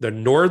 the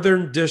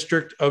Northern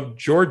District of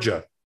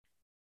Georgia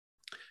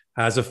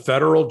has a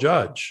federal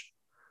judge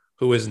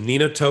who is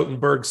Nina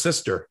Totenberg's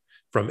sister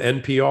from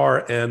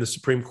NPR and the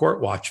Supreme Court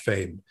Watch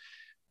fame.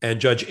 And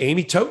Judge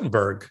Amy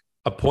Totenberg,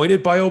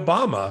 appointed by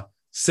Obama,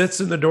 sits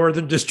in the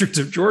Northern District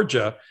of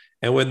Georgia.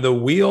 And when the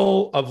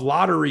wheel of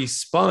lottery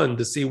spun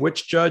to see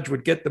which judge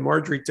would get the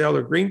Marjorie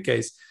Taylor Greene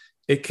case,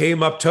 it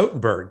came up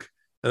Totenberg.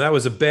 And that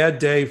was a bad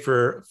day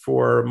for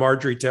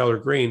Marjorie Taylor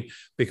Greene,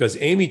 because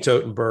Amy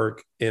Totenberg,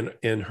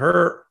 in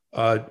her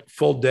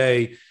full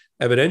day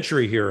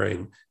evidentiary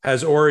hearing,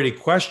 has already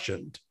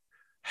questioned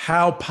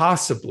how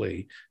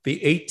possibly the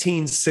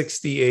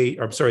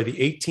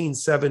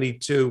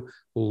 1872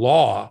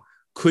 law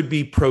could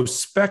be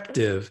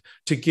prospective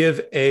to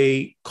give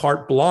a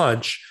carte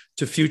blanche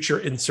to future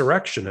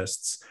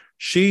insurrectionists.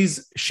 She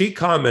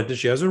commented,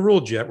 she hasn't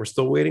ruled yet, we're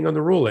still waiting on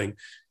the ruling.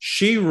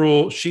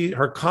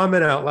 Her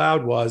comment out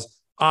loud was,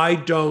 "I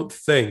don't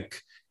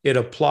think it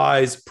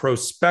applies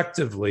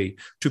prospectively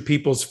to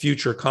people's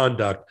future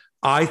conduct.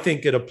 I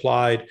think it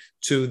applied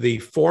to the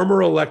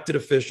former elected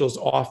officials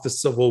off the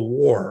Civil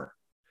War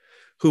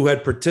who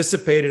had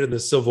participated in the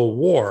Civil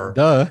War,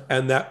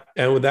 and that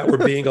were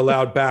being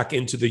allowed back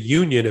into the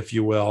Union, if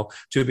you will,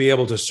 to be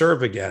able to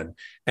serve again,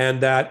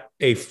 and that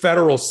a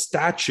federal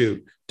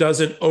statute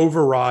doesn't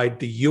override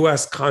the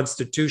U.S.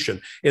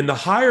 Constitution. In the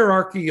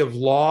hierarchy of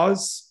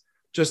laws,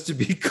 just to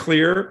be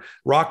clear,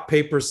 rock,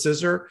 paper,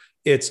 scissors,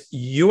 it's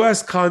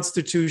U.S.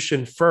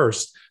 Constitution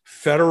first,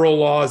 federal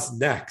laws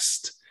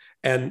next.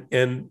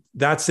 And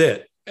that's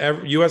it.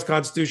 U.S.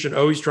 Constitution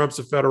always trumps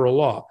a federal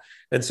law.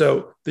 And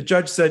so the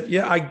judge said,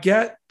 yeah, I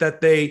get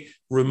that they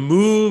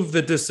remove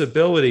the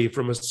disability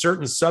from a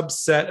certain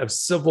subset of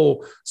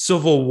Civil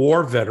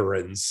War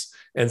veterans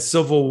and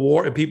Civil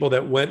War and people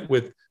that went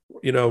with,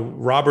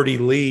 Robert E.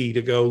 Lee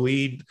to go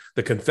lead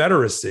the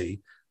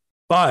Confederacy.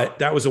 But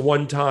that was a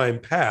one-time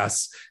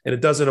pass, and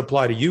it doesn't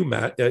apply to you,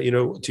 Matt,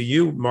 to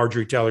you,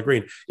 Marjorie Taylor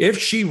Greene. If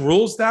she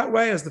rules that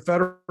way as the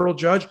federal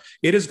judge,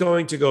 it is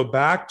going to go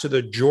back to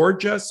the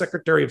Georgia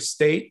Secretary of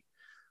State,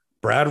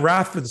 Brad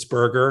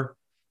Raffensperger,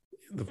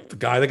 the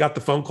guy that got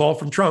the phone call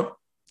from Trump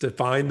to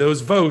find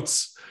those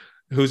votes,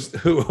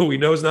 who we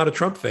know is not a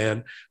Trump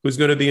fan, who's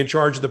going to be in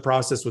charge of the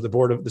process with the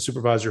Board of the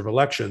Supervisor of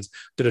Elections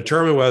to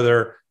determine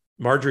whether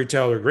Marjorie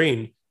Taylor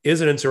Greene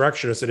is an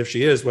insurrectionist, and if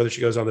she is, whether she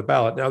goes on the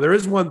ballot. Now, there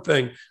is one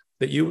thing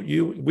that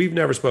we've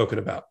never spoken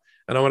about,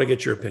 and I want to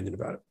get your opinion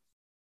about it.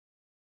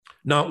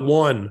 Not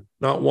one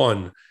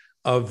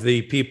of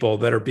the people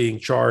that are being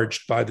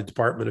charged by the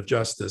Department of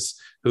Justice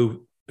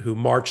who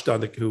marched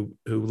on who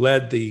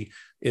led the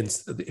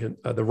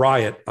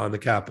riot on the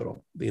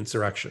Capitol, the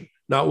insurrection.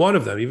 Not one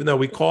of them, even though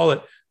we call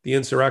it the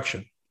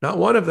insurrection, not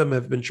one of them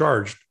have been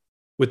charged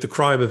with the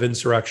crime of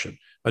insurrection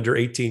under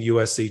 18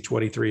 U.S.C.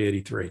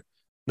 2383.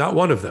 Not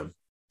one of them.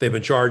 They've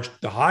been charged.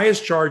 The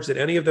highest charge that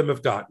any of them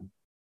have gotten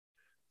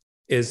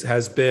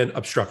has been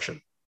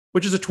obstruction,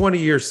 which is a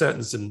 20-year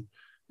sentence in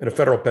a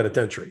federal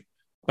penitentiary.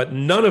 But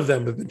none of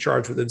them have been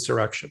charged with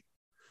insurrection.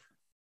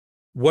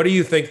 What do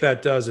you think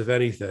that does, if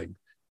anything,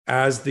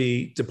 as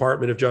the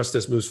Department of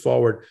Justice moves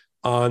forward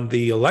on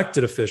the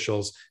elected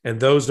officials and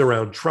those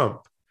around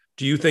Trump,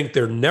 do you think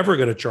they're never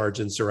going to charge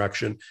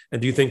insurrection?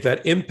 And do you think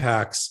that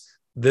impacts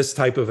this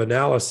type of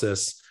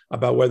analysis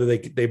about whether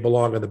they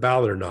belong on the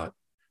ballot or not?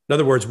 In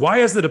other words, why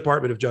has the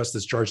Department of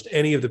Justice charged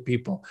any of the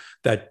people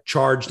that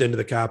charged into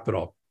the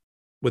Capitol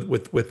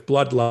with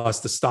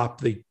bloodlust to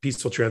stop the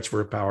peaceful transfer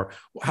of power?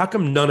 How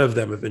come none of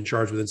them have been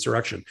charged with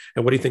insurrection?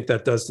 And what do you think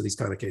that does to these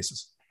kind of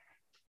cases?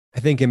 I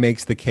think it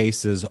makes the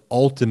cases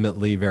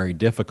ultimately very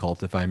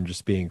difficult, if I'm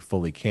just being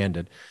fully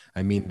candid.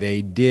 I mean,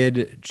 they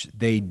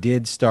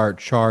did start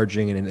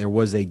charging, and there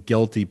was a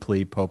guilty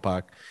plea,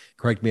 Popak,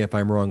 correct me if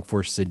I'm wrong,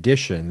 for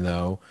sedition,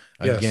 though,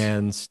 Yes.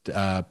 against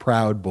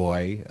Proud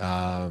Boy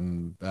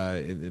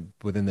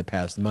within the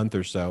past month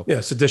or so.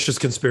 Yeah, seditious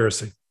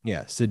conspiracy.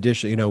 Yeah,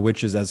 sedition,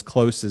 which is as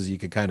close as you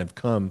could kind of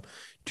come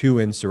to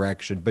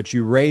insurrection. But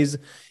you raise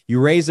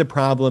a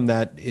problem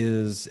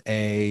that's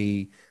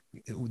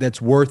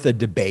worth a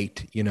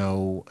debate,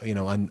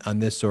 on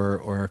this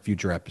or a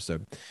future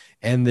episode.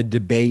 And the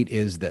debate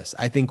is this.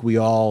 I think we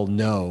all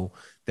know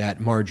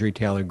that Marjorie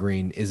Taylor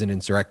Greene is an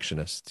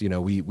insurrectionist.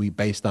 We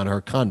based on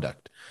her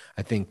conduct.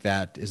 I think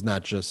that is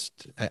not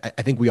just, I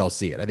think we all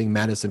see it. I think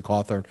Madison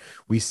Cawthorn,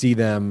 we see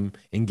them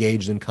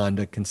engaged in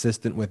conduct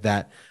consistent with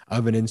that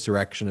of an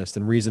insurrectionist,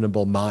 and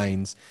reasonable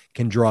minds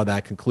can draw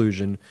that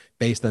conclusion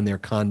based on their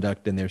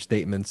conduct and their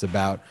statements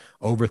about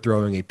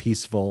overthrowing a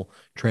peaceful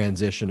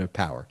transition of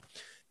power.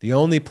 The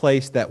only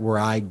place where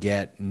I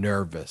get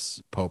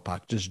nervous,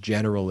 Popak, just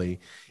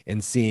generally,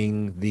 in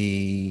seeing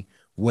the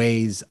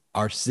ways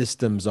our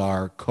systems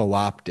are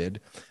co-opted,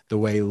 the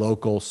way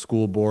local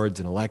school boards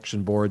and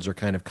election boards are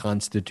kind of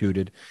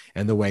constituted,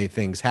 and the way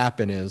things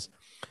happen is,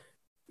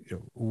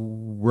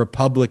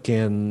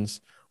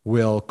 Republicans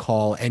will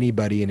call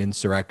anybody an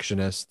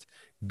insurrectionist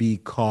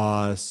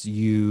because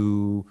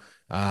you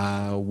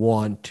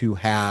want to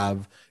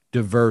have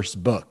diverse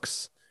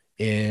books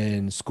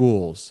in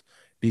schools,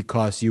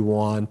 because you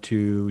want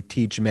to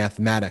teach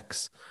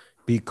mathematics,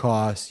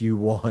 because you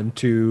want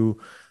to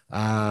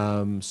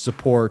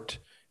support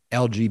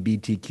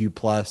LGBTQ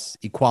plus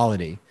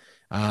equality.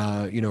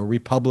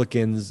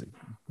 Republicans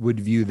would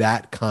view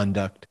that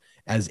conduct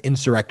as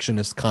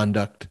insurrectionist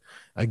conduct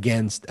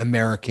against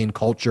American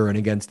culture and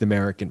against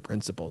American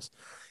principles.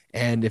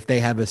 And if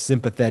they have a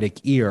sympathetic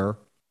ear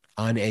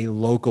on a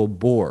local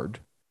board,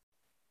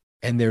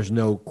 and there's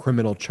no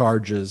criminal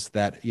charges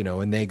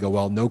and they go,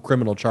 well, no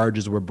criminal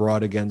charges were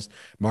brought against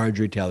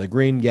Marjorie Taylor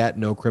Greene yet.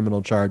 No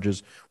criminal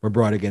charges were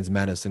brought against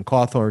Madison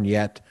Cawthorn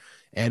yet.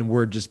 And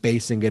we're just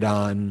basing it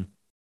on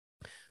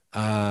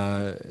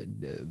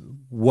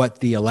what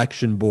the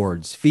election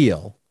boards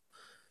feel.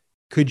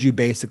 Could you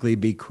basically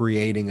be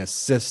creating a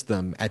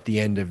system at the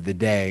end of the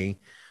day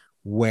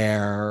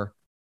where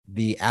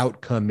the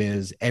outcome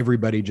is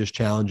everybody just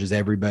challenges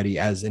everybody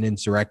as an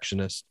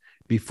insurrectionist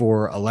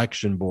before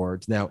election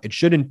boards? Now, it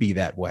shouldn't be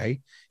that way,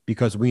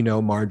 because we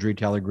know Marjorie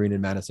Taylor Greene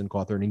and Madison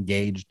Cawthorn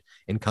engaged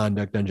in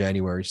conduct on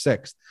January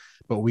 6th.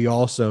 But we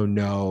also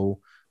know,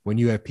 when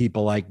you have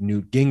people like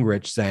Newt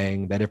Gingrich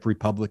saying that if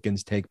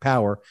Republicans take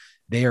power,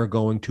 they are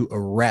going to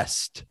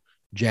arrest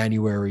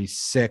January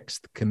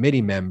 6th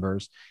committee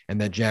members, and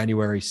that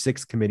January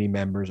 6th committee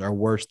members are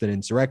worse than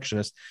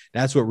insurrectionists.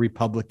 That's what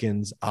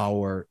Republicans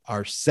are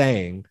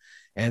saying.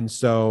 And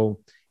so,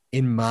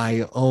 in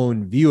my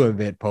own view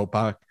of it,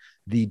 Popak,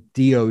 the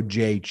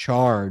DOJ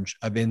charge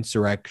of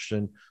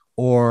insurrection,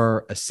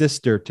 or a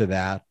sister to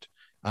that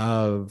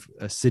of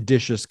a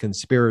seditious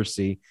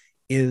conspiracy,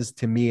 is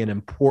to me an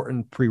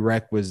important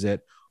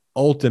prerequisite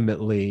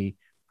ultimately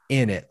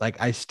in it. Like,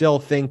 I still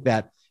think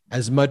that,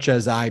 as much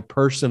as I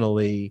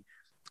personally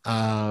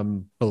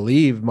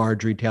believe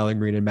Marjorie Taylor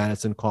Greene and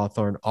Madison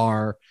Cawthorn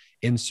are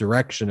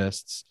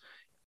insurrectionists,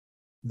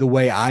 the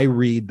way I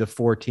read the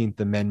 14th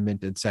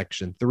Amendment in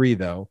Section 3,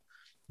 though,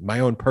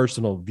 my own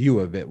personal view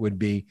of it would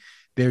be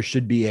there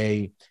should be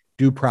a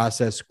due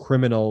process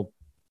criminal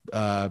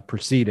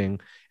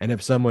proceeding. And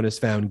if someone is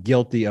found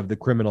guilty of the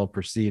criminal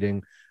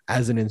proceeding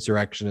as an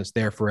insurrectionist,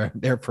 they're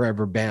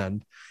forever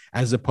banned,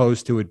 as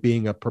opposed to it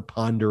being a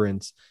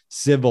preponderance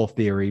civil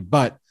theory.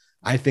 But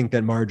I think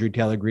that Marjorie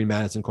Taylor Greene,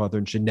 Madison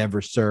Cawthorn should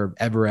never serve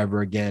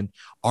ever again,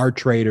 are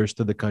traitors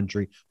to the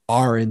country,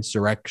 are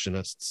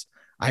insurrectionists.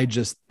 I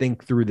just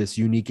think through this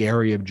unique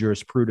area of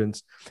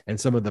jurisprudence and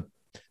some of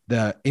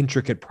the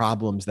intricate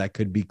problems that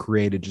could be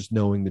created just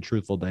knowing the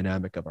truthful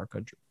dynamic of our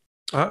country.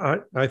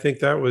 I think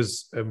that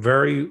was a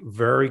very,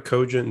 very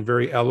cogent and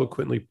very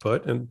eloquently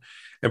put. And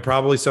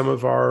probably some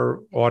of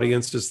our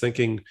audience is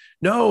thinking,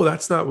 no,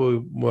 that's not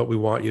what we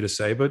want you to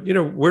say. But,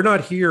 we're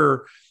not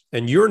here,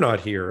 and you're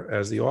not here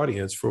as the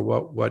audience for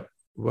what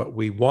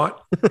we want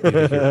you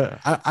to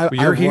hear.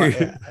 You're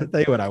here. I'll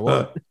tell you what I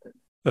want.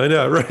 I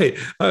know, right?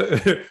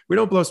 We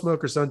don't blow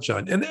smoke or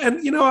sunshine. And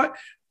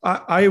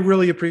I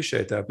really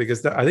appreciate that,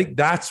 because I think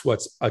that's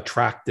what's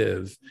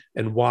attractive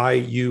and why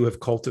you have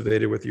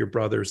cultivated with your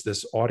brothers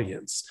this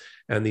audience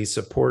and these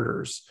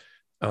supporters,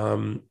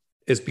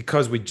 is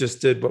because we just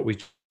did what we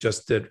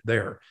just did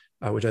there.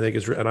 which I think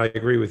is, and I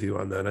agree with you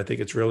on that. I think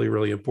it's really,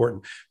 really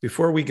important.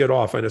 Before we get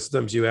off, I know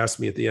sometimes you ask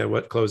me at the end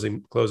what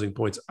closing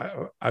points.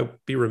 I'd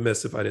be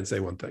remiss if I didn't say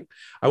one thing.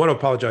 I want to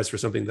apologize for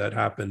something that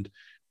happened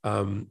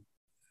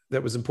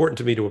that was important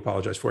to me to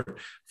apologize for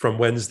from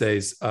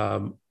Wednesday's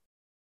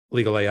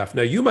Legal AF.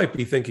 Now, you might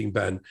be thinking,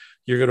 Ben,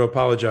 you're going to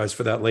apologize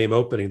for that lame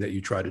opening that you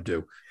try to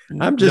do.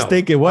 I'm just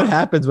thinking, what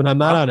happens when I'm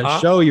not on a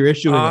show? You're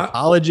issuing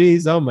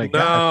apologies. Oh my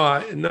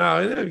God. No.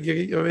 I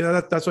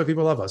mean, that's why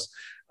people love us.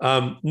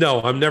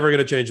 No, I'm never going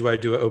to change the way I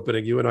do an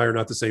opening. You and I are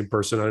not the same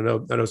person. I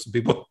know some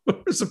people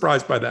are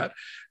surprised by that.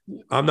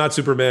 I'm not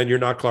Superman. You're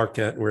not Clark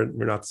Kent. We're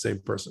not the same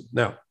person.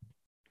 Now,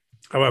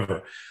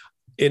 however,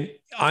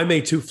 I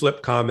made 2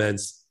 flip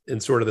comments in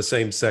sort of the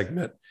same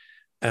segment,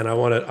 and I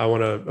want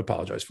to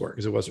apologize for it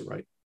because it wasn't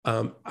right.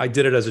 I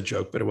did it as a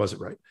joke, but it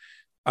wasn't right.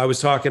 I was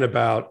talking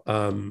about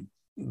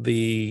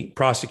the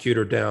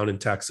prosecutor down in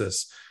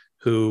Texas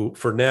who,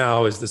 for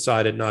now, has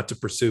decided not to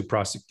pursue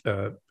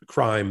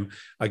crime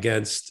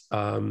against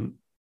the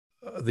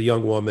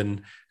young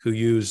woman who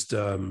used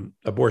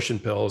abortion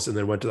pills and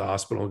then went to the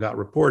hospital and got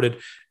reported.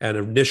 And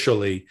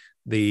initially,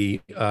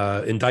 the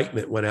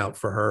indictment went out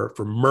for her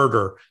for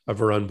murder of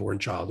her unborn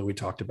child. And we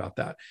talked about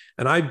that.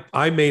 And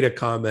I made a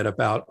comment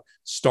about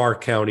Starr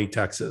County,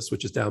 Texas,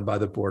 which is down by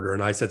the border.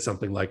 And I said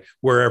something like,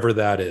 wherever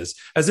that is,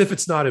 as if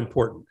it's not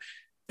important.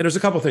 And there's a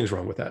couple of things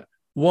wrong with that.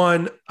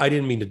 One, I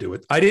didn't mean to do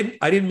it. I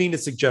didn't mean to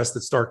suggest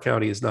that Stark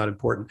County is not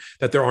important,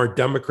 that there aren't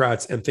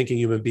Democrats and thinking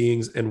human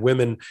beings and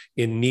women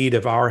in need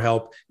of our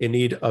help, in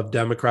need of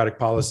democratic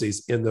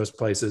policies in those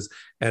places.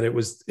 And it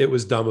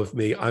was dumb of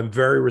me. I'm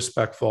very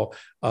respectful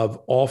of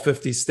all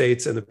 50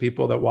 states and the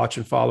people that watch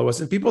and follow us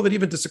and people that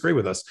even disagree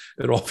with us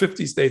in all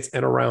 50 states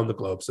and around the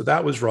globe. So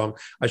that was wrong.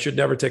 I should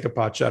never take a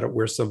pot shot at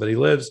where somebody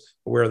lives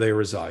or where they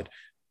reside,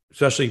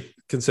 especially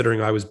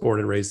considering I was born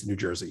and raised in New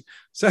Jersey.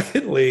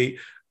 Secondly,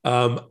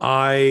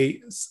 I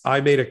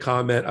made a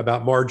comment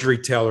about Marjorie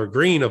Taylor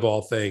Greene, of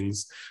all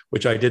things,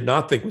 which I did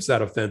not think was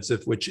that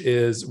offensive, which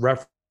is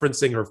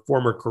referencing her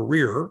former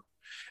career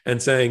and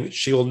saying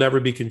she will never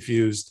be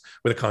confused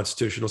with a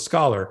constitutional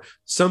scholar.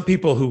 Some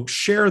people who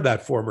share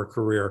that former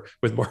career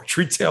with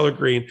Marjorie Taylor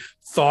Greene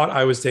thought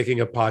I was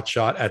taking a pot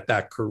shot at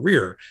that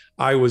career.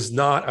 I was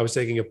not. I was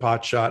taking a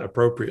pot shot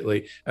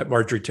appropriately at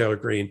Marjorie Taylor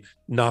Greene,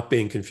 not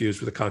being confused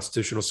with a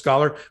constitutional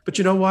scholar. But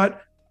you know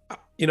what?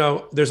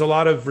 There's a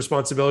lot of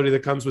responsibility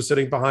that comes with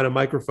sitting behind a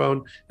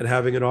microphone and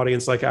having an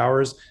audience like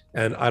ours.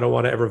 And I don't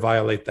want to ever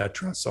violate that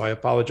trust. So I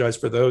apologize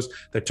for those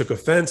that took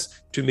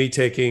offense to me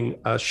taking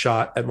a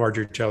shot at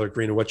Marjorie Taylor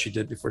Greene and what she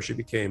did before she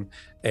became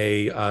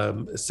a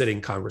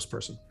sitting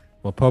congressperson.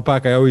 Well,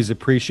 Popok, I always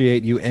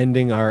appreciate you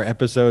ending our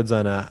episodes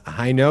on a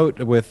high note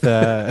with,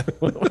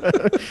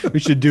 we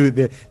should do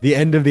the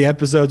end of the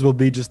episodes will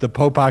be just a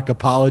Popok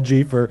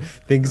apology for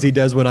things he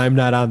does when I'm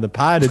not on the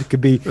pod. It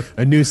could be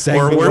a new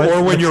segment.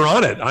 or when you're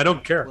on it. I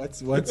don't care.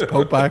 What's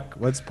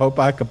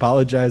Popok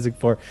apologizing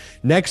for?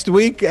 Next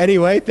week,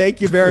 anyway,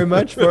 thank you very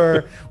much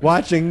for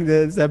watching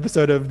this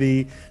episode of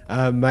the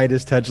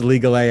Midas Touch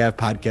Legal AF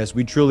podcast.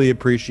 We truly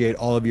appreciate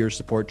all of your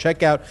support.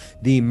 Check out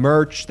the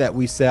merch that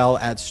we sell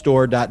at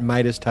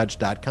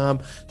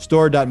store.midastouch.com,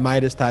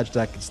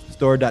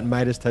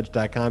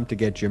 store.midastouch.com to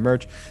get your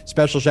merch.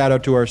 Special shout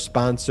out to our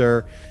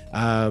sponsor,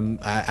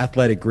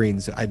 Athletic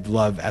Greens. I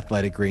love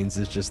Athletic Greens.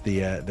 It's just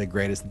the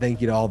greatest.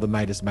 Thank you to all the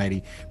Midas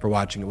Mighty for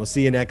watching it. We'll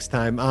see you next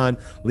time on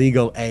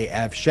Legal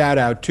AF. Shout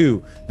out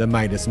to the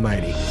Midas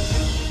Mighty.